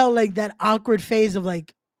kind of tell like that awkward phase of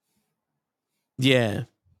like, yeah.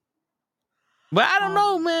 But I don't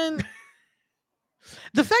know, man.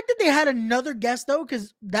 The fact that they had another guest though,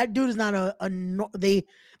 because that dude is not the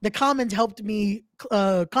comments helped me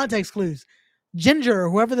context clues. Ginger or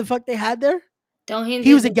whoever the fuck they had there. Don't hinder.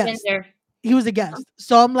 He was a guest. Ginger. He was a guest.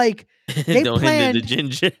 So I'm like, they don't planned hinder the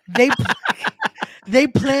ginger. they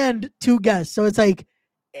planned 2 guests. So it's like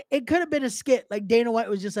it could have been a skit. Like Dana White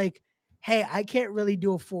was just like, hey, I can't really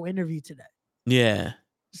do a full interview today. Yeah.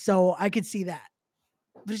 So I could see that.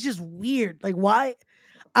 But it's just weird. Like, why?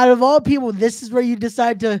 Out of all people, this is where you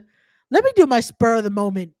decide to let me do my spur of the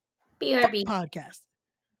moment podcast.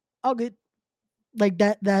 I'll get like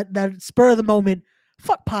that spur of the moment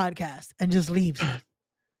fuck podcast and just leaves.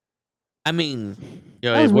 I mean,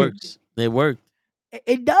 yo, it works. It worked.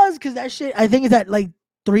 It does because that shit I think is at like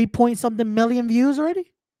 3-point-something million views already.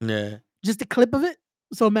 Yeah. Just a clip of it.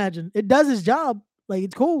 So imagine it does its job. Like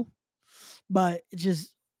it's cool, but it's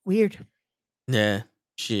just weird. Yeah.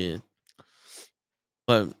 Shit.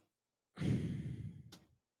 But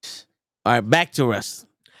all right, back to wrestling.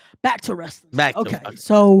 Okay.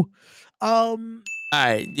 So all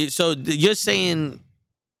right. So you're saying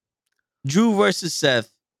Drew versus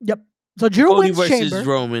Seth. Yep. So Drew Cody wins versus Chamber.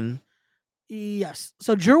 Roman. Yes.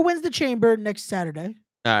 So Drew wins the Chamber next Saturday.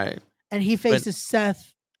 All right. And he faces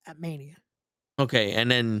Seth at Mania. Okay, and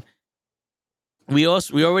then We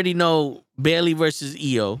already know Bailey versus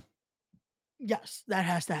Io. Yes, that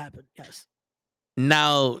has to happen. Yes.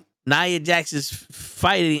 Now Nia Jax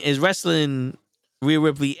is wrestling Rhea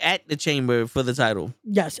Ripley at the Chamber for the title.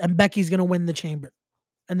 Yes, and Becky's gonna win the Chamber,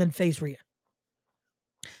 and then face Rhea.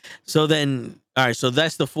 So then, all right. So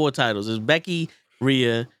that's the 4 titles: is Becky,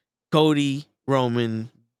 Rhea, Cody,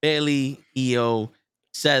 Roman, Bailey, Io,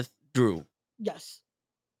 Seth, Drew. Yes.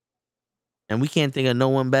 And we can't think of no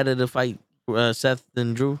one better to fight Seth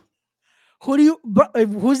than Drew.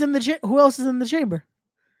 Who's in the who else is in the Chamber?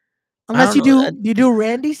 I Unless don't you know. do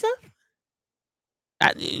Randy Seth?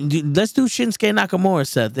 Let's do Shinsuke Nakamura,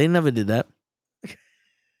 Seth. They never did that.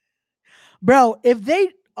 Bro, if they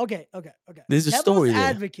okay. There's a Devil's story there.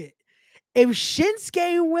 advocate. If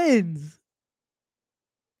Shinsuke wins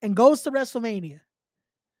and goes to WrestleMania,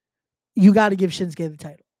 you got to give Shinsuke the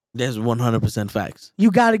title. That's 100% facts.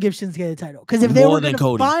 You got to give Shinsuke the title because if they More were than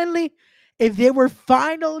gonna Cody. if they were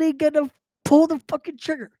finally gonna pull the fucking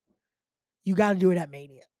trigger, you got to do it at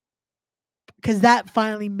Mania because that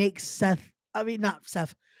finally makes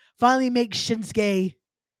finally makes Shinsuke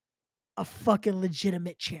a fucking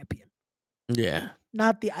legitimate champion. Yeah.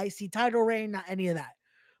 Not the IC title reign, not any of that.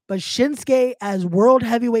 But Shinsuke as world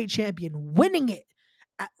heavyweight champion, winning it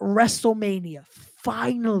at WrestleMania,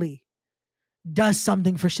 finally does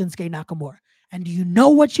something for Shinsuke Nakamura. And do you know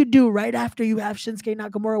what you do right after you have Shinsuke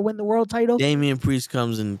Nakamura win the world title? Damian Priest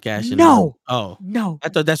comes and cashes in. No. Oh. No. I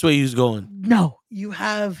thought that's where he was going. No. You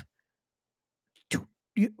have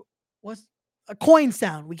what's a coin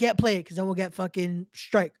sound. We can't play it because then we'll get fucking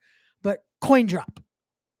strike. But coin drop.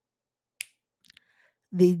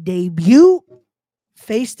 The debut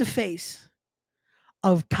face-to-face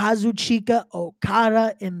of Kazuchika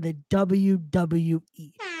Okada in the WWE.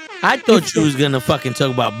 I thought you was gonna fucking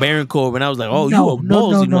talk about Baron Corbin. I was like, oh, you a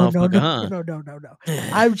ballsy motherfucker, huh? No.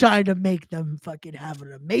 I'm trying to make them fucking have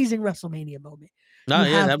an amazing WrestleMania moment. No,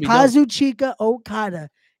 you yeah, have that'd be dope. Kazuchika Okada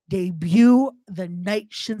debut the night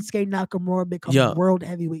Shinsuke Nakamura becomes world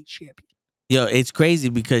heavyweight champion. Yo, it's crazy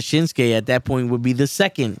because Shinsuke at that point would be the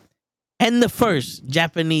second and the first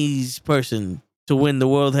Japanese person to win the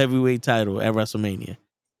world heavyweight title at WrestleMania.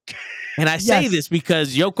 And I say this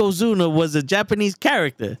because Yokozuna was a Japanese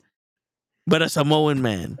character, but a Samoan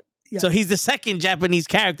man. Yes. So he's the second Japanese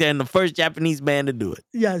character and the first Japanese man to do it.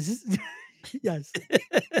 Yes. Yes.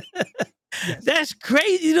 That's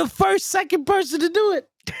crazy. The second person to do it.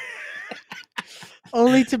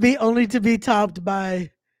 only to be topped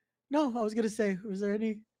by. No, I was gonna say, was there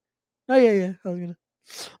any? Oh yeah.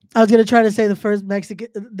 I was gonna try to say the first Mexican,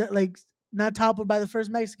 like not toppled by the first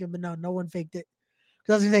Mexican, but no one faked it.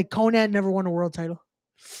 Because I was gonna say Conan never won a world title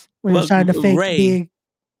when he was trying to fake being.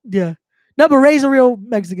 Yeah, no, but Ray's a real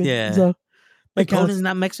Mexican. Yeah. So wait, Conan's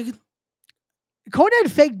not Mexican? Conan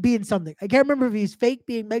faked being something. I can't remember if he's fake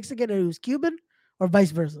being Mexican or he was Cuban or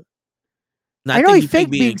vice versa. No, I know he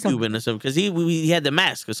faked being Cuban or something because he had the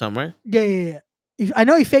mask or something, right? Yeah. I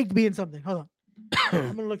know he faked being something. Hold on.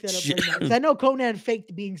 I'm gonna look that up right now because I know Conan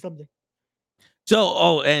faked being something.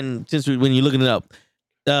 So, and since when you're looking it up,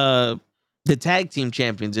 the tag team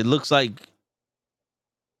champions, it looks like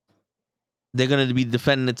they're gonna be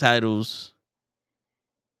defending the titles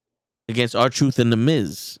against R-Truth and The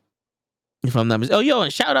Miz, if I'm not mistaken. Oh, yo,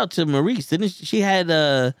 and shout out to Maurice. Didn't she had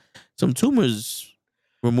some tumors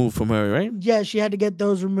removed from her, right? Yeah, she had to get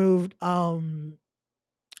those removed. It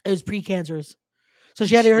was precancerous. So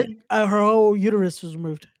she had her whole uterus was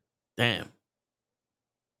removed. Damn.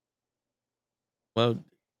 Well,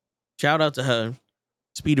 shout out to her.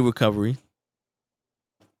 Speedy recovery.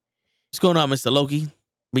 What's going on, Mr. Loki?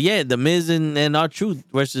 But yeah, The Miz and R-Truth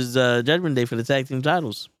versus Judgment Day for the tag team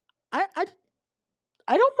titles. I don't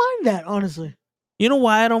mind that, honestly. You know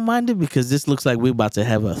why I don't mind it? Because this looks like we're about to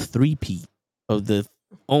have a three-peat of the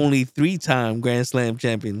only 3-time Grand Slam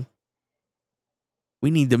champion. We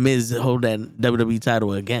need The Miz to hold that WWE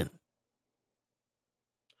title again.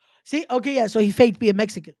 See, okay, yeah, so he faked being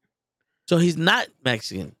Mexican. So he's not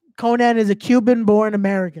Mexican. Conan is a Cuban-born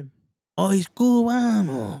American. Oh, he's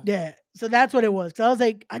Cubano. Yeah, so that's what it was. So I was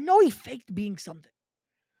like, I know he faked being something.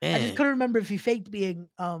 Man. I just couldn't remember if he faked being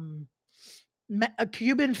a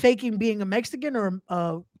Cuban faking being a Mexican or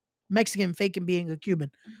a Mexican faking being a Cuban.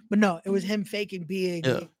 But no, it was him faking being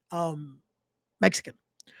Mexican.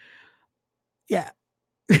 Yeah.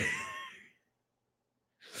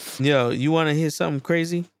 Yo, you want to hear something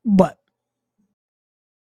crazy? What?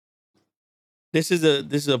 This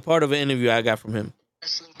is a part of an interview I got from him.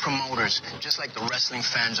 promoters, just like the wrestling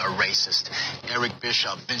fans are racist. Eric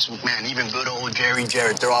Bischoff, Vince McMahon, even good old Jerry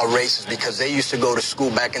Jarrett, they're all racist because they used to go to school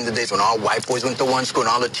back in the days when all white boys went to one school and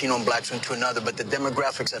all Latino and blacks went to another, but the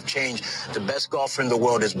demographics have changed. The best golfer in the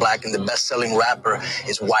world is black and the best-selling rapper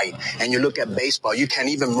is white. And you look at baseball, you can't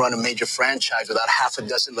even run a major franchise without half a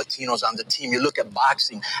dozen Latinos on the team. You look at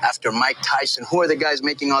boxing, after Mike Tyson, who are the guys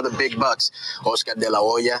making all the big bucks? Oscar De La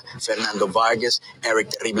Hoya, Fernando Vargas, Eric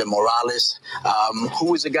Terrible Morales.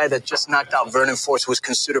 Who was the guy that just knocked out Vernon Force, who was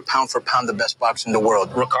considered pound for pound the best boxer in the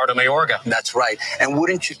world? Ricardo Mayorga. That's right. And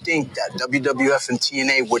wouldn't you think that WWF and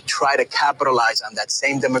TNA would try to capitalize on that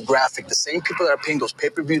same demographic, the same people that are paying those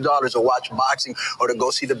pay-per-view dollars to watch boxing or to go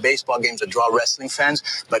see the baseball games that draw wrestling fans?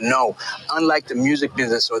 But no, unlike the music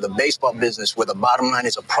business or the baseball business where the bottom line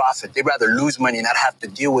is a profit, they'd rather lose money and not have to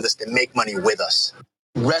deal with us than make money with us.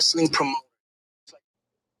 Wrestling promote.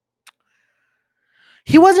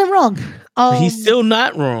 He wasn't wrong. He's still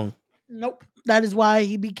not wrong. Nope. That is why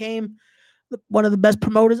he became one of the best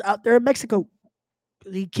promoters out there in Mexico.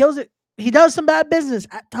 He kills it. He does some bad business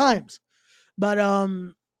at times, but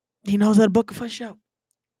he knows how to book a fun show.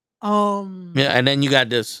 Yeah, and then you got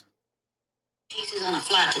this. He's on a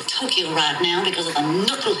flight to Tokyo right now because of the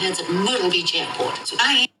knuckleheads at Myrtle Beach Airport. So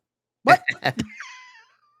what?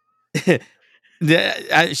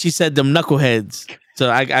 She said them knuckleheads. So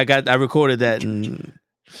I recorded that, and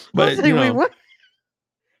but like, wait, what?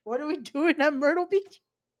 What are we doing at Myrtle Beach?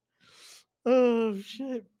 Oh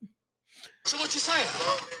shit! So what you saying?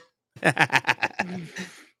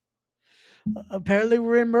 Apparently,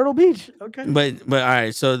 we're in Myrtle Beach. Okay, but all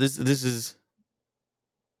right. So this is.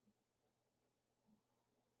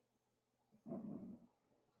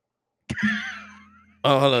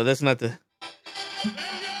 Oh, hold on. That's not the.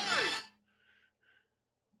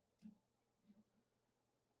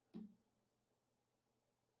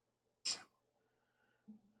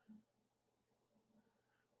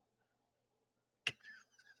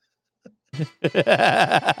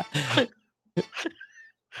 Have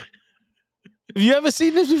you ever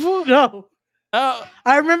seen this before? No. Oh,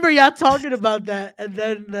 I remember y'all talking about that, and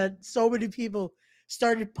then that so many people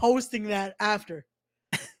started posting that after.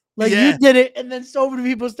 Like you did it, and then so many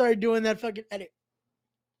people started doing that fucking edit.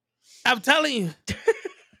 I'm telling you,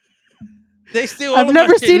 they still. I've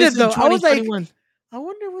never seen it though. I was like, 2021. I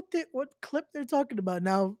wonder what clip they're talking about.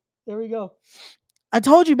 Now there we go. I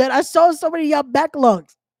told you, man. I saw so many of y'all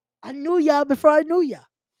backlogs. I knew y'all before I knew y'all.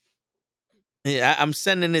 Yeah, I'm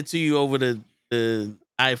sending it to you over the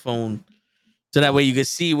iPhone, so that way you can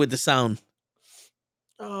see with the sound.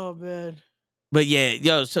 Oh man. But yeah,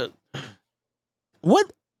 yo. So,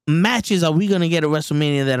 what matches are we gonna get at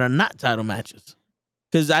WrestleMania that are not title matches?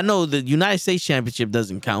 Because I know the United States Championship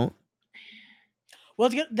doesn't count. Well,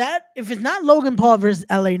 that if it's not Logan Paul versus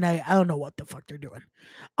LA Knight, I don't know what the fuck they're doing.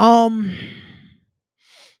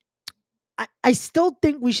 I still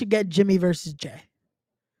think we should get Jimmy versus Jay,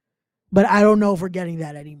 but I don't know if we're getting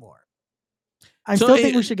that anymore. I still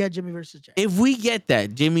think we should get Jimmy versus Jay. If we get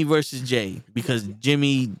that Jimmy versus Jay, because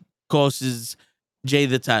Jimmy costs Jay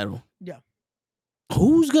the title, yeah,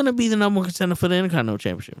 who's gonna be the number one contender for the Intercontinental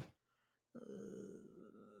Championship?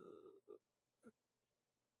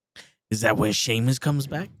 Is that where Sheamus comes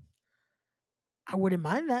back? I wouldn't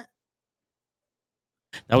mind that.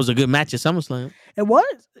 That was a good match at SummerSlam. It was.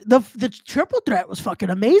 The triple threat was fucking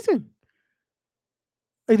amazing.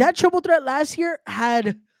 Like that triple threat last year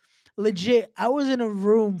had legit. I was in a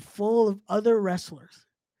room full of other wrestlers,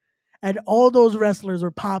 and all those wrestlers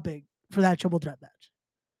were popping for that triple threat match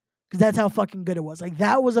because that's how fucking good it was. Like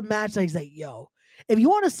that was a match that was like, yo, if you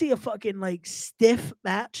want to see a fucking like stiff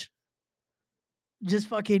match, just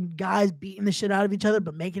fucking guys beating the shit out of each other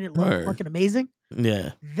but making it look fucking amazing.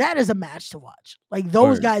 Yeah. That is a match to watch. Like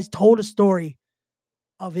those guys told a story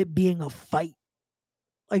of it being a fight.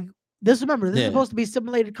 Like this, remember, this is supposed to be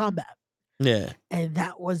simulated combat. Yeah. And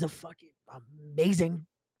that was a fucking amazing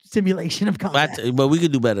simulation of combat. But we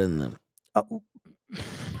could do better than them.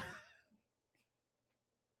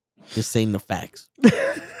 Just saying the facts.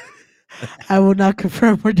 I will not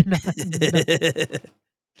confirm or deny.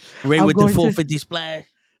 Ray with the 450 splash.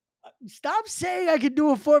 Stop saying I can do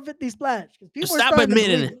a 450 splash. Stop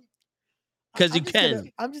admitting it. Because you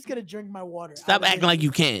can. I'm just gonna drink my water. Stop acting like you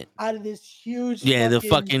can't. Out of this huge. The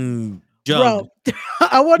fucking jug. Bro,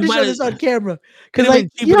 I want to show this on camera because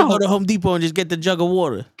like cheaper to go to Home Depot and just get the jug of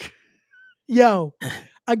water. Yo,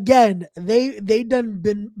 again, they done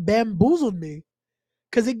been bamboozled me.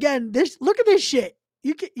 Because again, look at this shit.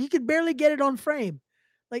 You can barely get it on frame.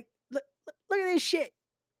 Like look at this shit.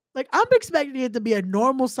 Like I'm expecting it to be a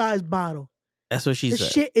normal sized bottle. That's what she said.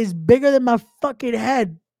 This shit is bigger than my fucking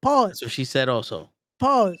head. Pause. That's what she said also.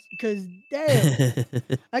 Pause. Because damn,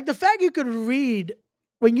 like the fact you could read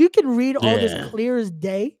when you can read all this Yeah. clear as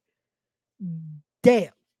day.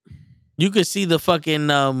 Damn. You could see the fucking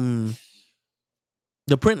the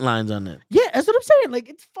print lines on it. Yeah, that's what I'm saying. Like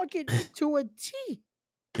it's fucking to a T.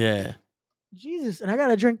 Yeah. Jesus, and I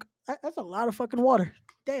gotta drink. That's a lot of fucking water.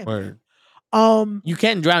 Damn. Word. Um. You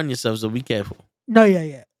can drown yourself, so be careful. No.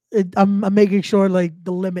 Yeah. I'm making sure like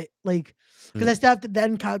the limit, like, because Mm. I still have to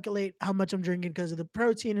then calculate how much I'm drinking because of the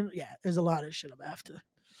protein and yeah, there's a lot of shit I'm after.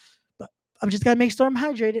 But I'm just gotta make sure I'm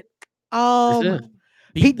hydrated. That's it.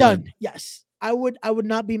 Pete Dunne. Yes, I would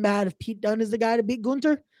not be mad if Pete Dunne is the guy to beat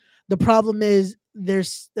Gunther. The problem is they're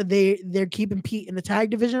keeping Pete in the tag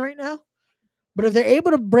division right now. But if they're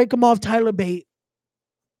able to break him off Tyler Bate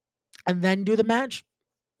and then do the match,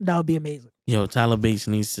 that would be amazing. Yo, Tyler Bates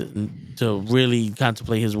needs to really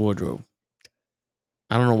contemplate his wardrobe.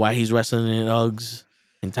 I don't know why he's wrestling in Uggs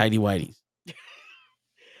and tighty whities.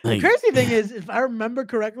 The crazy thing is, if I remember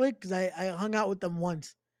correctly, because I hung out with them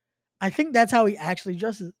once, I think that's how he actually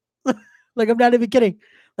dresses. Like I'm not even kidding.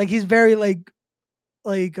 Like he's very like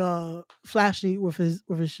flashy with his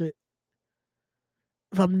shit.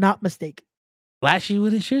 If I'm not mistaken. Flashy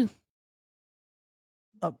with his shit?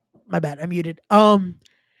 Oh, my bad. I muted.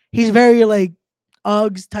 He's very like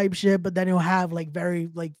Uggs type shit, but then he'll have like very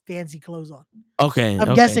like fancy clothes on. Okay.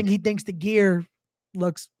 I'm guessing he thinks the gear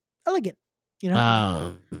looks elegant, you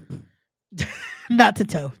know? Not to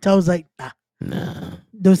Toe. Toe's like, nah.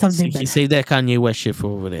 Do something better. Save that Kanye West shit for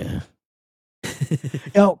over there.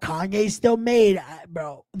 Yo, Kanye still made,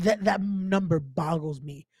 bro. That number boggles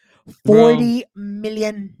me. $40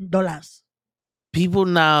 million. People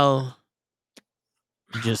now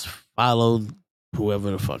just follow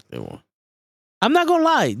whoever the fuck they want. I'm not gonna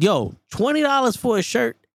lie, yo, $20 for a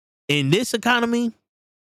shirt in this economy,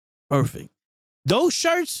 perfect. Those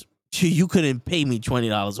shirts, you couldn't pay me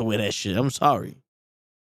 $20 to wear that shit. I'm sorry.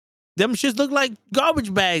 Them shits look like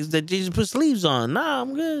garbage bags that you just put sleeves on. Nah,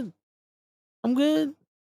 I'm good. I'm good.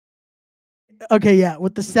 Okay, yeah.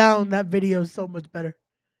 With the sound, that video is so much better.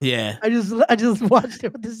 Yeah. I just watched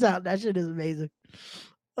it with the sound. That shit is amazing.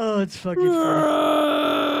 Oh, it's fucking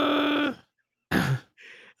funny.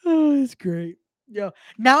 Oh, it's great. Yo,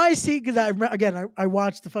 now I see because I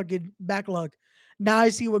watched the fucking backlog. Now I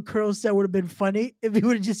see what Curl said would have been funny if he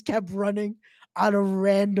would have just kept running out of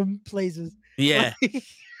random places. Yeah.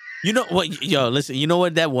 You know what? Yo, listen, you know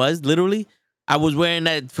what that was? Literally, I was wearing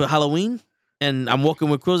that for Halloween and I'm walking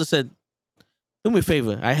with Cruz. I said, do me a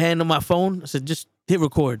favor. I hand him my phone. I said, just hit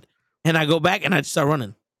record. And I go back and I just start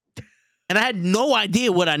running. And I had no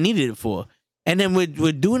idea what I needed it for. And then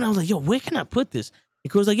we're doing, I was like, yo, where can I put this? And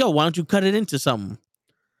Cruz was like, yo, why don't you cut it into something?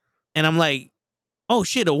 And I'm like, oh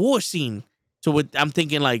shit, a war scene. So I'm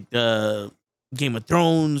thinking like Game of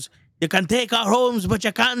Thrones. You can take our homes, but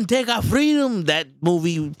you can't take our freedom. That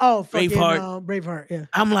movie, Braveheart. Braveheart, yeah.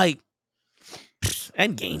 I'm like,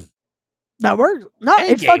 Endgame. That worked. No,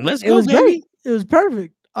 Let's go, it was baby. great. It was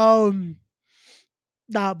perfect. Nah,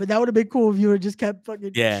 but that would have been cool if you would just kept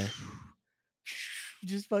fucking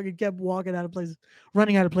just fucking kept walking out of places,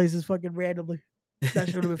 running out of places fucking randomly. That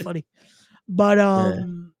should have been funny. But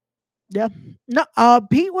yeah. No,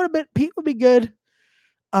 Pete would be good.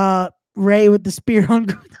 Ray with the spear on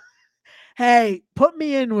hey, put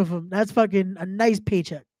me in with him. That's fucking a nice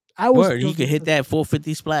paycheck. He could hit that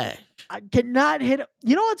 450 splash. I cannot hit.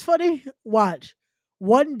 You know what's funny? Watch.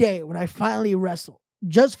 One day when I finally wrestle,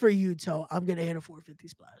 just for you, Toe, I'm gonna hit a 450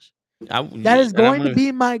 splash. That is going to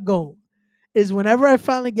be my goal. Is whenever I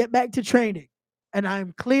finally get back to training and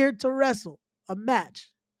I'm cleared to wrestle a match,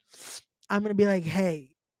 I'm gonna be like,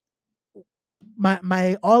 hey,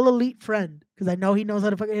 my all elite friend, because I know he knows how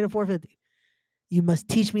to fucking hit a 450. You must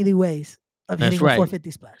teach me the ways of hitting a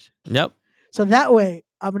 450 splash. Yep. So that way,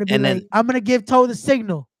 I'm gonna be I'm gonna give Toe the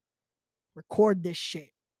signal. Record this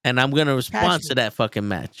shit. And I'm gonna respond to that fucking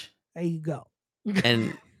match. There you go.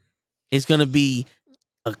 And it's gonna be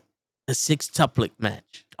a 6-tuplet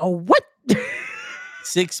match. Oh, what?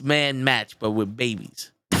 6-man match, but with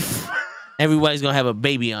babies. Everybody's gonna have a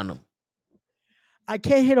baby on them. I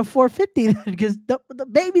can't hit a 450 then because the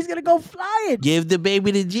baby's gonna go flying. Give the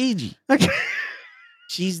baby to Gigi. Okay.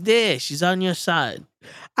 She's there. She's on your side.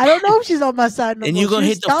 I don't know if she's on my side no and more. You're gonna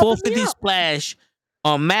She's hit the 450 splash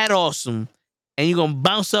on Mad Awesome, and you're gonna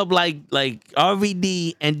bounce up like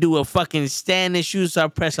RVD and do a fucking standing shooting star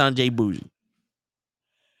press on Jay Bougie.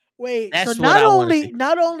 Wait, that's so not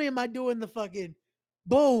only am I doing the fucking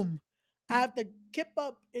boom, I have to kip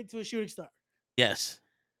up into a shooting star. Yes.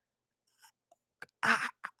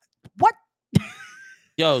 What?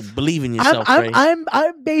 Yo, believe in yourself, Ray.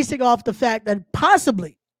 I'm basing off the fact that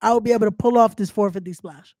possibly I will be able to pull off this 450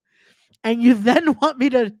 splash. And you then want me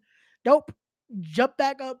to, nope, jump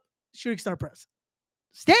back up, shooting star press,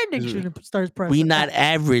 standing shooting star press. We not attack.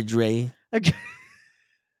 average, Ray. Okay.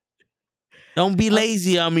 Don't be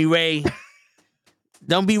lazy on me, Ray.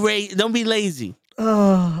 Don't be lazy.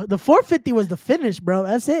 The 450 was the finish, bro.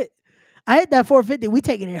 That's it. I hit that 450. We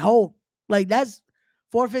taking it home. Like that's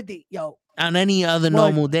 450. Yo. On any other 1,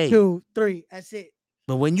 normal day. 2, 3. That's it.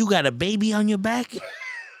 But when you got a baby on your back,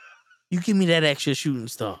 you give me that extra shooting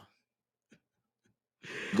star.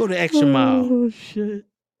 Go the extra mile. Oh shit.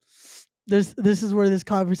 This is where this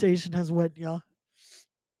conversation has went, y'all.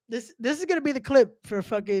 This is gonna be the clip for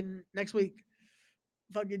fucking next week.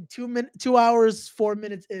 Fucking 2 hours, 4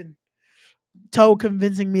 minutes in. Toe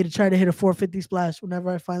convincing me to try to hit a 450 splash whenever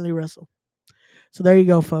I finally wrestle. So there you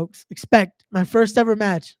go, folks. Expect my first ever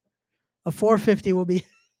match. A 450 will be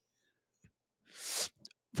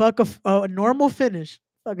fuck a normal finish.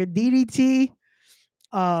 Fuck a DDT,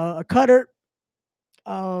 a cutter,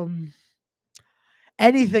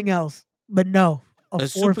 anything else. But no, a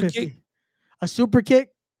 450. A super kick?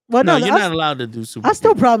 Well, no, you're not allowed to do super kick. I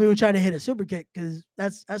still probably would try to hit a super kick because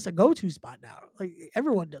that's a go-to spot now. Like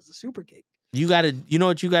everyone does a super kick. You know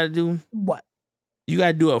what you gotta do? What? You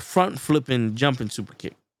gotta do a front flipping jumping super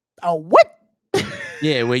kick. A what?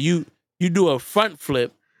 Yeah, where you do a front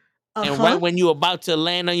flip, and right when you're about to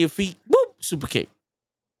land on your feet, boop, super kick.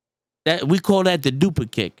 That we call that the duper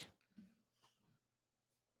kick.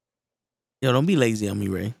 Yo, don't be lazy on me,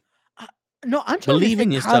 Ray. No, I'm trying to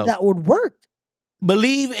think how that would work.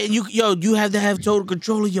 Believe and you have to have total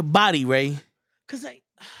control of your body, Ray. Cause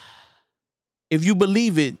if you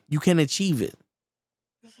believe it, you can achieve it.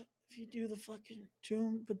 If you do the fucking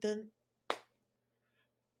tune, but then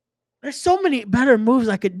there's so many better moves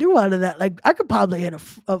I could do out of that. Like I could probably hit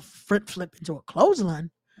a front flip into a clothesline.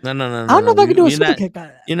 No. I don't know if I can do a super kick out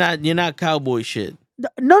of that. You're not cowboy shit.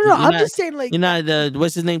 No. I'm just saying, like, you're not.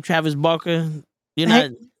 What's his name? Travis Barker. You're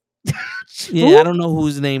not. Yeah, I don't know who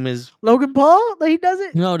his name is. Logan Paul. Like he does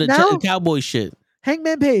it. No, the cowboy shit.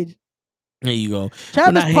 Hangman Page. There you go.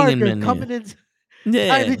 Travis Parker coming in.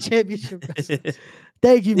 The championship.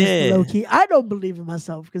 Thank you, Mr. Low-Key. I don't believe in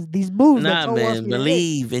myself because these moves. Nah, man,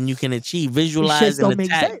 believe and you can achieve. Visualize and make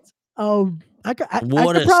attack. Sense. I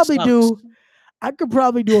could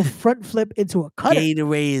probably do a front flip into a cutter.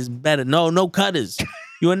 Gatorade is better. No cutters.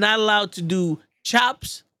 You are not allowed to do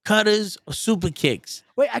chops, cutters, or super kicks.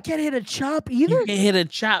 Wait, I can't hit a chop either? You can't hit a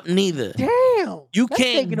chop neither. Damn. You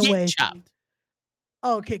can't get chopped.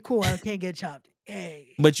 Oh, okay, cool. I can't get chopped.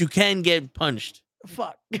 Hey. But you can get punched.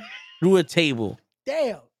 Fuck. Through a table.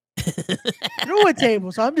 Damn. Through a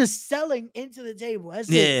table. So I'm just selling into the table. That's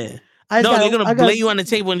it. They're gonna lay you on the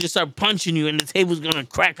table and just start punching you, and the table's gonna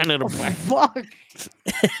crack under the back. Fuck.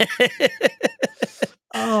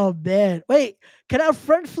 Oh man. Wait, can I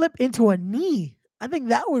front flip into a knee? I think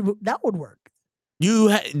that would work.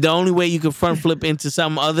 The only way you can front flip into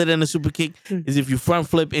something other than a super kick is if you front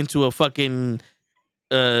flip into a fucking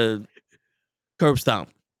curb stomp.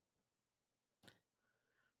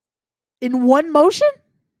 In one motion?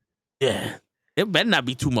 Yeah. It better not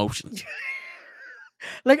be two motions.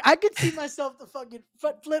 Like I could see myself the fucking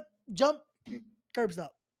front flip, jump, curb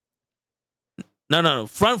stomp. No.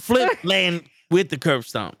 Front flip, land with the curb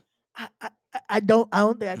stomp. I don't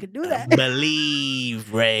think I can do that.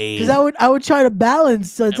 Believe, Ray. Because I would try to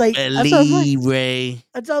balance. So it's like believe, Ray.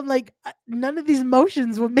 That's why I'm like none of these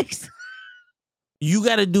motions would make sense. You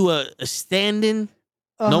got to do a standing,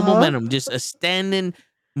 no momentum, just a standing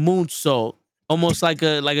moonsault, almost like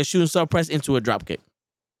a shooting star press into a drop kick.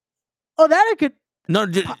 Oh, that I could. No,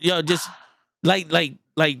 just like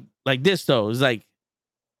this though. It's like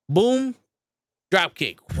boom, drop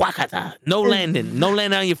kick, wakata. No landing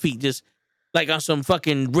on your feet. Just like on some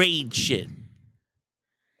fucking raid shit.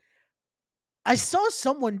 I saw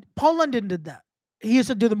someone. Paul London did that. He used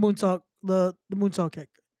to do the moonsault, the moonsault kick.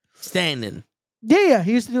 Standing. Yeah.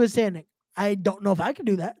 He used to do it standing. I don't know if I can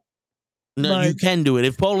do that. No, you can do it.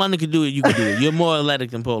 If Paul London can do it, you can do it. You're more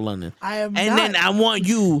athletic than Paul London. I am. And then I want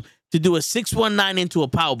you to do a 619 into a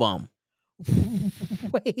power bomb.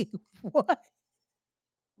 Wait, what?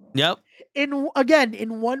 Yep.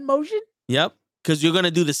 In one motion? Yep. Because you're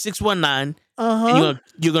gonna do the 619. And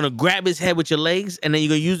you're gonna grab his head with your legs, and then you're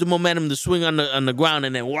gonna use the momentum to swing on the ground,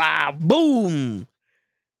 and then wow, boom.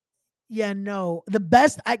 Yeah, no. The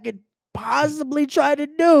best I could possibly try to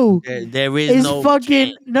do there is no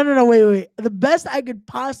fucking no, wait. The best I could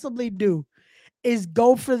possibly do is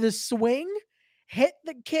go for the swing, hit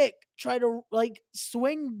the kick, try to like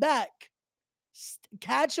swing back,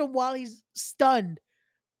 catch him while he's stunned,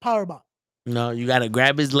 powerbomb. No, you gotta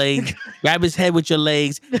grab his legs, grab his head with your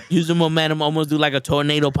legs, use the momentum, almost do like a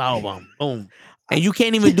tornado powerbomb. Boom. And you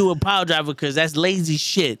can't even do a power driver because that's lazy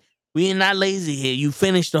shit. We are not lazy here. You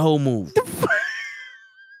finish the whole move.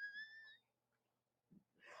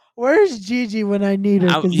 Where's Gigi when I need her?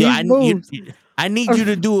 Because these moves. I need you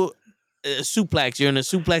to do a suplex. You're in a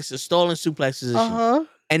suplex, a stalling suplex position.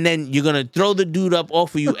 And then you're gonna throw the dude up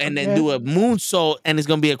off of you and then do a moonsault, and it's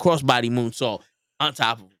gonna be a crossbody moonsault on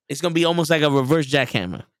top of him. It's gonna be almost like a reverse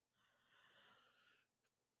jackhammer.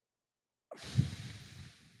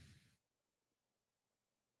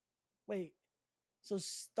 Wait. So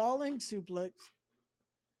stalling suplex,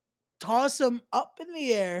 toss him up in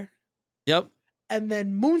the air. Yep. And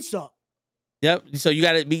then moonsault. Yep. So you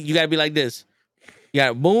gotta be like this. You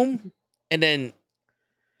gotta boom, and then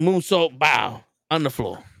moonsault, bow on the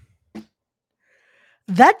floor.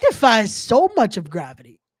 That defies so much of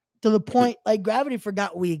gravity to the point like gravity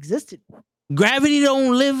forgot we existed. Gravity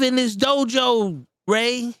don't live in this dojo,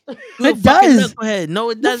 Ray. It does. No,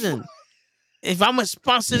 it doesn't. If I'm a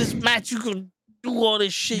sponsor this match, you can do all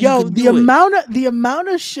this shit. Yo, the amount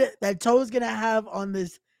of shit that Toe's gonna have on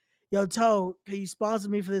this. Yo, Toe, can you sponsor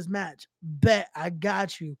me for this match? Bet I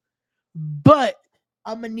got you. But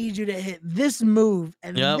I'm gonna need you to hit this move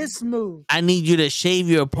and this move. I need you to shave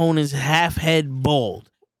your opponent's half head bald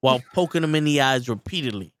while poking him in the eyes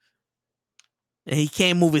repeatedly. And he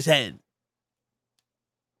can't move his head.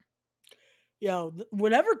 Yo,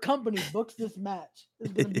 whatever company books this match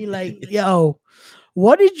is gonna be like, yo,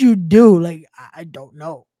 what did you do? Like, I don't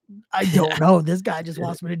know. I don't know. This guy just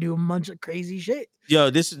wants me to do a bunch of crazy shit. Yo,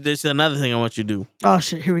 this is another thing I want you to do. Oh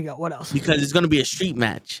shit, here we go. What else? Because it's gonna be a street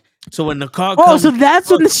match. So when the car comes, so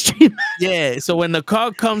that's when the street. Yeah. So when the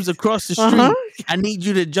car comes across the street, I need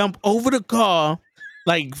you to jump over the car,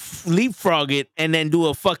 like leapfrog it, and then do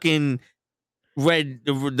a fucking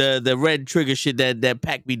the red trigger shit that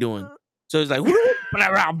Pac be doing. So it's like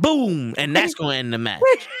boom, and that's gonna end the match.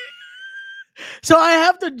 So I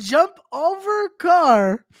have to jump over a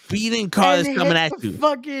car, speeding car that's coming at you.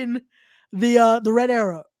 Fucking the red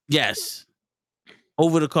arrow. Yes,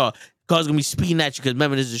 over the car. Car's gonna be speeding at you because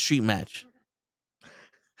remember this is a street match.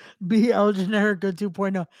 Be El Generico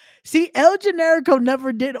 2.0. See, El Generico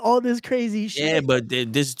never did all this crazy shit. Yeah, but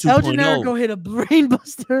this is 2.0. El Generico hit a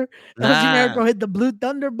brainbuster. El Generico hit the blue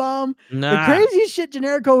thunder bomb. The crazy shit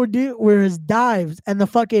Generico would do were his dives and the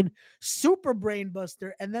fucking super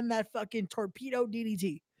brainbuster and then that fucking torpedo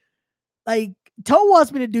DDT. Like, Toe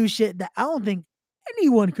wants me to do shit that I don't think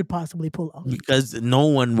anyone could possibly pull off. Because no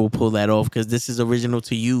one will pull that off because this is original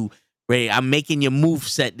to you. Ray, I'm making your move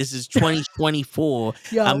set. This is 2024.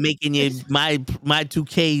 Yo, I'm making you my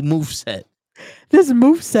 2K move set. This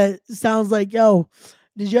move set sounds like, yo,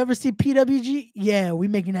 did you ever see PWG? Yeah, we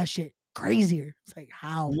making that shit crazier. It's like,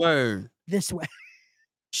 how? Word. This way.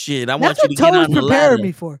 Shit, I want you to get on the ladder. Preparing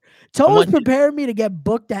me for. Toe was preparing me to get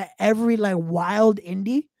booked at every like wild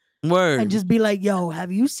indie. Word. And just be like, yo,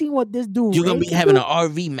 have you seen what this dude? You're gonna be having an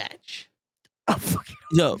RV match.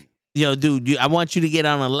 Yo, dude, I want you to get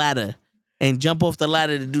on a ladder and jump off the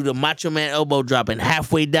ladder to do the Macho Man elbow drop, and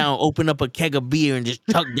halfway down, open up a keg of beer and just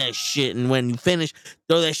chug that shit. And when you finish,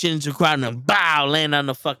 throw that shit into the crowd and then bow, land on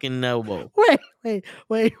the fucking elbow.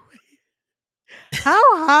 Wait.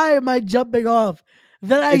 How high am I jumping off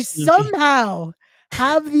that I somehow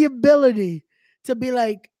have the ability to be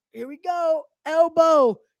like, here we go,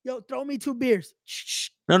 elbow. Yo, throw me 2 beers.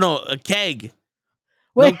 No, a keg.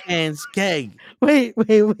 Wait. No cans, keg. Wait.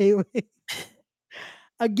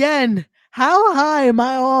 Again, how high am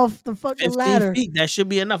I off the fucking 15 ladder? feet. That should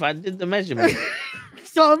be enough. I did the measurement.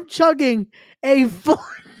 So I'm chugging a full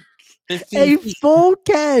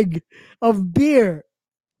keg of beer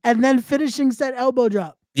and then finishing said elbow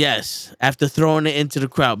drop. Yes, after throwing it into the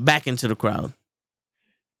crowd, back into the crowd.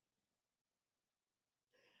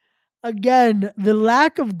 Again, the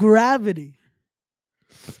lack of gravity.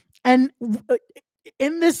 And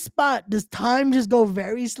in this spot, does time just go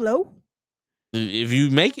very slow? If you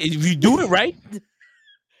do it right.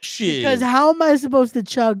 Shit. Because how am I supposed to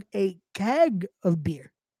chug a keg of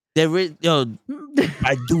beer? By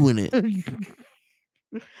doing it.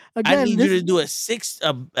 Again, I need you to do a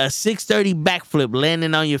 630 backflip,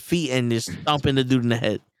 landing on your feet and just stomping the dude in the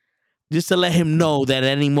head. Just to let him know that at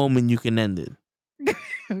any moment you can end it.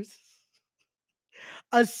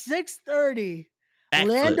 A 630,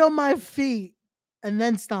 land on my feet, and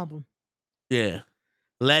then stomp him. Yeah.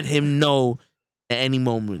 Let him know at any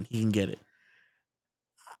moment he can get it.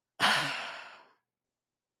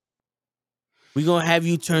 We're going to have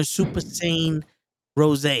you turn Super Saiyan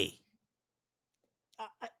Rose.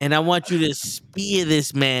 And I want you to spear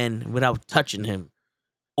this man without touching him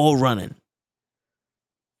or running.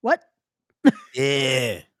 What?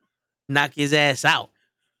 Yeah. Knock his ass out.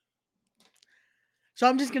 So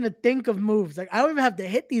I'm just gonna think of moves. Like I don't even have to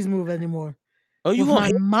hit these moves anymore. Oh, you With gonna my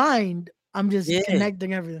hit? mind, I'm just Yeah.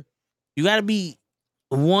 connecting everything. You gotta be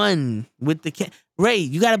one with the Ray,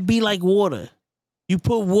 you gotta be like water. You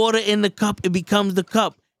put water in the cup, it becomes the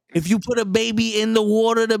cup. If you put a baby in the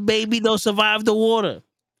water, the baby don't survive the water.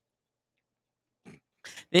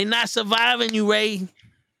 They're not surviving you, Ray.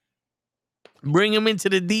 Bring them into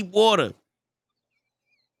the deep water.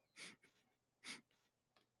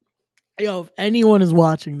 Yo, if anyone is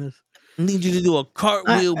watching this, I need you to do a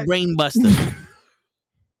cartwheel brain buster.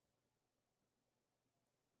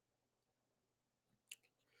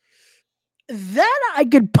 that I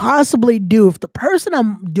could possibly do if the person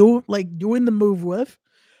I'm doing the move with,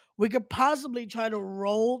 we could possibly try to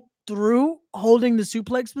roll through holding the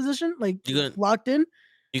suplex position, like locked in.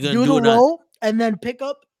 You're gonna Do do the it roll and then pick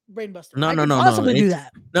up brainbuster. No, I no, could no, no. possibly do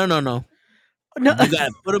that. No. No. You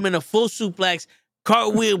gotta put him in a full suplex,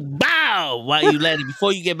 cartwheel, bow, while you let it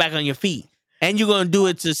before you get back on your feet. And you're gonna do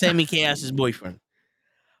it to Sammy Chaos's boyfriend.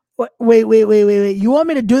 Wait. You want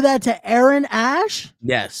me to do that to Aaron Ash?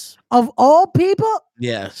 Yes. Of all people?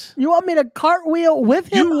 Yes. You want me to cartwheel with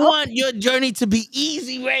him? You want your journey to be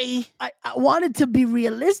easy, Ray? I want it to be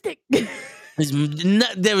realistic. There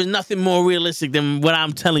is nothing more realistic than what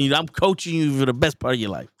I'm telling you. I'm coaching you for the best part of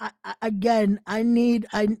your life.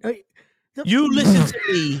 You listen to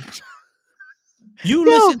me. You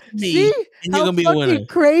listen to me, see and you're how gonna be a winner. fucking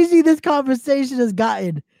crazy this conversation has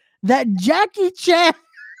gotten. That Jackie Chan.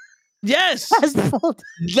 Yes.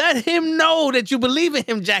 Let him know that you believe in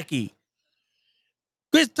him, Jackie.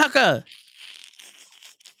 Chris Tucker.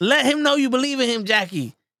 Let him know you believe in him,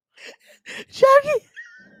 Jackie.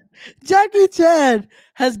 Jackie Chan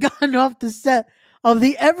has gotten off the set of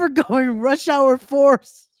the ever-going Rush Hour 4.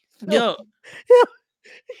 Yo.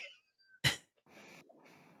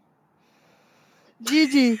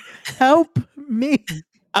 Gigi, help me.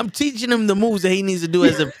 I'm teaching him the moves that he needs to do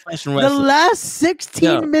as a professional wrestler. The last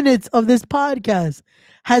 16 minutes of this podcast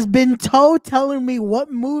has been Toe telling me what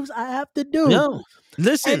moves I have to do. No,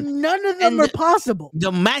 listen. And none of them are possible.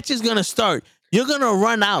 The match is going to start. You're going to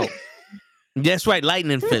run out. That's right,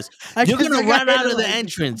 lightning fist. You're going to run out of the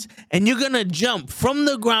entrance, and you're going to jump from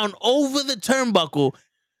the ground over the turnbuckle,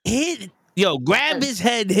 grab his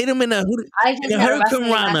head, hit him in a Hurricane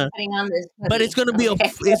Rana. But it's gonna be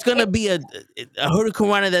a Hurricane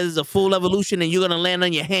Rana that is a full evolution, and you're gonna land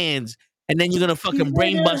on your hands, and then you're gonna fucking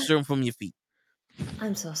brain buster him from your feet.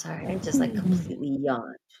 I'm so sorry. I just completely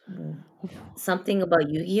yawned. Something about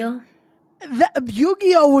Yu-Gi-Oh?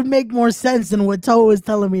 Yu-Gi-Oh would make more sense than what Toe is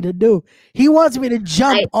telling me to do. He wants me to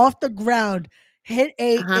jump off the ground, hit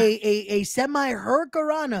a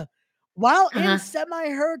semi-Hurricanrana while in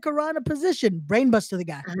semi-Hurricanrana position, brainbuster the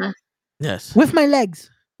guy. Yes. With my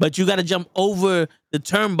legs. But you got to jump over the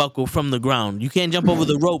turnbuckle from the ground. You can't jump over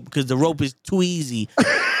the rope because the rope is too easy.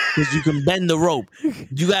 Because you can bend the rope.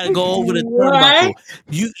 You got to go over the turnbuckle.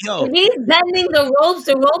 If he's bending the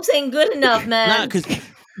ropes ain't good enough, man. Nah, because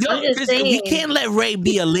we can't let Ray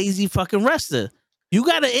be a lazy fucking wrestler. You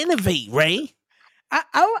got to innovate, Ray.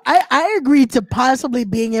 I agreed to possibly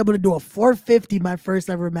being able to do a 450 my first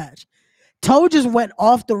ever match. Toe just went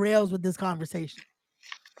off the rails with this conversation.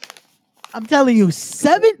 I'm telling you,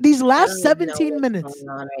 these last 17 minutes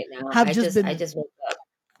right now. have been.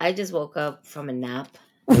 I just woke up from a nap.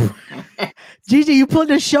 Gigi, you put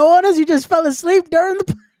the show on us? You just fell asleep during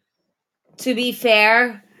the. To be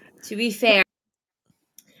fair,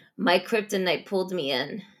 my kryptonite pulled me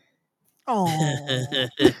in. Oh,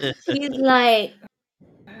 he's like,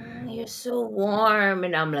 "You're so warm,"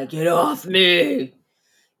 and I'm like, "Get off me!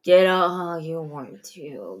 Get off! Oh, you're warm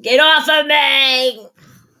too. Get off of me!"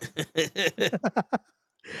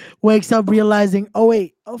 Wakes up realizing, oh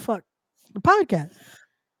fuck, the podcast.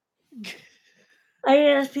 I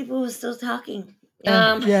didn't ask people who were still talking.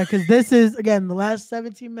 Yeah, because this is again the last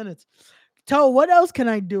 17 minutes. Toe, what else can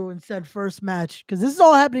I do instead first match? Because this is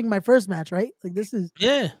all happening in my first match, right? Like this is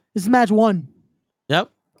match 1. Yep.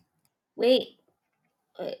 Wait.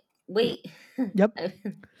 Yep.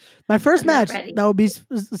 My first match that will be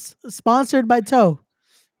sponsored by Toe.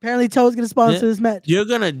 Apparently, Toe is going to sponsor this match. You're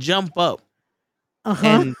gonna jump up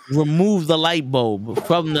and remove the light bulb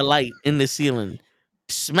from the light in the ceiling.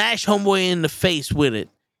 Smash homeboy in the face with it.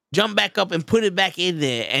 Jump back up and put it back in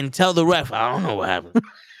there and tell the ref, I don't know what happened.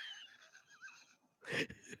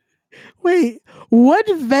 Wait, what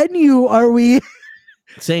venue are we?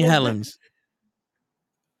 St. Helens.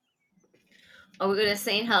 Oh, we're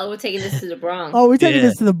gonna We're taking this to the Bronx. Oh, we're taking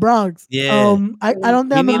this to the Bronx. Yeah. I don't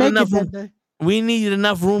think I'm gonna make it that day. We need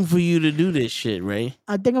enough room for you to do this shit, Ray.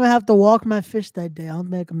 I think I'm gonna have to walk my fish that day. I don't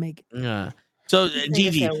think I can make it. Yeah. So This nigga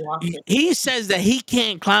Gigi, said walk it. he says that he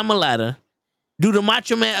can't climb a ladder, do the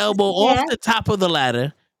Macho Man elbow off the top of the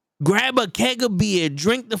ladder, grab a keg of beer,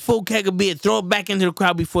 drink the full keg of beer, throw it back into the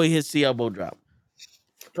crowd before he hits the elbow drop.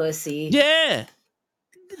 Pussy. Yeah.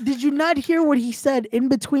 Did you not hear what he said in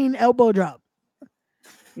between elbow drop?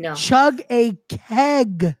 No. Chug a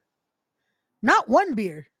keg. Not one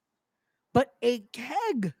beer, but a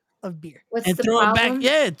keg of beer. What's And the throw problem? it back.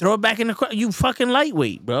 Yeah, throw it back in the crowd. You fucking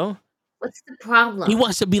lightweight, bro. What's the problem? He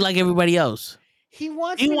wants to be like everybody else. He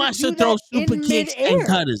wants He me wants to, do to throw that super in kicks and midair.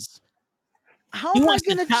 cutters. How He am I wants to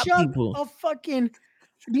gonna chop chug people. a fucking?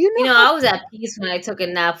 Do you know? You know, I was at peace when I took a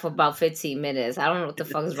nap for about 15 minutes. I don't know what the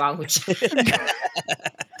fuck is wrong with you.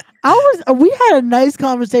 We had a nice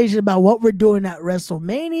conversation about what we're doing at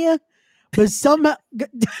WrestleMania, but somehow,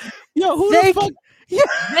 Yo, who the fuck?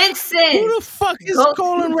 Vincent, Who the fuck is go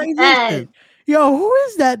calling to Ray bed. Vincent? Yo, who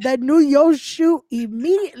is that? That new Yo shoot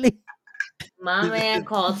immediately. My man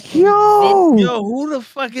called Yo, who the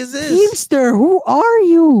fuck is this? Teamster, who are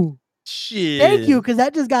you? Shit. Thank you, because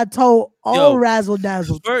that just got told all razzle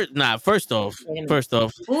dazzled. First off, who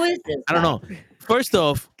is this? I don't know. First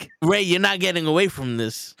off, Ray, you're not getting away from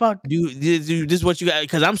this. Fuck. This is what you got,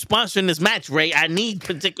 because I'm sponsoring this match, Ray. I need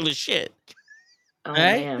particular shit. Oh,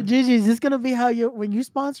 right? man. Gigi, is this gonna be how when you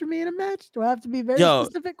sponsor me in a match? Do I have to be very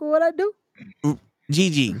specific with what I do?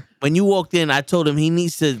 Gigi, when you walked in, I told him he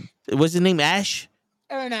needs to. What's his name? Ash.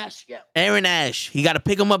 Aaron Ash, yeah. Aaron Ash. He got to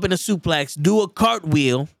pick him up in a suplex, do a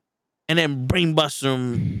cartwheel, and then brain buster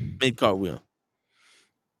him mid cartwheel.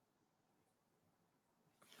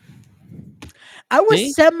 I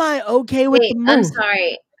was semi okay with the move. I'm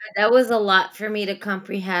sorry. That was a lot for me to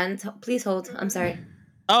comprehend. Please hold. I'm sorry.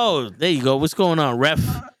 Oh, there you go. What's going on, ref?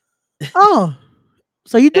 Oh,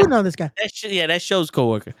 so you do know this guy? That show's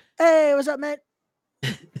coworker. Hey, what's up, man?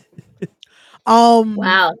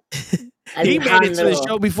 Wow. He made it to the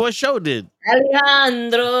show before show did.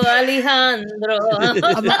 Alejandro. I'm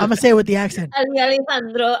gonna say it with the accent.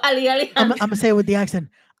 Alejandro. I'm gonna say it with the accent.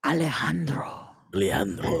 Alejandro.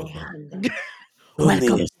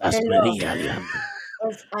 Welcome. Es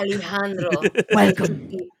Alejandro.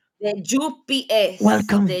 Welcome. The GPS.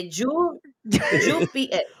 Welcome. The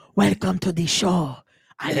GPS. Welcome to the show,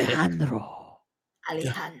 Alejandro.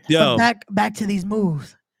 Alejandro. Yo, back to these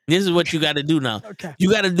moves. This is what you got to do now. Okay.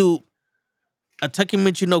 You got to do a Tucky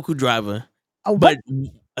Michinoku driver. A what? But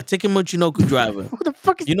a Tucky Michinoku driver. What the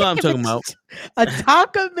fuck is you know what I'm talking about? A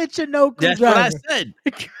Taka Michinoku That's driver. what I said.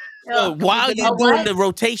 So while you're doing the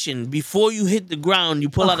rotation, before you hit the ground, you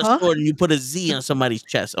pull out a sword and you put a Z on somebody's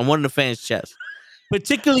chest, on one of the fans' chest.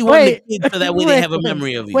 Particularly one of the kids, so that way they have a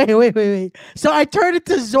memory of you. Wait. So I turn it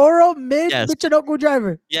to Zoro mid Michinoku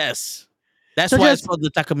driver. Yes. That's So why it's just- called the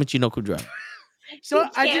Taka Michinoku driver. So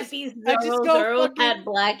I just go. Zoro had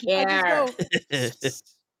black hair.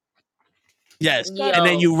 Yes. Yo, and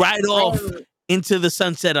then you ride off into the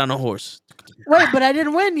sunset on a horse. Wait, but I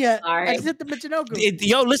didn't win yet. All right. I just hit the Michinoku.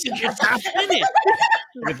 Yo, listen, stop spinning.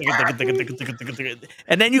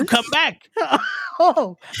 And then you come back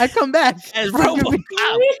Oh, I come back. as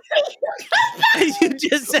RoboCop. You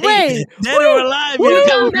just say, Wait, dead or alive, you're You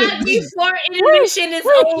coming come back with me. before intermission is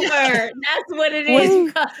over. That's what it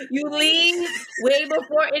is. You leave way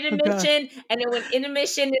before intermission, and then when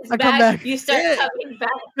intermission is I come back, back. you start Yeah. coming back.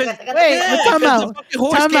 Wait, Yeah, time 'cause out. the fucking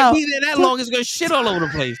horse Time can't out. be there that long. It's gonna shit all over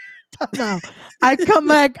the place. No, I come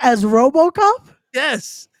back as RoboCop.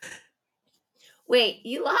 Yes. Wait,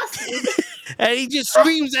 you lost me. And he just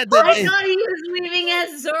screams at the I end. thought he was leaving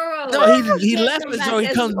as Zoro. No, he can't left come as back Zoro. He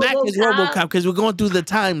as comes back as RoboCop. RoboCop because we're going through the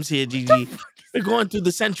times here, Gigi. We're going through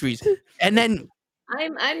the centuries. And then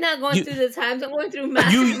I'm not going You- through the times. I'm going through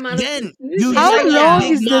massive you amount of then confusion you How yell right at long now.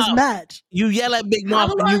 Big is this Mouth. match? You yell at Big How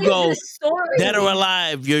Mouth and you long go, is this story? dead or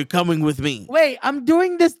alive, you're coming with me. Wait, I'm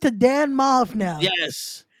doing this to Dan Moff now.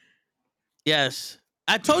 Yes. Yes.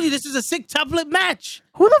 I told you this is a sick tuplet match.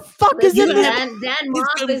 Who the fuck is Listen, in gonna this? Dan he's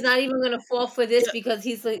Moff gonna- is not even gonna fall for this because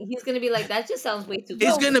he's gonna be like, that just sounds way too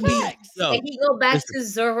It's good. gonna be yo, And he go back listen. to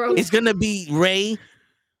Zoro. it's gonna be Ray,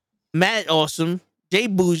 Matt Awesome, Jay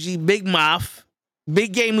Bougie, Big Mouth,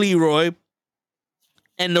 Big Game Leroy,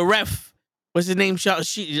 and the ref. What's his name?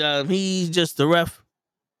 He's just the ref.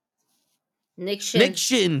 Nick Shin. Nick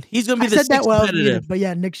Shin. He's gonna be I the said that sixth well, competitor. but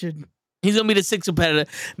yeah, Nick should. He's gonna be the sixth competitor.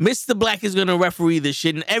 Mr. Black is gonna referee this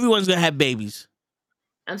shit, and everyone's gonna have babies.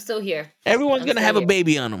 I'm still here. Everyone's I'm gonna still have a here.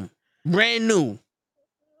 baby on them, brand new,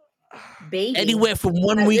 Baby. anywhere from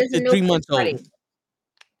 1 week There's to no 3 months old. party.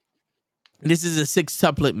 This is a 6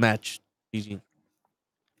 tuplet match, Gigi.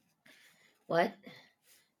 What?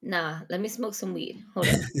 Nah, let me smoke some weed. Hold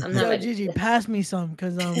up. I'm not Yo, ready. Gigi, pass me some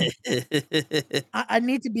because I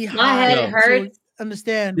need to be My high head to hurts.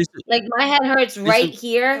 understand. Like my head hurts right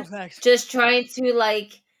here. No facts. Just trying to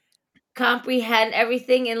like comprehend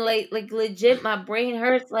everything and like legit, my brain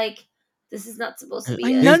hurts. Like this is not supposed to be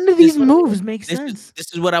Like, a. none of these moves make This sense.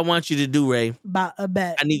 is what I want you to do, Ray. But a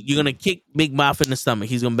bet. You're gonna kick Big Mouth in the stomach.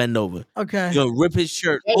 He's gonna bend over. Okay. You're gonna rip his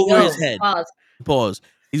shirt Hey, over his yo, head. pause. Pause.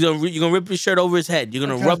 You're gonna rip his shirt over his head. You're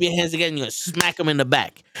gonna Okay. rub your hands again. You're gonna smack him in the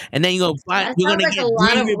back, and then you're That gonna sounds like get a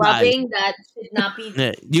lot 3 of ribeyes. rubbing that should not be.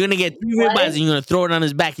 Yeah, you're gonna get 3 What? ribeyes, and you're gonna throw it on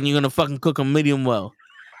his back, and you're gonna fucking cook him medium well.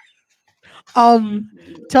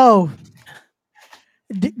 Toe.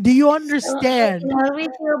 Do you understand? How do we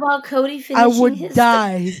feel about Cody finishing I would his?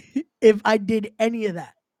 die if I did any of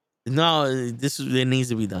that. No, it needs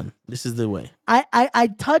to be done. This is the way. I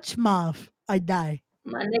touch Moth, I die.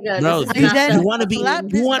 My nigga, Bro, this is not then you want to be? slap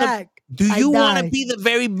You his want to? back, Do I you want to die. be the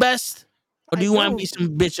very best, or do I you want to do. be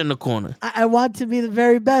some bitch in the corner? I want to be the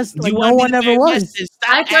very best, like you no want to be one the ever very was. best? Then stop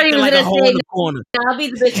I thought he acting was like a gonna hoe say, in the corner. I'll be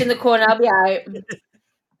the bitch in the corner. I'll be alright.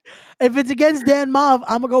 If it's against Dan Moth,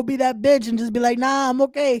 I'm gonna go be that bitch and just be like, nah, I'm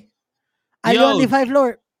okay. I Yo. don't need 5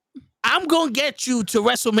 floor. I'm gonna get you to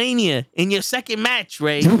WrestleMania in your second match,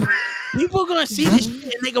 Ray. People are gonna see this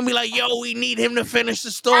shit and they're gonna be like, "Yo, we need him to finish the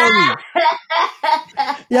story."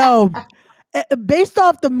 Yo, based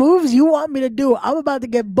off the moves you want me to do, I'm about to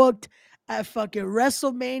get booked at fucking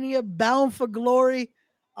WrestleMania, Bound for Glory,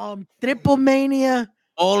 Triple Mania.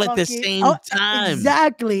 All at the fucking- same oh, time.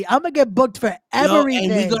 Exactly. I'm gonna get booked for Yo, and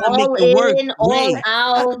everything. we're gonna All make it work. in, all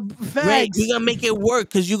out. Ray, Facts. we're gonna make it work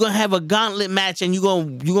because you're gonna have a gauntlet match and you're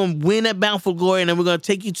gonna win at Bound for Glory, and then we're gonna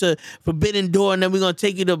take you to Forbidden Door, and then we're gonna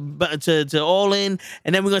take you to All In,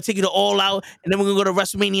 and then we're gonna take you to All Out, and then we're gonna go to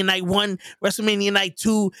WrestleMania Night 1, WrestleMania Night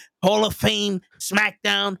 2, Hall of Fame,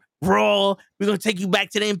 SmackDown, Raw. We're gonna take you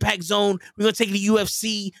back to the Impact Zone. We're gonna take you to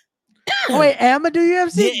UFC. Oh, wait, am I do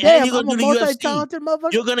UFC? Yeah, and Damn, you're I'm gonna a do the UFC. multi-talented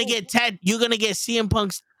motherfucker. You're gonna get You're gonna get CM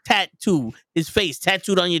Punk's tattoo, his face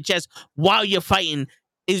tattooed on your chest while you're fighting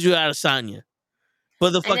Israel Adesanya for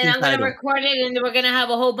the And fucking then I'm gonna title. record it, and we're gonna have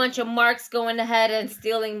a whole bunch of marks going ahead and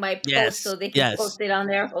stealing my post Yes, so they can yes. post it on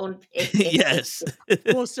their own page. Yes.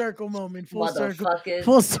 Full circle moment. Full circle. Motherfuckers.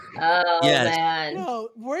 Full circle. Oh Yes. man. Yo,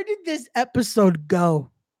 where did this episode go?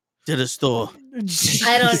 To the store.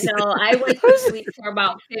 I don't know. I went to sleep for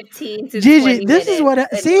about 15 to Gigi, 20 this minutes. is what I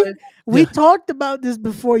and see. it was- We talked about this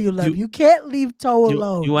before you left. You can't leave Toe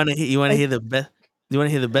alone. You want to hear the best? You want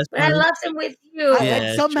to hear the best But part? I of it? left him with you.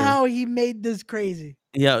 Yeah, somehow he made this crazy.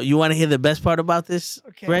 Yo, you want to hear the best part about this?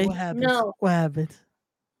 Okay, Right? what happened? No. What happened?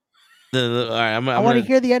 All right, I want to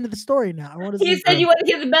hear the end of the story now. I want to. He said you want to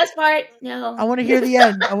hear the best part? No. I want to hear the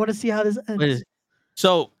end. I want to see how this ends.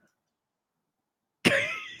 So,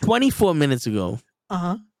 24 minutes ago,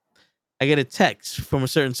 I get a text from a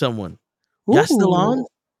certain someone. Y'all still on?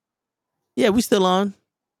 Yeah, we still on.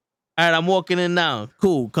 All right, I'm walking in now.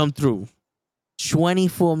 Cool, come through.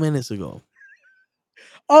 24 minutes ago.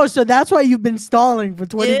 Oh, so that's why you've been stalling for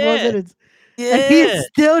 24 minutes. Yeah. And he's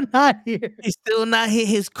still not here. He's still not here.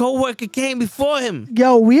 His coworker came before him.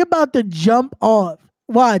 Yo, we about to jump off.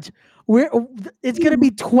 Watch. It's gonna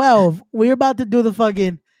be 12. We're about to do the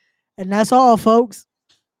fucking, and that's all, folks.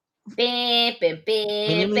 Yo,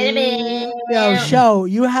 show,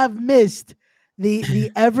 you have missed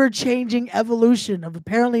the ever-changing evolution of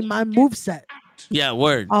apparently my moveset. Yeah,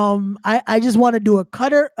 word. I just want to do a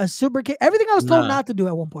cutter, a super kick, everything I was told not to do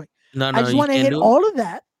at one point. No, I just want to hit all of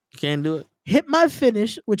that. You can't do it. Hit my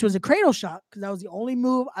finish, which was a cradle shot, because that was the only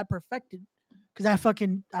move I perfected. Because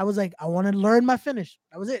I was like, I want to learn my finish.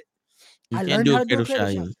 That was it. I learned how to do a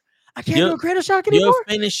cradle shot. I can't do a cradle shot anymore. Your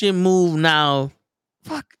finishing move now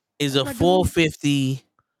is a What am I doing? 450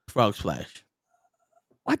 frog splash.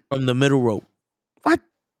 What? From the middle rope. What?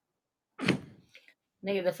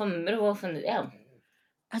 Nigga, they're from the middle or from the down.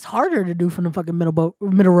 That's harder to do from the fucking middle rope.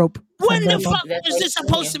 When the fuck is this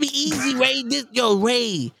supposed to be easy, Ray?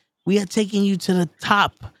 Ray, we are taking you to the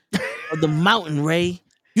top of the mountain, Ray.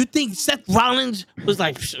 You think Seth Rollins was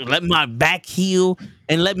like, let my back heal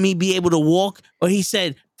and let me be able to walk? Or he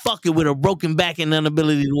said, fuck it, with a broken back and an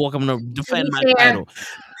ability to walk, I'm going to defend my title.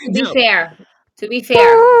 To be fair.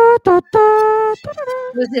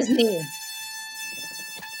 What's his name?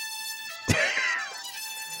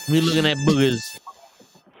 Me looking at boogers.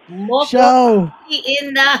 Show.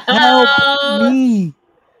 In the Help me.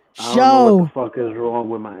 I don't know what the fuck is wrong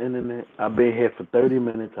with my internet. I've been here for 30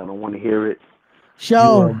 minutes. I don't want to hear it.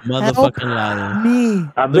 Show. Help motherfucking liar. me.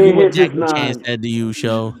 I've Look at been what hit this Jackie Chan nine. said to you,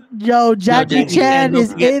 Show. Yo, Jackie Jackie Chan, Chan don't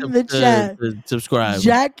is forget in the to chat. subscribe.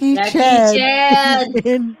 Jackie Jackie Chan is Chan.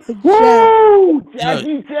 in the chat. Woo! Yo,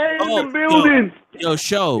 Jackie Chan in oh, the building. yo,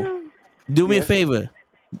 Show. Do me a Yes. favor.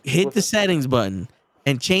 Hit the settings button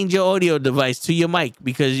and change your audio device to your mic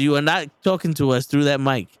because you are not talking to us through that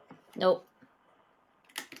mic. Nope.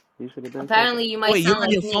 You should have been Apparently, you might Wait, you're sound on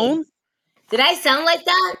like your me. phone? Did I sound like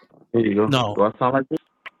that? There you go. No. Do I sound like this?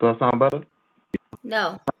 Do I sound better?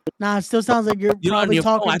 No. Nah, it still sounds like you're You're on probably your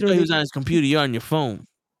phone. talking I through thought he the. was on his computer. You're on your phone.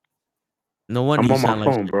 No wonder I'm you on my sound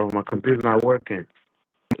like phone, bro. My computer's not working.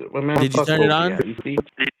 Well, man, Did you fuck turn it Kobe, on? yeah. You see?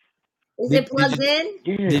 Is it Did plugged you in?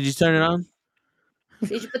 Yeah. did you turn it on?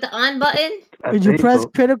 Did you put the on button? I Did you think press so.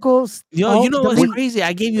 critical? Yo, you Alt know what's delete? crazy?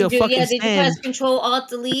 I gave you a fucking Did you press stand. Control Alt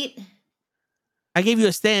Delete? I gave you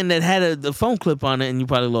a stand that had the phone clip on it, and you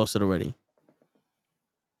probably lost it already.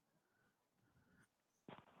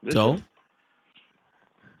 This So, is-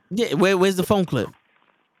 yeah, where's the phone clip?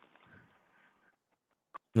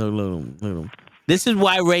 Look. This is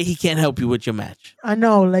why Ray he can't help you with your match. I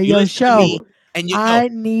know, like You yo, listen to show. me, and yo, I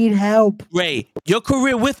need help. Ray, your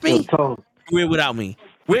career with Yo, me, Toe. career without me.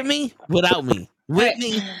 With me, without me. With Alright.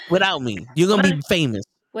 me, without me. You're gonna be famous.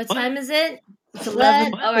 What time is it? It's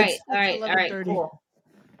 11. 11. All right. It's 11:30. Cool.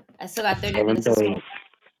 I still got 30 minutes to 7:30.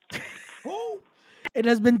 smoke. It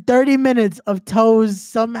has been 30 minutes of Toe's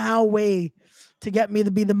somehow way to get me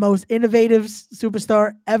to be the most innovative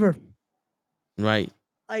superstar ever. Right.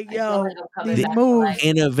 Like, I feel yo, like I'm coming these back to moves life.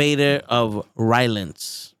 Innovator of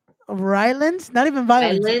Rylance. of Rylance, not even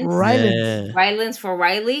violence, Rylance? Rylance. Yeah. Rylance for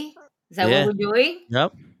Riley? Is that Yeah. what we're doing?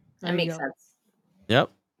 Yep. That There you makes go. sense. Yep.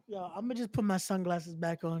 Yo, I'm gonna just put my sunglasses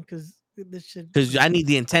back on because this shit. Because I need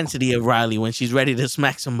the intensity of Riley when she's ready to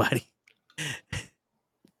smack somebody.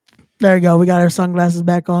 There you go. We got our sunglasses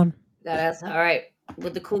back on. Got us. All right.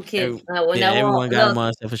 With the cool kids. Everyone got them on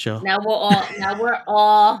except for sure. Now we're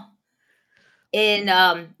all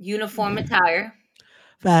in uniform attire.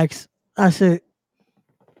 Facts. That's it.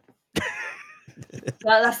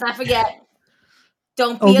 Well, let's not forget.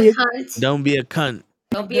 Don't Oh, be a cunt. Don't be a cunt.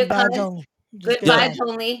 Don't be a Good vibes cunt. only. Good Just vibes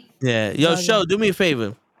only. Yeah. Yo, Vibes Show, only. do me a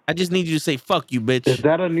favor. I just need you to say fuck you, Is bitch.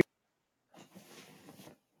 that a new?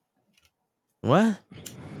 What?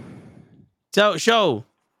 So, Show.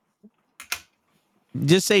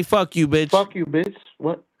 Just say fuck you, bitch. Fuck you, bitch.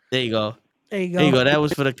 What? There you go. There you go. There you go. That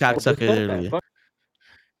was for the I just cocksucker said that. earlier. Fuck.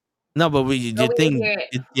 No, but No, your we didn't thing, hear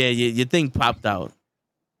it. your thing popped out.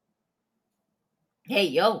 Hey,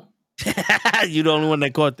 yo. You're the only one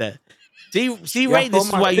that caught that. See, Y'all Ray, this saw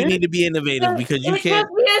is my why you shit? need to be innovative because you It can't.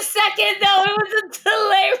 took me a second though. It was a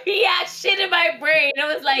delay reaction in my brain.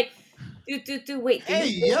 It was like, wait. Hey,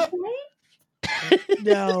 yo.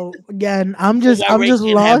 Yo, again, I'm This is just why Ray can't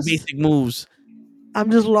have lost. basic moves. I'm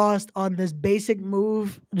just lost on this basic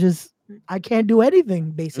move. Just I can't do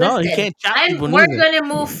anything basic. No, he can't chop people We're neither.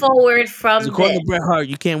 gonna move forward from According this. to Bret Hart,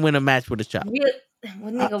 you can't win a match with a chop.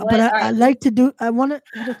 Well, nigga, what? But All I right. like to do. I want to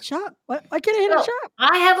hit a chop. Why can't I hit a So, chop?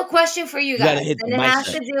 I have a question for you You gotta guys, hit and the it has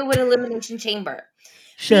bicep. to deal with Elimination Chamber.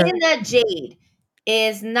 Sure. Being that Jade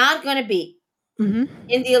is not gonna be Mm-hmm.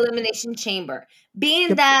 in the Elimination Chamber, being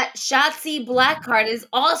Yep. that Shotzi Blackheart is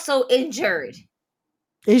also injured.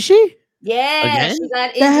 Is she? Yeah, Again? she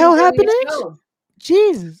got The injured hell during happened? the show.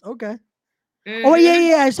 Jesus. Okay. Oh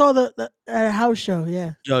yeah. I saw the house show.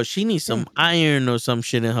 Yeah. Yo, she needs some iron or some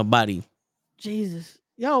shit in her body. Jesus.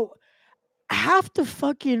 Yo, half the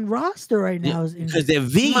fucking roster right now is Because injured. they're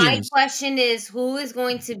My vegans. question is, who is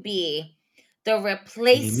going to be the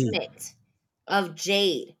replacement of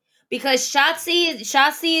Jade? Because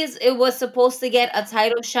Shotzi it was supposed to get a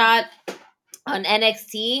title shot on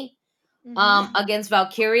NXT against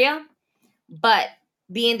Valkyria, but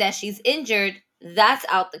being that she's injured, that's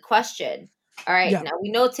out the question. All right, Yeah. now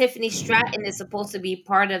we know Tiffany Stratton is supposed to be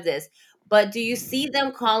part of this, but do you see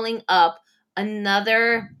them calling up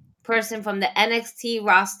another person from the NXT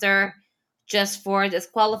roster just for this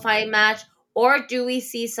qualifying match, or do we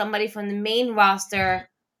see somebody from the main roster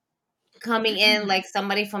coming in, like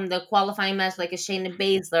somebody from the qualifying match, like a Shayna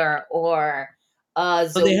Baszler or So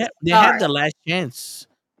Zoe they have Stark? the last chance.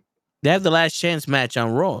 They have the last chance match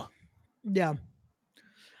on Raw. Yeah.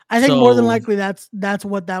 I think more than So- likely that's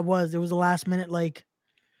what that was. It was a last minute, like,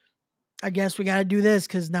 I guess we got to do this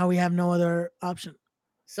because now we have no other option.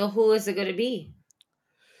 So who is it going to be?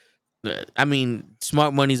 I mean,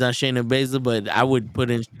 smart money's on Shayna Baszler, but I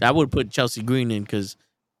would put Chelsea Green in because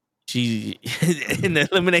she in the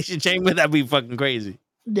Elimination Chamber. That'd be fucking crazy.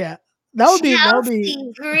 Yeah, that would be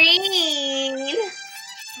Chelsea Green.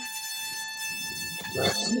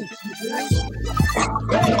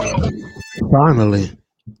 Finally.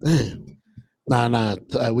 Man. Nah.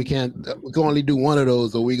 We can't. We can only do one of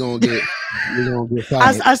those, or we gonna get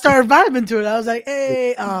fired. I started vibing to it. I was like,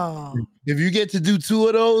 hey, oh. If you get to do two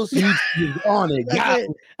of those, you're on it.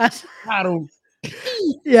 That's it. Got him.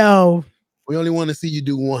 Yo. We only want to see you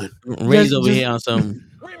do one. Ray's over here on some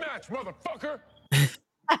rematch, motherfucker.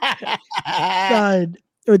 Son,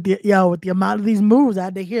 with the amount of these moves I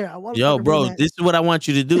had to hear. Yo, bro, this is what I want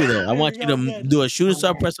you to do though. I want you to do a shooting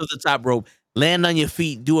star press off the top rope, land on your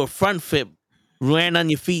feet, do a front flip, land on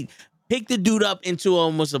your feet, pick the dude up into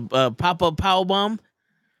almost a pop-up power bomb,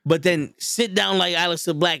 but then sit down like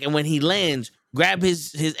Aleister Black, and when he lands, grab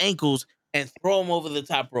his ankles and throw him over the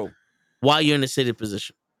top rope while you're in the seated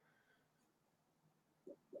position.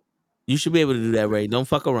 You should be able to do that, Ray. Don't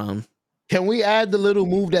fuck around. Can we add the little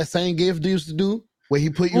move that Saint Gift used to do, where he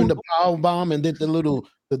put you in the power bomb and did the little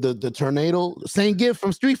the tornado? Saint Gift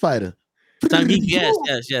from Street Fighter.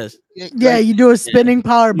 Yes. Yeah, you do a spinning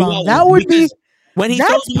power bomb. That would be when he that's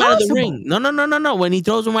throws him out of the possible. ring. No. When he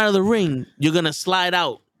throws him out of the ring, you're gonna slide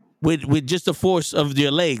out with just the force of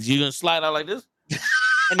your legs. You're gonna slide out like this,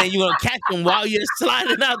 and then you're gonna catch him while you're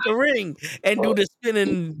sliding out the ring and do the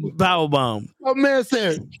spinning power bomb. Oh man,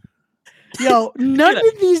 sir. Yo, none of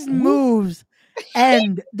these moves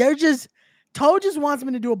end. They're just Toe just wants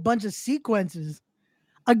me to do a bunch of sequences.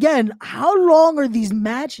 Again, how long are these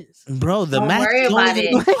matches? Bro, the Don't match worry is only about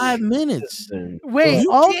gonna be it. 5 minutes. Wait,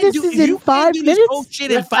 You all can't this do- is if in you 5 can't do this minutes? whole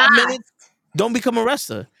shit You're in 5 fast. minutes, don't become a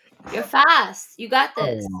wrestler. You're fast. You got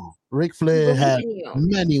this. Ric Flair Believe had in you.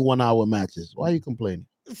 many 1 hour matches. Why are you complaining?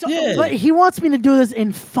 So, Yeah. but he wants me to do this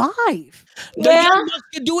in 5. The Yeah. Young Bucks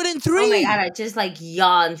could do it in 3. Oh my god, I just like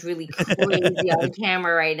yawned really crazy on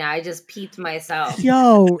camera right now. I just peeped myself.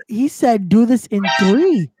 Yo, he said do this in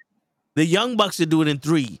 3. The Young Bucks could do it in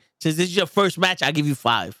 3. Since this is your first match, I'll give you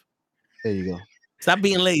 5. There you go. Stop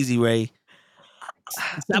being lazy, Ray.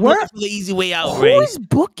 Stop Where- looking for the easy way out, Ray. Who's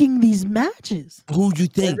booking these matches? Who you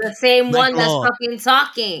It's think? the same Mike one that's Law. fucking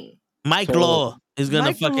talking. Mike So- Law is gonna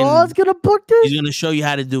Mike fucking. Law's gonna book this? He's gonna show you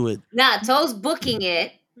how to do it. Nah, Toe's booking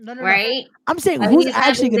it, No. right? I'm saying But who's he's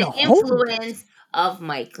actually having gonna the hold this? influence of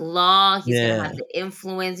Mike Law. He's Yeah. gonna have the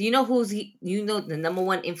influence. You know you know the number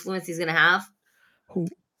one influence he's gonna have? Who?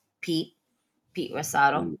 Pete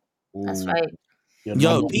Rosado. That's right.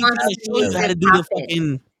 Yo, He Pete's wants gonna to show you make how to this do the happen.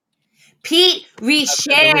 fucking Pete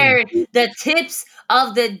reshared the tips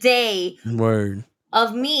of the day word.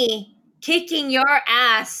 of me kicking your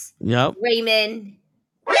ass, Yep. Raymond.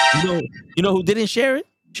 You know who didn't share it?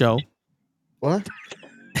 Show. What?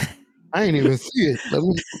 I ain't even see it. Let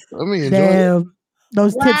me enjoy it. Damn.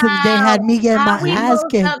 Those tips of the day had me getting How my we ass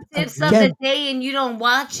post kicked. up tips of again. the day and you don't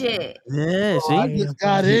watch it? Yeah, Oh, I see? just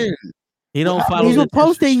got in. He don't follow These the were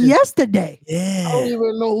posted yesterday. I don't Yeah.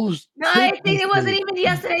 even know who's. No, I taking think it wasn't this. even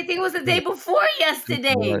yesterday. I think it was the day before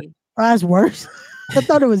yesterday. Right. Oh, that's worse. I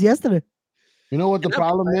thought it was yesterday. You know what the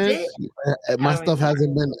problem Was is? My I stuff don't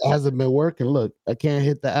hasn't been working. Look, I can't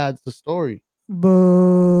hit the ads to story.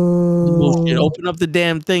 Bullshit. Boo. Open up the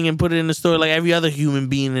damn thing and put it in the store like every other human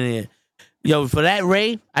being in there. Yo, for that,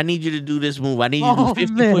 Ray, I need you to do this move. I need you to do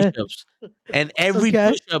 50 man. push-ups. And every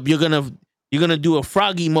Okay. push-up, you're gonna do a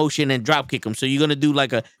froggy motion and drop kick him. So you're gonna do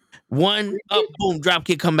like a 1 up, boom, drop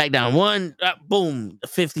kick, come back down. 1 up, boom,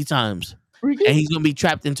 50 times. And he's gonna be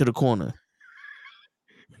trapped into the corner.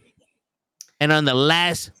 And on the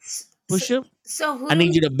last push-up, So who I do need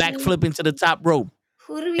we you to see- backflip into the top rope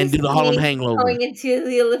Who do we and do the Harlem see Hang Low. going into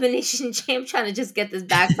the elimination champ? Trying to just get this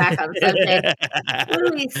back on subject. Who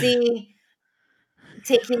do we see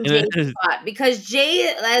taking Jay's spot? Because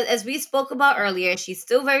Jay, as we spoke about earlier, she's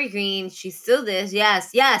still very green. She's still this.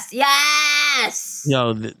 Yes. Yo,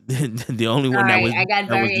 the only one Sorry, that I got was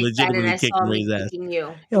very excited. legitimately I saw kicking me Ray's ass. kicking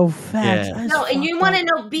you. Yo, facts. Yeah. That's No, and you fucked want up. to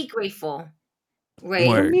know? Be grateful, What right? do you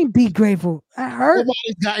Word. mean be grateful? That hurt.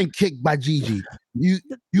 Nobody's gotten kicked by Gigi. You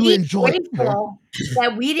Be enjoy it. grateful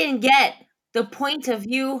that we didn't get the point of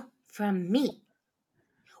view from me.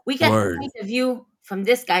 We got Word. the point of view from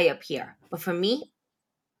this guy up here, but from me.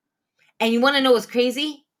 And you want to know what's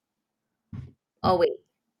crazy? Oh wait,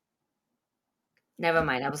 never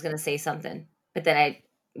mind. I was gonna say something, but then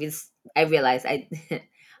I realized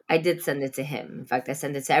I did send it to him. In fact, I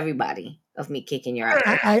sent it to everybody of me kicking your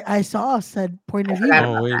ass. I saw said point of view. forgot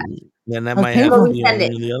Oh, about wait. that. Then that Okay, might have well- to be Send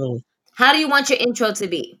it. the other one. How do you want your intro to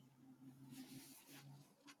be?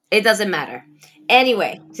 It doesn't matter.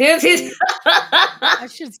 Anyway, That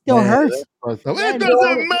shit still hurts. It Yeah, doesn't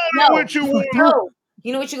matter no. what you want. No,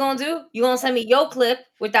 you know what you're gonna do? You're gonna send me your clip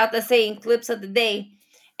without the saying clips of the day.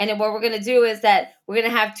 And then what we're gonna do is that we're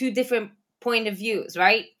gonna have 2 different point of views,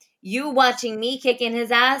 right? you watching me kicking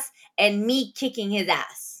his ass and me kicking his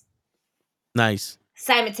ass Nice.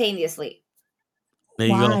 simultaneously. There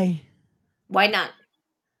you go. Why? Why not?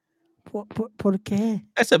 ¿Por qué?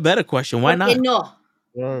 That's a better question. Why not? No.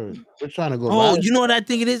 We're trying to go. Oh, you know what I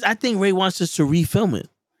think it is? I think Ray wants us to refilm it.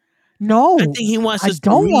 No, I think he wants us to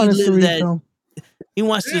don't want us to relive that. refilm. He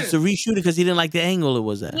wants us to reshoot it because he didn't like the angle it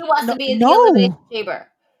was at. He wants to be in the No. elimination chamber.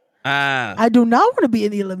 I do not want to be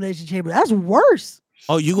in the elimination chamber. That's worse.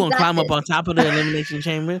 Oh, you gonna got climb up this. on top of the elimination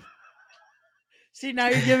chamber? See, now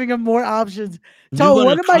you're giving him more options. You're So gonna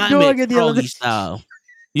what am I climb doing it in the froggy elimination? style.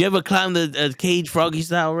 You ever climbed a cage froggy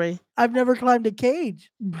style, Ray? I've never climbed a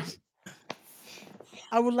cage.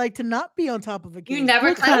 I would like to not be on top of a cage. You never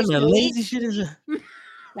What climbed kind a of cage? lazy shit is that?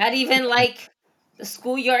 Not even like the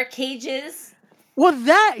schoolyard cages. Well,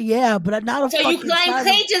 that yeah, but not a So you fucking climbed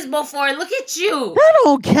side- cages before. Look at you. That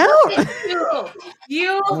don't count. Look at you.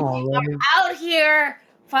 You are out here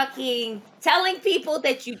fucking telling people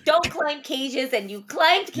that you don't climb cages and you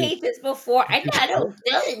climbed cages before. I don't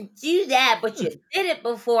do that, but you did it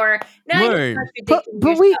before. Now Word. you're But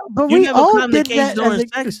contradicting You we never all climbed the did cage that during as a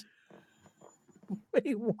sex?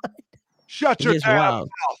 Wait, what? Shut It your gets damn wild.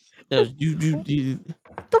 mouth. You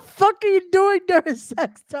The fuck are you doing during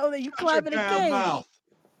sex? Tell that you Shut your climbing a damn cage. mouth.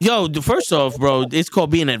 Yo, first off, bro, it's called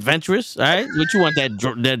being adventurous. All right, what you want that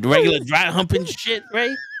regular dry humping shit,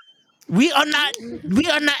 Ray? We are not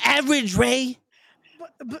average, Ray.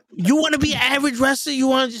 You want to be an average wrestler? You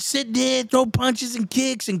want to just sit there, throw punches and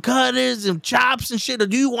kicks and cutters and chops and shit, or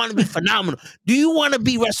do you want to be phenomenal? Do you want to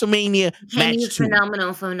be WrestleMania Can match use 2?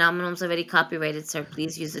 phenomenal. Phenomenal's already copyrighted, sir.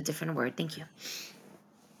 Please use a different word. Thank you.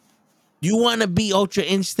 You want to be Ultra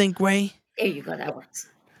Instinct, Ray? There you go. That works.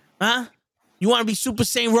 Huh? You want to be Super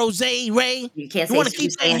Saiyan Rose, Ray? You can't You say want to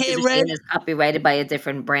keep that hair red? is copyrighted by a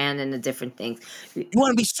different brand and a different thing. You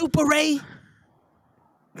want to be Super Ray?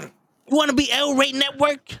 You want to be L Ray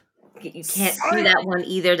Network? You can't do that one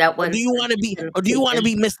either. That one. Or do you want to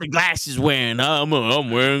be Mr. Glasses wearing? I'm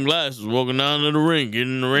wearing glasses, walking down to the ring,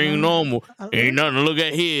 getting in the ring normal. Ain't nothing to look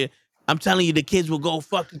at here. I'm telling you, the kids will go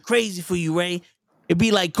fucking crazy for you, Ray. It'd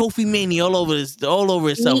be like Kofi Mania all over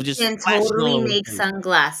itself. He Just can flashing totally all over make the place.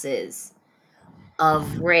 sunglasses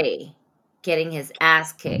of Ray getting his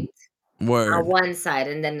ass kicked Word. on one side,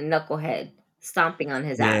 and then the knucklehead stomping on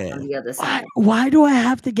his ass on the other side. Why do I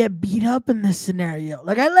have to get beat up in this scenario?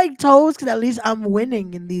 Like I like toes because at least I'm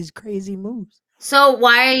winning in these crazy moves. So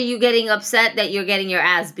why are you getting upset that you're getting your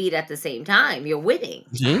ass beat at the same time? You're winning.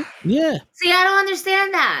 See? Yeah. See, I don't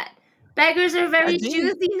understand that. Beggars are very do.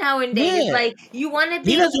 choosy nowadays. Yeah. Like you want to He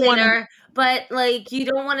be a doesn't wanna- winner, but like you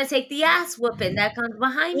don't want to take the ass whooping that comes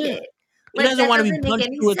behind Yeah. it. He Like doesn't that wanna be doesn't make punched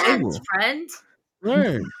any through a sense, table. friend.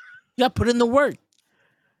 Word. You got to put in the work.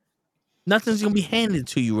 Nothing's gonna be handed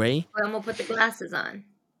to you, Ray. Well, I'm gonna put the glasses on.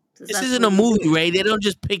 This isn't a movie, Ray. They don't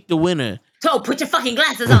just pick the winner. So put your fucking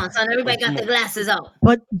glasses on, son. Everybody got their glasses on.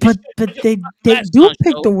 But they Last do on,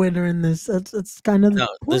 pick show. the winner in this. That's kind of the No,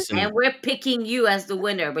 point. listen. And we're picking you as the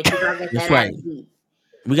winner, but you gotta get That's that right. ass beat.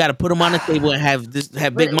 We got to put them on the table and have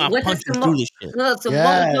Big Mouth What punching does through this shit. Look, so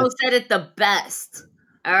Yes. Mojo said it the best.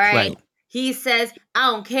 All right? Right. He says,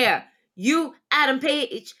 I don't care. You, Adam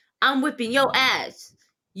Page, I'm whipping your ass.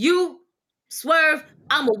 You, Swerve,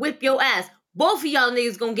 I'm gonna whip your ass. Both of y'all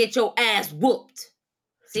niggas gonna get your ass whooped.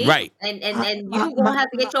 See? Right. And you gonna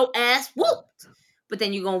have to get your ass whooped. But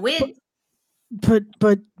then you gonna win. But you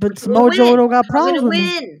gonna Mojo win. don't got You're gonna problems with me.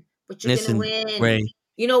 win. But you're Listen, gonna win. Ray.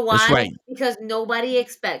 You know why? That's right. Because nobody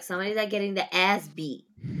expects somebody that getting the ass beat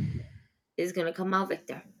is gonna come out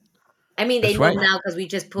victor. I mean, they That's know right. now because we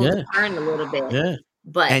just pulled the curtain a little bit. Yeah.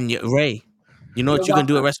 But And Ray, you know what you're going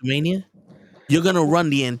to do at WrestleMania? You're going to run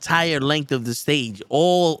the entire length of the stage,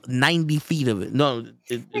 all 90 feet of it. No,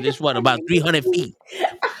 it's what, about 300 feet.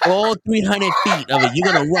 All 300 feet of it.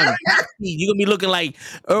 You're going to run top speed. You're going to be looking like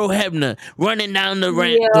Earl Hebner running down the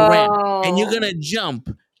ramp. And you're going to jump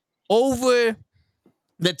over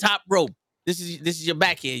the top rope. This is your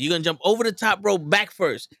back here. You're going to jump over the top rope back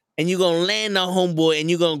first. And you're going to land on homeboy and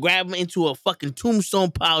you're going to grab him into a fucking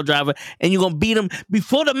tombstone pile driver and you're going to beat him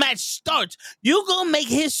before the match starts. You're going to make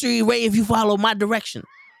history, Ray, if you follow my direction.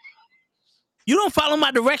 You don't follow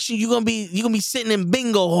my direction, you're going to be sitting in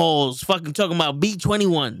bingo halls fucking talking about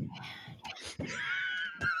B21.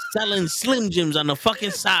 Selling Slim Jims on the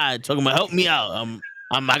fucking side talking about help me out.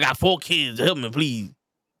 I got 4 kids. Help me, please.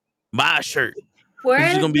 Buy a shirt. where This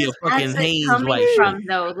is is gonna be a this fucking accent Hanes coming white from,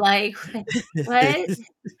 though? Like, what?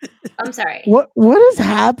 I'm sorry. What has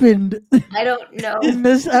happened I don't know. in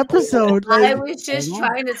this episode? I Like, was just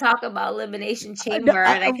trying to talk about Elimination Chamber,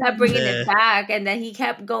 and I kept bringing it back, and then he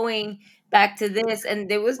kept going back to this, and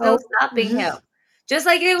there was no stopping him. Just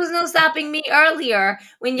like there was no stopping me earlier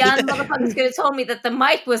when y'all motherfuckers could have told me that the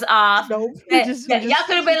mic was off. Nope. Y'all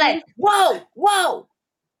could have been like, whoa,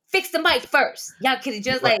 fix the mic first. Y'all could have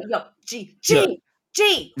just like, yo, G,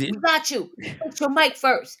 we got you. Fix your mic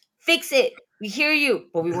first. Fix it. We hear you,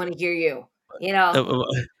 but we want to hear you. You know?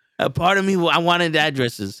 A part of me, I wanted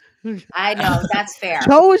addresses. I know, that's fair.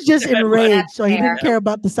 Joe was just That's enraged, so he fair. didn't care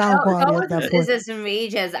about the sound quality at that Joe point. is as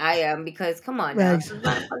enraged as I am because come on now, Right. this is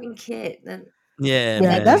not a fucking kid.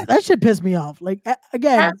 Yeah, that should piss me off. Like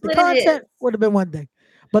again, That's the what it content is. would have been one thing,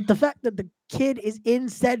 but the fact that the kid is in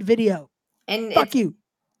said video, and fuck you.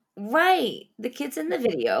 Right, the kid's in the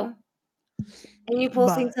video, and you're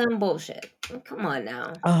posting some bullshit. Come on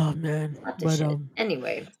now. Oh man, but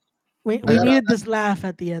anyway, we needed this laugh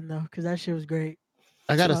at the end though, because that shit was great.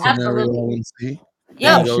 I got a scenario I want to see.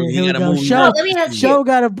 Yo, here we go. let me ask Show you.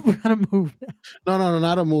 got a move. No,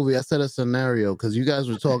 not a movie. I said a scenario because you guys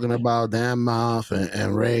were talking about Dan Moff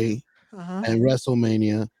and Ray and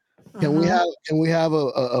WrestleMania. Can we have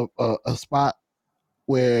a spot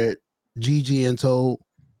where Gigi and Toe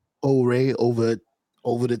hold Ray over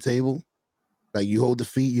the table? Like you hold the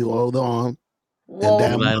feet, you hold the arm, and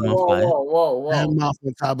Dan Moff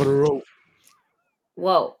on top of the rope.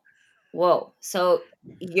 Whoa. So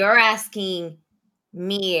you're asking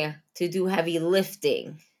me to do heavy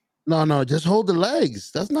lifting? No, just hold the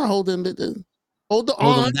legs. That's not holding the hold the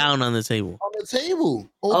Hold arm them down on the table. on the table.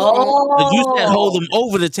 You said hold them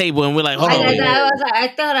over the table, and we're like, hold on. I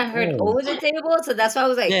thought I heard over the table, so that's why I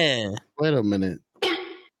was like, yeah. Wait a minute.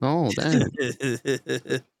 No, damn.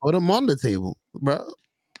 Put them on the table, bro.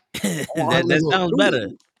 that sounds better.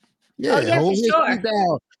 Yeah, hold his feet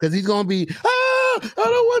down because he's gonna be. I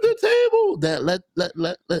don't want the table. That let.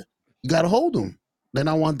 You gotta hold him. Then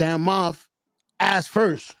I want Dan Moff ass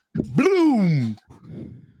first. Bloom.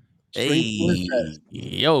 Hey,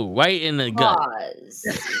 yo, right in the gut.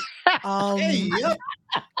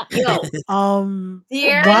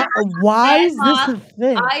 Why is this a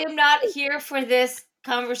thing? I am not here for this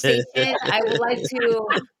conversation. I would like to.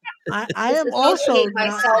 I am also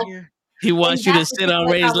myself. He wants you to sit on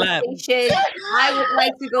Ray's lap. I would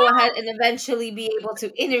like to go ahead and eventually be able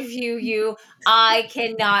to interview you. I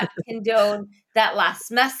cannot condone that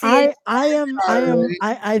last message. I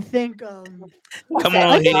think. Come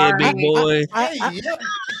on here, big boy. I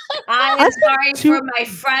am sorry for my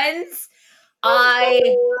friends.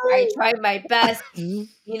 I tried my best. You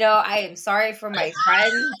know, I am sorry for my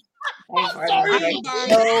friends.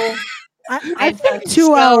 I think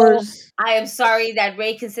 2 hours. I am sorry that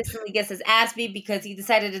Ray consistently gets his ass beat because he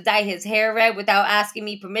decided to dye his hair red without asking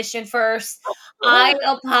me permission first. I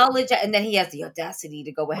apologize. And then he has the audacity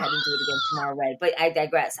to go ahead and do it again tomorrow, Red. But I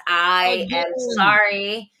digress. I am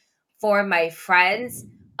sorry for my friends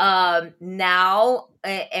now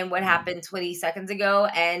and what happened 20 seconds ago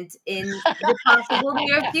and in the possible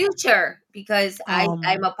near future because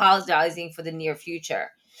I'm apologizing for the near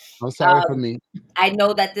future. I'm sorry for me. I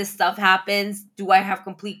know that this stuff happens. Do I have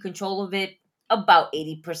complete control of it? About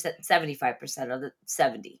 80%, 75% of the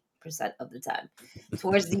 70% of the time.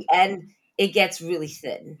 Towards the end, it gets really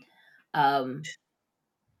thin. The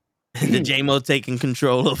J-Mo taking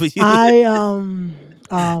control over you.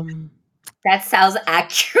 That sounds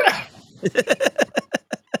accurate.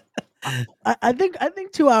 I think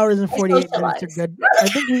 2 hours and 48 minutes are good. I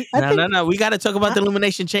think No. We got to talk about the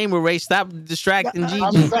Elimination Chamber, Ray. Stop distracting Gigi.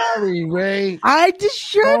 I'm sorry, Ray. I just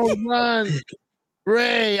should.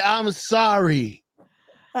 Ray, I'm sorry.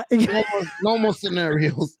 No more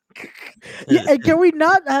scenarios. Yeah, and can we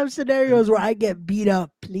not have scenarios where I get beat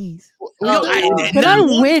up, please? Can I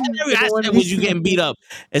win? I said was you getting beat up,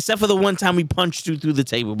 except for the one time we punched you through the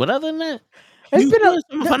table. But other than that,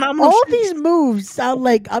 all these moves sound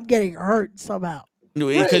like I'm getting hurt somehow.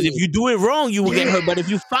 Because if you do it wrong, you will get hurt. But if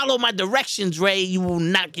you follow my directions, Ray, you will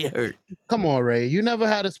not get hurt. Come on, Ray. You never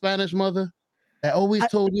had a Spanish mother that always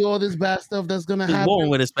told you all this bad stuff that's gonna happen. Born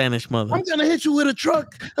with a Spanish mother. I'm gonna hit you with a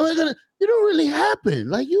truck. You don't really happen.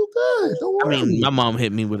 Like you good. Don't worry. I mean, my mom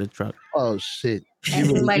hit me with a truck. Oh shit. I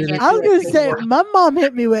was gonna say my mom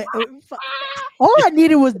hit me with. All I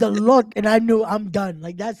needed was the look, and I knew I'm done.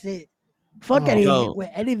 Like that's it. Fuck anything with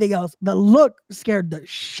anything else. The look scared the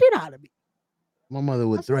shit out of me. My mother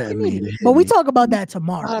would threaten me. But we talk about that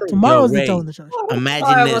tomorrow. Tomorrow's the tone of the show.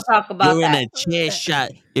 Imagine this. You're in a chair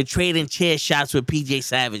shot. You're trading chair shots with PJ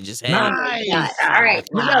Savage's head. Nice. All right.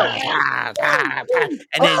 And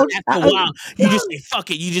then after a while, you just say,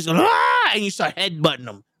 fuck it. You just go, and you start headbutting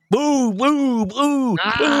them. Boo, boo, boo, boo,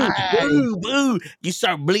 Nice. boo, boo. You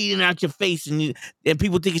start bleeding out your face, and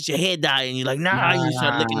people think it's your head dying. You're like, nah. You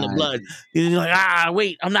start licking the blood. You're like,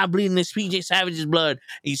 wait, I'm not bleeding. This PJ Savage's blood.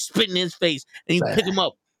 And you spit in his face, and you pick him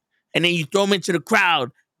up, and then you throw him into the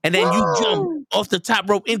crowd, and then you jump off the top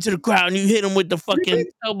rope into the crowd, and you hit him with the fucking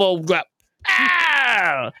elbow drop.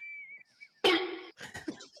 Ah!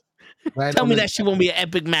 Right Tell on me the that shit won't be an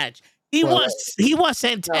epic match. He Well, wants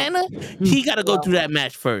Santana. He got to go through that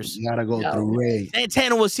match first. you gotta go through Ray.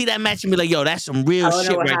 Santana will see that match and be like, "Yo, that's some real I don't know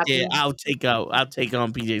shit what right there." happened. I'll take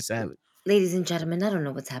on PJ Savage. Ladies and gentlemen, I don't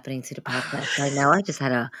know what's happening to the podcast right now. I just had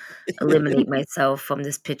to eliminate myself from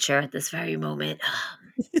this picture at this very moment.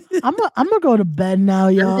 I'm gonna go to bed now,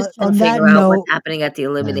 I'm y'all. just trying On to that figure out note, what's happening at the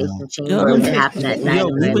elimination Yo, chamber. What happened that night? Yo,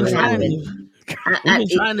 we've been What trying. happened? We've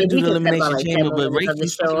been trying to If do we the could step out elimination like 10 chamber, more but minutes Ray of the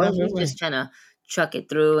keeps show, fucking up. we're just trying to truck it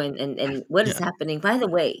through. And what is happening? By the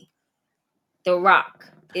way, The Rock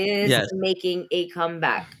is making a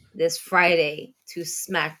comeback this Friday to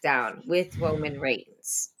SmackDown with Roman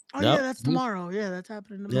Reigns. oh yeah, that's tomorrow. Yeah, that's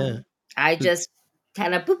happening tomorrow. I just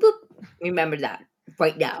kind of boop remember that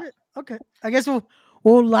right now. Okay, I guess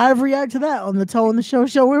we'll live react to that on the Toe in the Show.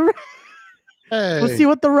 We'll see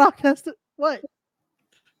what The Rock has to. What?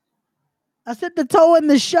 I said the Toe in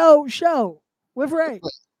the Show with Ray.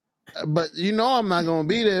 But you know I'm not gonna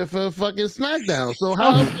be there for fucking SmackDown. So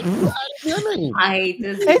how? I hate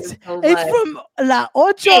this so much. It's from la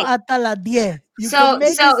 8 hasta la 10. You So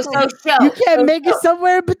you can't make it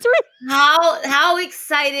somewhere in between. How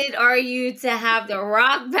excited are you to have The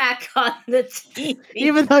Rock back on the TV?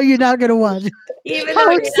 Even though you're not gonna watch it. Even though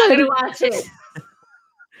you're not gonna watch it.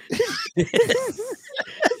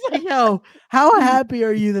 It's like, yo, how happy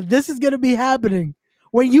are you that this is gonna be happening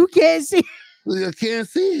when you can't see? You can't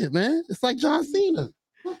see it, man. It's like John Cena.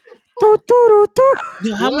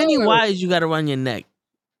 Yo, how many wires you got around your neck?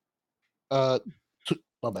 My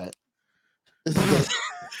bad.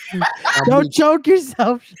 Don't choke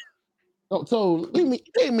yourself. Leave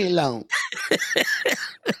me alone.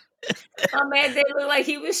 Oh man, they look like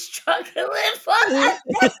he was struggling for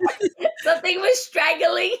something was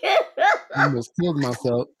strangling him. I almost killed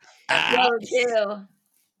myself. Yo,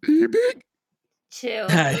 chill.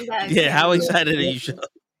 Yeah, how excited are you, Sean?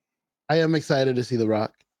 I am excited to see The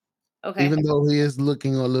Rock. Okay. Even though he is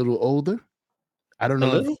looking a little older. I don't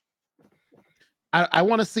know. I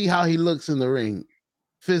want to see how he looks in the ring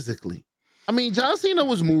physically. I mean, John Cena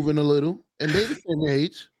was moving a little, and they the same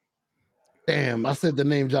age. Damn, I said the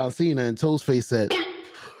name John Cena, and Toes Face said,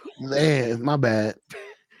 "Damn, my bad."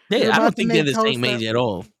 Yeah, I don't think they're the same age at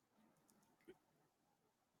all.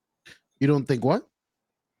 You don't think what?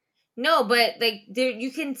 No, but like there,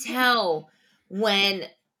 you can tell when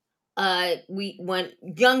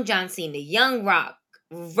young John Cena, young Rock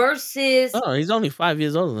versus he's only 5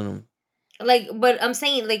 years older than him. Like, but I'm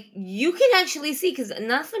saying, like, you can actually see, because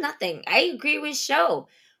not for nothing, I agree with Show.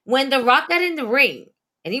 When The Rock got in the ring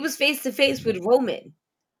and he was face to face with Roman,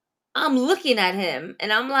 I'm looking at him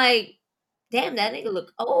and I'm like, damn, that nigga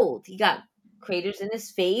look old. He got craters in his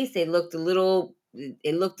face. It looked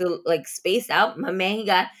like spaced out. My man,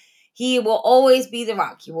 he will always be The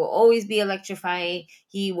Rock. He will always be electrifying.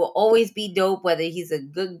 He will always be dope, whether he's a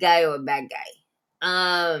good guy or a bad guy.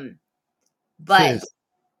 But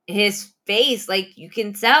his face, like, you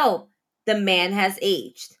can tell the man has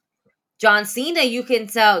aged. John Cena, you can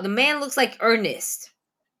tell the man looks like Ernest.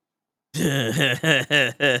 John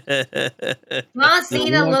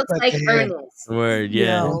Cena looks like Ernest. Word,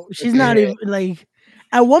 yeah. Yo, she's not even like.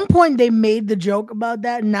 At one point, they made the joke about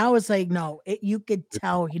that. And now it's like, no, you could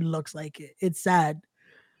tell he looks like it. It's sad.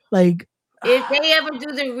 Like, if they ever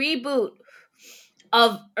do the reboot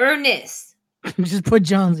of Ernest, just put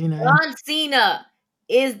John Cena. John Cena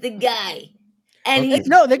is the guy, and he's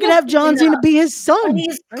they could have John Cena be his son. And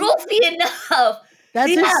he's goofy enough.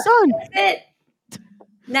 That's his son. That's it.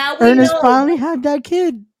 Now we Ernest know. finally had that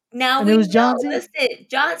kid. Now and we it was know. John Cena. Listen,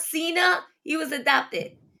 John Cena, he was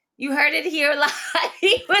adopted. You heard it here live.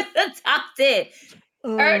 He was adopted.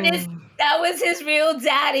 Ernest, that was his real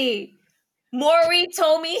daddy. Maury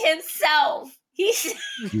told me himself.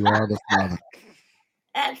 You are the father.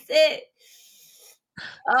 That's it.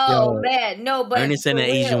 Oh man, no, but Ernest and an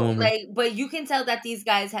Asian woman. Like, but you can tell that these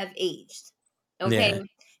guys have aged. Okay,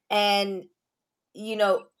 and you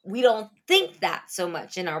know we don't think that so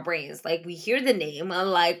much in our brains. Like we hear the name, I'm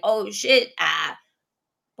like, oh shit,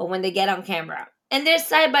 but when they get on camera and they're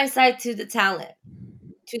side by side to the talent,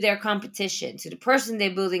 to their competition, to the person they're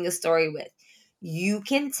building a story with, you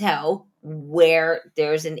can tell where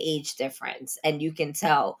there's an age difference, and you can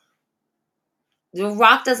tell The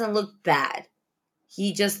Rock doesn't look bad.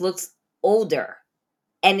 He just looks older.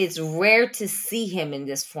 and it's rare to see him in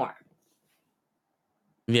this form.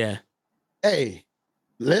 Yeah. Hey,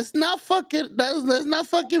 let's not fucking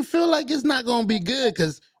feel like it's not gonna be good,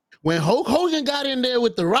 because when Hulk Hogan got in there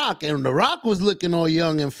with The Rock, and The Rock was looking all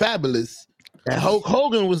young and fabulous, and Hulk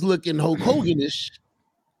Hogan was looking Hulk Hoganish,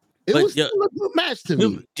 it was still a good match to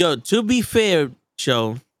me. To be fair,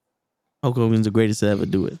 Joe, Hulk Hogan's the greatest to ever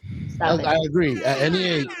do it. I agree. At any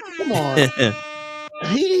age, come on,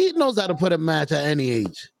 he knows how to put a match at any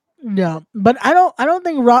age. No, but I don't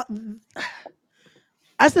think Rock.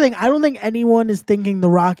 That's the thing. I don't think anyone is thinking The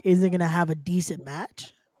Rock isn't going to have a decent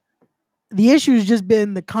match. The issue has just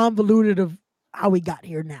been the convoluted of how we got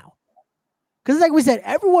here now. Because like we said,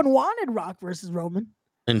 everyone wanted Rock versus Roman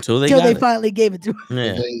until they finally gave it to him.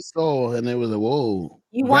 Yeah. They saw, and they was like, "Whoa!"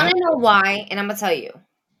 You want to know why? And I'm gonna tell you.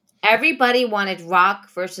 Everybody wanted Rock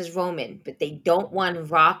versus Roman, but they don't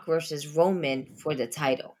want Rock versus Roman for the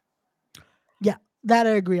title. Yeah, that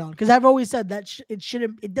I agree on, because I've always said that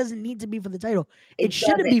it doesn't need to be for the title. It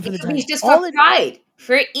shouldn't be for the title. It's just for pride,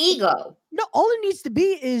 for ego. No, all it needs to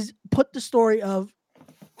be is put the story of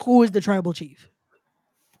who is the tribal chief.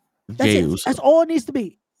 That's it. That's all it needs to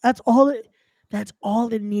be. That's all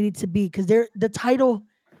it needed to be, because the title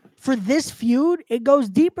for this feud, it goes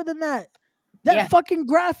deeper than that. That fucking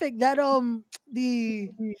graphic, that you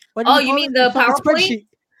mean the PowerPoint?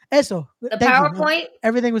 Eso. The PowerPoint?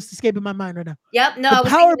 Everything was escaping my mind right now. Yep, no, the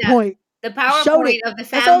PowerPoint. The PowerPoint of the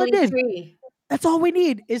family tree. That's all we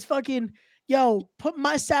need is fucking, put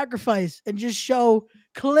my sacrifice and just show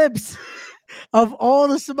clips of all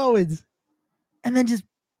the Samoans. And then just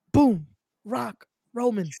boom, Rock,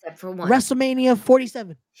 Roman. Except for one. WrestleMania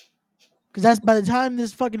 47. Because that's by the time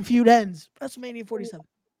this fucking feud ends, WrestleMania 47.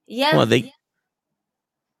 Yeah. Well, there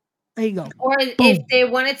you go. Or boom. If they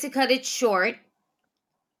wanted to cut it short,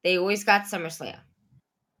 they always got SummerSlam.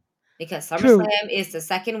 Because SummerSlam is the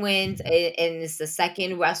second win, and it's the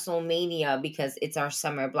second WrestleMania because it's our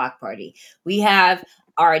summer block party. We have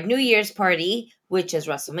our New Year's party, which is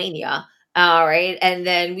WrestleMania. All right. And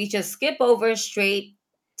then we just skip over straight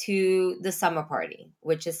to the summer party,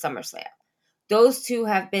 which is SummerSlam. Those two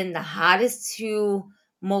have been the hottest two,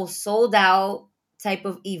 most sold out type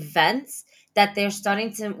of events that they're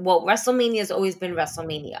starting to. Well, WrestleMania has always been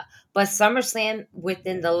WrestleMania, but SummerSlam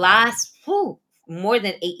within the last more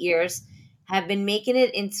than 8 years have been making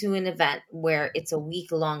it into an event where it's a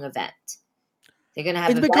week-long event. They're gonna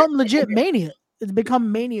have. It's become legit Mania. It's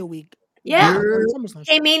become Mania week. Yeah,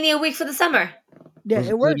 hey, Mania week for the summer. Yeah,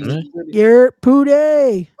 it works. You're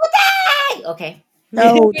Pooty. Okay.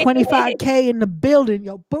 Yo, 25K in the building.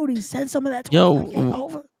 Yo, Booty, send some of that 25K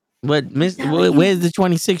over. But where's the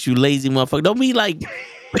 26, you lazy motherfucker? Don't be like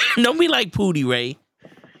Pooty Ray.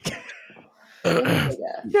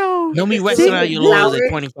 Yo, don't be resting on your laurels at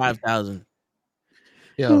 25,000.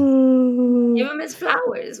 Yo, give him his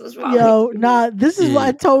flowers. What's wrong? Yo, nah. This is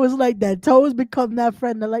why Toe is like that. Toe has become that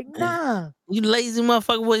friend. They're like, nah. You lazy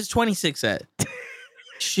motherfucker. Where's 26 at?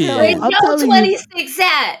 Shit. Where's your 26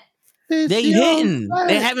 at? They hitting.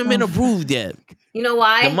 They haven't been approved yet. You know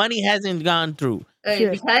why? The money hasn't gone through.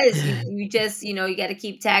 Because you just, you got to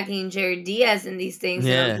keep tagging Jared Diaz in these things.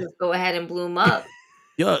 And just go ahead and bloom up.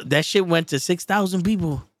 Yo, that shit went to 6,000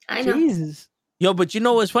 people. I know. Jesus. Yo, but you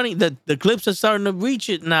know what's funny? The clips are starting to reach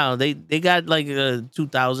it now. They got like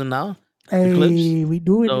 2,000 now. Hey, clips. we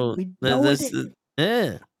doing so it. We doing it.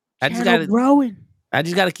 Yeah. I just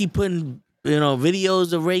got to keep putting,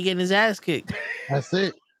 videos of Ray getting his ass kicked. That's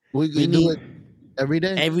it. We do it every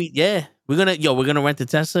day. We're gonna rent a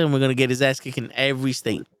Tesla and we're gonna get his ass kicking every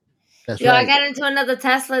state. That's right. I got into another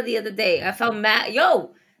Tesla the other day. I felt mad.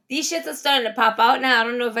 Yo, these shits are starting to pop out now. I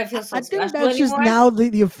don't know if I feel so special think that's anymore. just now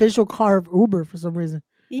the official car of Uber for some reason.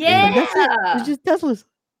 Yeah. That's it. It's just Teslas.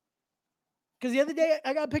 Because the other day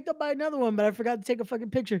I got picked up by another one, but I forgot to take a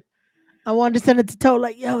fucking picture. I wanted to send it to Toe,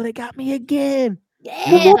 like, yo, they got me again.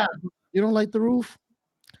 Yeah. You don't like the roof?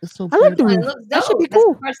 It's so I like the roof. That should be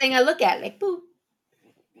cool. That's the first thing I look at, like, boop.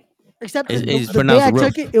 Except the day I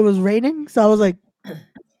took it, it was raining, so I was like,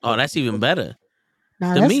 "Oh, that's even better."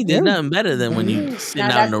 Nah, to me, there's nothing better than when you sit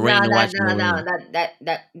out in the rain and watch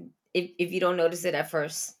that. If you don't notice it at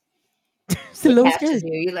first, it's a little scary.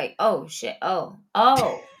 You're like, "Oh shit! Oh,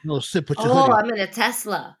 no, sit with your hoodie. I'm in a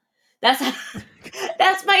Tesla." That's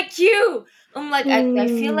my cue. I'm like, I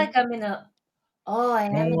feel like I'm in a. Oh, I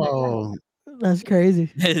am in a Tesla. That's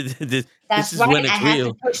crazy. this is when it's I real.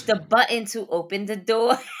 have to push the button to open the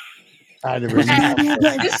door. I never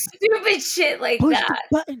stupid shit like push that.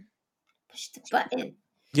 The button. Push the button.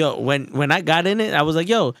 Yo, when I got in it, I was like,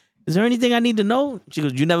 "Yo, is there anything I need to know?" She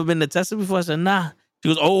goes, "You never been to Tesla before?" I said, "Nah." She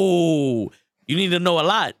goes, "Oh, you need to know a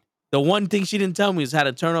lot." The one thing she didn't tell me is how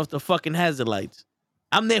to turn off the fucking hazard lights.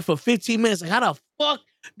 I'm there for 15 minutes. Like, how the fuck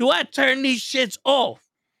do I turn these shits off?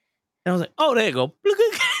 And I was like, oh, there you go.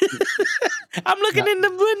 I'm looking in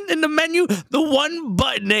the menu. The one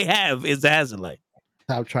button they have is the hazard light.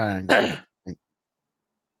 Top triangle.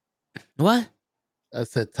 What? I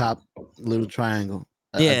said top little triangle.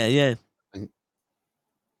 Yeah.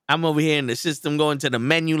 I'm over here in the system going to the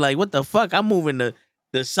menu like, what the fuck? I'm moving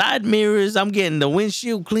the side mirrors. I'm getting the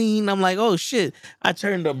windshield clean. I'm like, oh, shit. I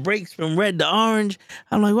turned the brakes from red to orange.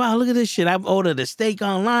 I'm like, wow, look at this shit. I've ordered a steak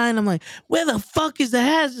online. I'm like, where the fuck is the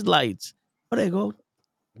hazard lights? Oh, there you go.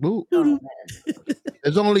 Boo.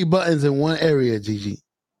 There's only buttons in one area, Gigi.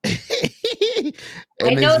 I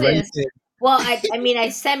noticed. Well, I mean, I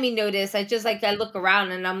semi-noticed. I just I look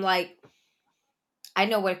around and I'm like, I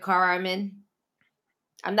know what car I'm in.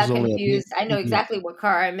 I'm not confused. I know exactly what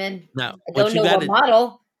car I'm in. Now, I don't know what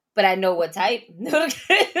model, but I know what type. Now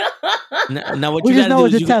what we you just know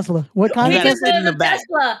it's a Tesla. What kind of Tesla? In the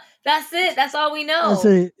Tesla. That's it. That's all we know. That's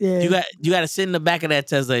it. Yeah. You got to sit in the back of that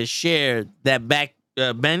Tesla and share that back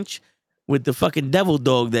bench with the fucking devil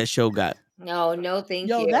dog that show got. No, thank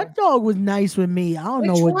you. Yo, that dog was nice with me. I don't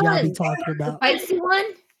know what y'all be talking about. The spicy one?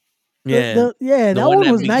 Yeah. That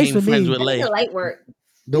one was nice with me. That's light work.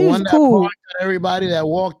 The one that barked at everybody that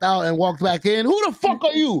walked out and walked back in. Who the fuck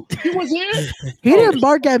are you? He was here. He didn't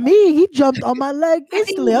bark at me. He jumped on my leg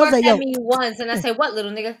instantly. I was like, yo. At me once, and I said, "What,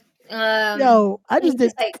 little nigga?" Yo, I just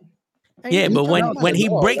did. Yeah, but when he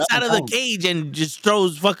breaks out of the cage and just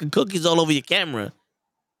throws fucking cookies all over your camera,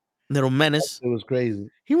 little menace. It was crazy.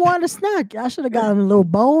 He wanted a snack. I should have gotten a little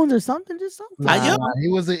bones or something. Just something. He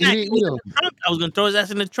was in the trunk. I was gonna throw his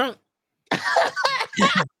ass in the trunk.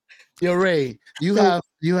 Yo, Ray, you have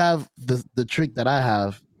the trick that I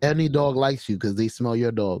have. Any dog likes you because they smell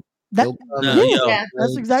your dog. That's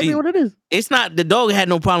exactly what it is. It's not the dog had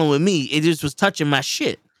no problem with me. It just was touching my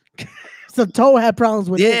shit. So Toe had problems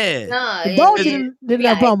with it. No, the dog didn't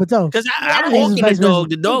have a problem with Toe. Because I'm walking the dog.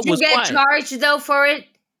 The dog was quiet. Did you get charged though for it?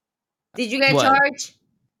 Did you get charged?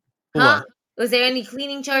 Huh? Was there any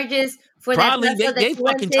cleaning charges for Probably, that? They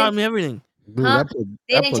fucking charged me everything. Dude,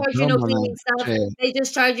 they didn't charge you no cleaning stuff. Yeah. They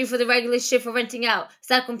just charge you for the regular shit for renting out.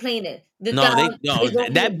 Stop complaining.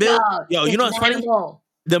 That bill. Yo, you know what's funny?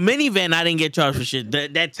 The minivan, I didn't get charged for shit.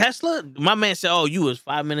 That Tesla, my man said, "Oh, you was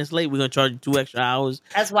 5 minutes late. We're gonna charge you 2 extra hours."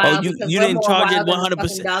 That's why. Oh, you didn't charge it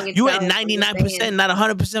 100%. You at 99%, not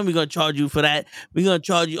 100%. We're gonna charge you for that. We're gonna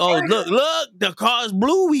charge you. Oh, look, the car's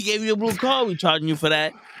blue. We gave you a blue car. We charging you for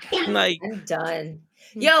that. Like, I'm done.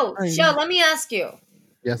 Yo, Shell, let me ask you.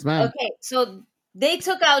 Yes, ma'am. Okay, so they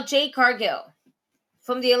took out Jade Cargill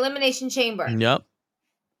from the Elimination Chamber. Yep.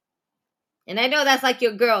 And I know that's like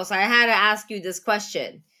your girl, so I had to ask you this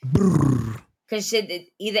question. Because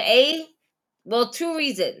either two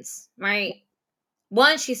reasons, right?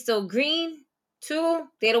 One, she's still green. Two,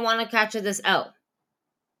 they don't want to catch her this out.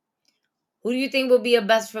 Who do you think will be a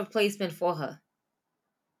best replacement for her?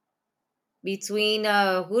 Between,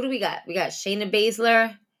 who do we got? We got Shayna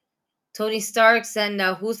Baszler, Tony Starks, and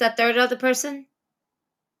who's that third other person?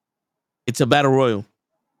 It's a battle royal.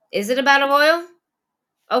 Is it a battle royal?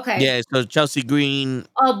 Okay. Yeah, so Chelsea Green.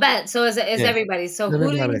 Oh, bet. So is everybody. So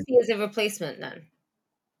who do you see as a replacement then?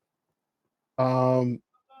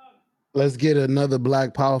 Let's get another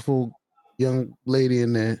black, powerful young lady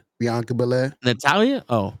in there. Bianca Belair. Natalia?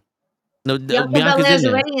 Oh. No, Bianca Belair's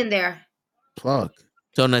already in there. Fuck.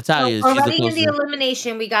 So Natalia is already in the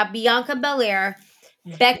elimination. We got Bianca Belair,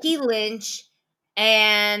 Becky Lynch,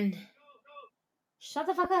 and shut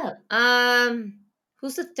the fuck up.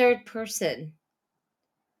 Who's the third person?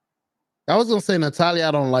 I was gonna say Natalia.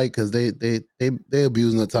 I don't like because they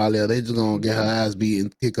abuse Natalia. They just gonna get her ass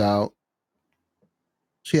beaten, kick her out.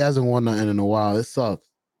 She hasn't won nothing in a while. It sucks.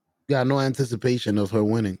 Got no anticipation of her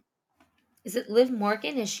winning. Is it Liv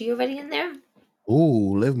Morgan? Is she already in there?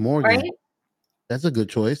 Ooh, Liv Morgan. Right? That's a good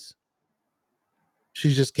choice.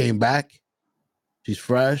 She just came back. She's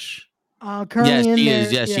fresh. Currently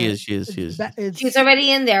Yes, she is. She's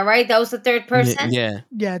already in there, right? That was the third person? Yeah.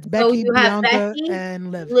 Yeah, it's Becky, you have Bianca, Becky,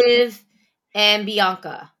 and Liv, and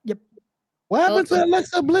Bianca. Yep. What happened to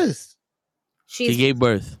Alexa Bliss? She gave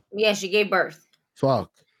birth. Yeah, she gave birth.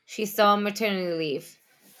 Fuck. She's still on maternity leave.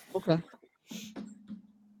 Okay.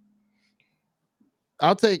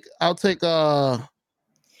 I'll take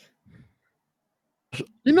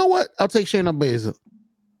you know what? I'll take Shayna Baszler.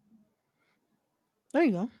 There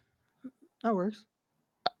you go. That works.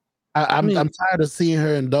 I'm tired of seeing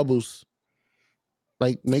her in doubles.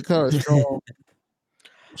 Like, make her a strong.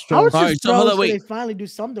 I was just Alright, so hold on, wait. They finally do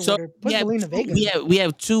something with her. Put Zelina Vega. We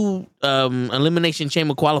have two elimination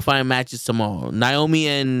chamber qualifying matches tomorrow. Naomi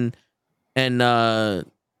and and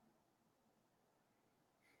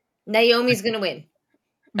Naomi's gonna win.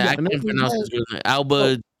 I And can't this is pronounce like, this girl's name.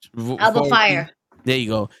 Alba. Alba Forty. Fire. There you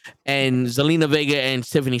go. And Zelina Vega and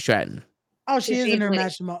Tiffany Stratton. Oh, she is in Tiffany's her winning.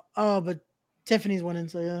 match tomorrow. Oh, but Tiffany's winning,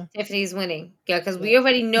 so yeah. Tiffany's winning. Yeah, because we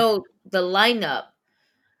already know the lineup.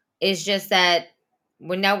 It's just that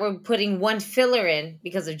we're putting one filler in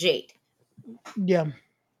because of Jade. Yeah.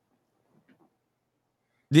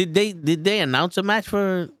 Did they announce a match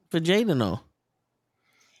for Jade or no?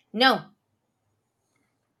 No.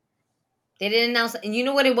 They didn't announce, and you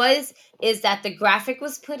know what it was? Is that the graphic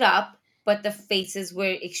was put up, but the faces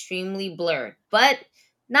were extremely blurred. But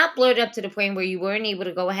not blurred up to the point where you weren't able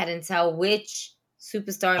to go ahead and tell which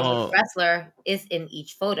superstar and which wrestler is in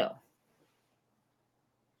each photo.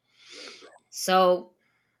 So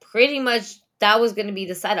pretty much that was going to be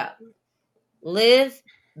the setup. Liv,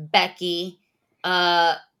 Becky,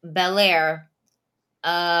 Belair,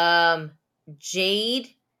 Jade,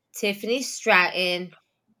 Tiffany Stratton,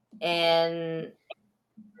 and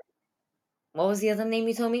what was the other name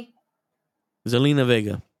you told me? Zelina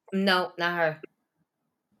Vega. No, not her.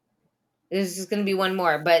 There's just gonna be one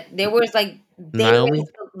more, but there was like they Naomi? already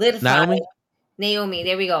solidified. Naomi? Naomi,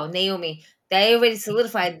 there we go. Naomi. They already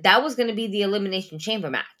solidified that was gonna be the Elimination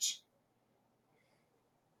Chamber match.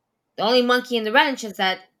 The only monkey in the wrench is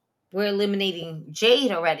that we're eliminating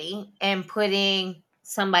Jade already and putting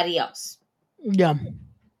somebody else. Yeah.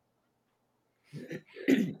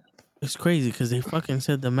 It's crazy because they fucking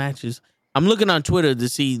said the matches. I'm looking on Twitter to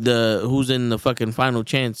see who's in the fucking final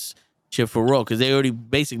chance shit for Raw because they already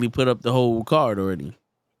basically put up the whole card already.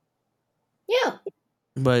 Yeah.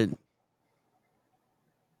 But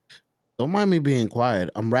don't mind me being quiet.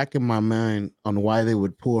 I'm racking my mind on why they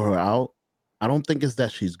would pull her out. I don't think it's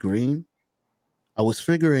that she's green. I was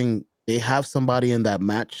figuring they have somebody in that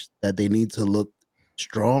match that they need to look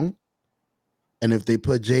strong. And if they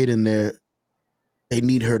put Jade in there, they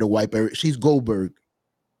need her to wipe her. She's Goldberg.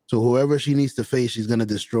 So whoever she needs to face, she's going to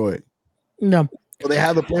destroy. No. So they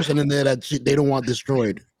have a person in there that they don't want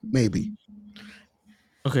destroyed. Maybe.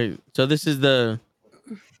 okay, so this was the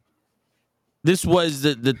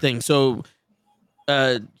thing. So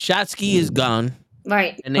Shotsky is gone.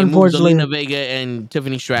 Right. And they moved Zelina Vega and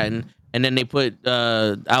Tiffany Stratton. And then they put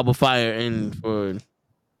Alba Fire in for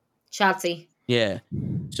Shotzi. Yeah.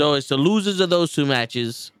 So it's the losers of those two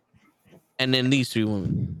matches and then these three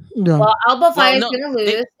women. Yeah. Well, Alba Fire is gonna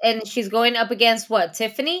lose, and she's going up against what?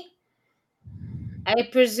 Tiffany? I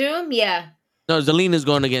presume, yeah. No, Zelina's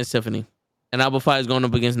going against Tiffany. And Alba Fire is going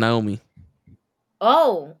up against Naomi.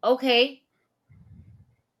 Oh, okay.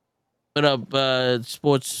 Put up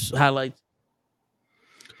sports highlights.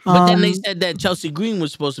 But then they said that Chelsea Green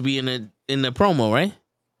was supposed to be in the promo, right?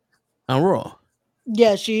 On Raw.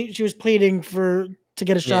 Yeah, she was pleading to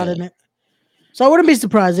get a shot in it. So I wouldn't be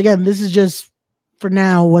surprised. Again, this is just for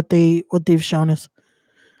now what they've shown us.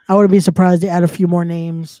 I wouldn't be surprised to add a few more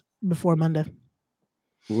names before Monday.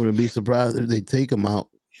 Wouldn't be surprised if they take them out.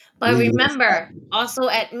 But remember, also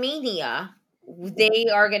at Mania, they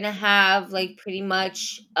are gonna have like pretty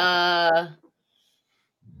much the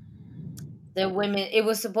women. It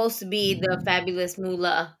was supposed to be the Fabulous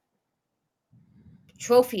Moolah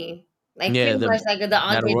trophy, like pretty much like the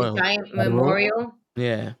Andre the Giant Memorial.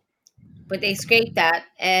 Yeah. But they scraped that,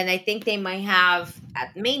 and I think they might have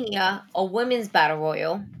at Mania a women's battle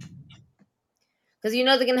royal because you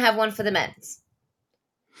know they're gonna have one for the men's.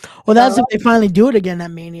 Well, that's if they finally do it again at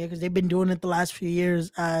Mania because they've been doing it the last few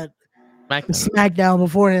years at SmackDown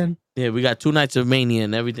beforehand. Yeah, we got 2 nights of Mania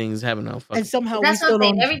and everything's happening. And somehow that's what I'm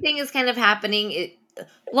saying. Everything is kind of happening.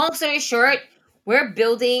 Long story short, we're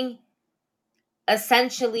building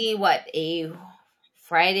essentially a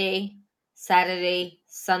Friday, Saturday,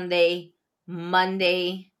 Sunday,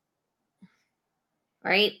 Monday,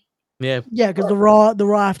 right? Yeah. Yeah, because the Raw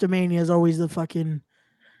after Mania is always the fucking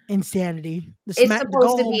insanity. It's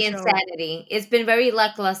supposed to be insanity. It's been very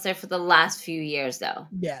lackluster for the last few years, though.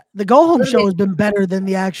 Yeah, the go home show has been better than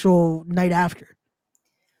the actual night after.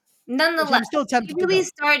 Nonetheless, I'm still tempted we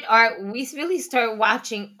really start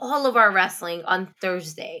watching all of our wrestling on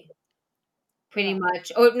Thursday, pretty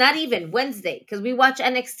much, or not even Wednesday, because we watch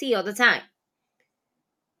NXT all the time.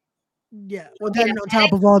 Yeah, well, then on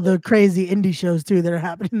top of all the crazy indie shows too that are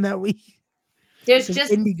happening that week, there's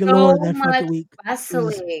just indie galore so that much fucking week.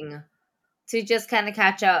 wrestling to just kind of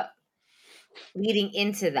catch up leading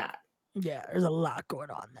into that. Yeah, there's a lot going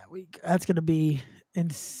on that week. That's gonna be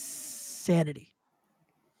insanity.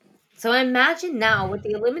 So imagine now with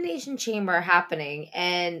the Elimination Chamber happening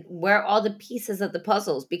and where all the pieces of the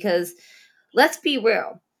puzzles, because let's be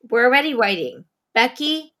real, we're already writing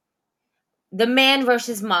Becky, the man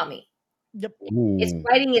versus mommy. Yep. It's Ooh.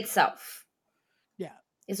 writing itself. Yeah.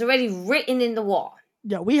 It's already written in the wall.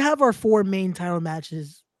 Yeah, we have our 4 main title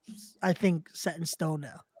matches, I think, set in stone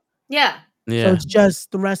now. Yeah. So it's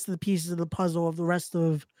just the rest of the pieces of the puzzle of the rest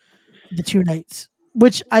of the 2 nights,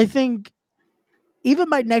 which I think even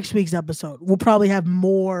by next week's episode, we'll probably have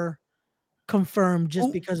more confirmed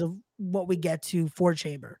just because of what we get to for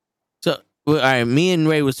Chamber. So, well, all right, me and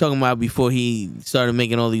Ray was talking about before he started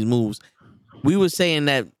making all these moves. We were saying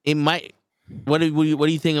that it might. What do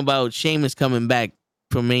you think about Sheamus coming back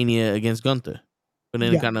from Mania against Gunther for the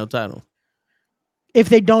Intercontinental title? If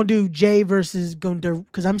they don't do Jay versus Gunther,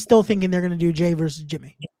 because I'm still thinking they're going to do Jay versus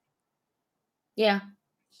Jimmy. Yeah.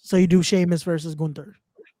 So you do Sheamus versus Gunther.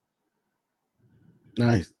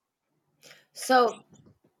 Nice. So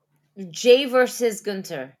Jay versus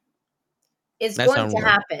Gunther is going to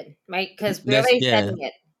happen, right? Because we're already setting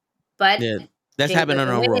it. But that's Jay happening on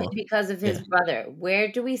doesn't win Raw it because of his brother. Where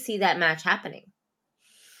do we see that match happening?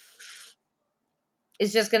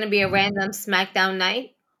 It's just going to be a random SmackDown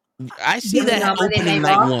night. I see that opening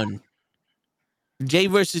night 1. Jay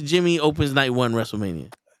versus Jimmy opens night 1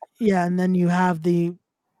 WrestleMania. Yeah, and then you have the.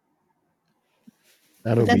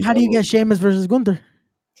 That'll then be how do you get Sheamus versus Gunther?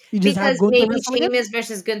 You just have Because Gunther maybe wrestle again? Sheamus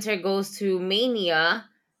versus Gunther goes to Mania,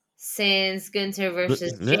 since Gunther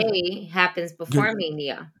versus Jay happens before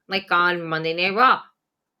Mania, like on Monday Night Raw.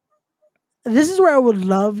 This is where I would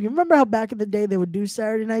love. You remember how back in the day they would do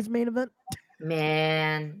Saturday night's main event?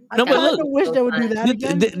 Man, I kind of wish they would do that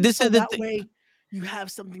again. This so is the that way you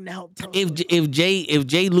have something to help tell. If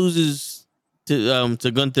Jay loses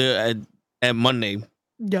to Gunther at Monday,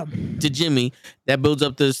 to Jimmy, that builds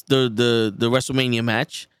up the WrestleMania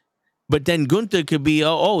match. But then Gunther could be,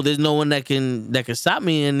 there's no one that can stop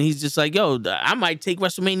me, and he's just like, yo, I might take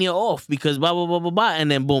WrestleMania off because blah blah blah blah blah,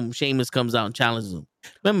 and then boom, Sheamus comes out and challenges him.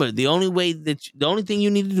 Remember, the only thing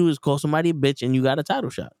you need to do is call somebody a bitch, and you got a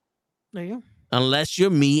title shot. There you go. Unless you're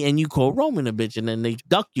me and you call Roman a bitch, and then they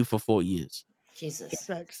duck you for 4 years. Jesus.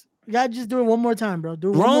 Facts. You gotta just do it one more time, bro.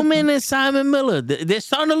 Do it Roman and Simon Miller, they're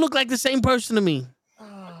starting to look like the same person to me.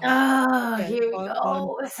 Oh, here we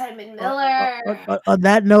go. Simon Miller. On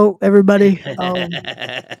that note, everybody, He'll be a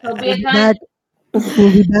we'll cunt.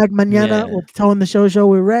 be back mañana with Tone the Show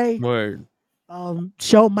with Ray. Word.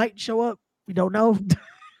 Show might show up. We don't know.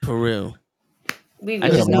 For real. We I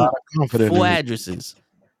just a need lot of confidence 4 in it. addresses.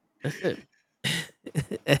 That's it.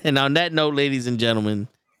 And on that note, ladies and gentlemen,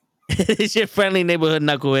 it's your friendly neighborhood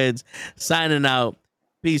knuckleheads signing out.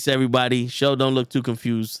 Peace, everybody. Show don't look too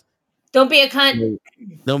confused. Don't be a cunt.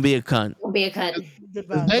 Don't be a cunt. Don't be a cunt.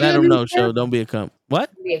 Let them know, show. Don't be a cunt.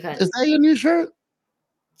 What? Don't be a cunt. Is that your new shirt?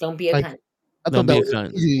 Don't be a cunt. I Don't thought be that a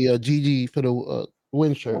was cunt. Gigi for the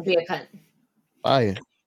win shirt. Don't be a cunt. Fire.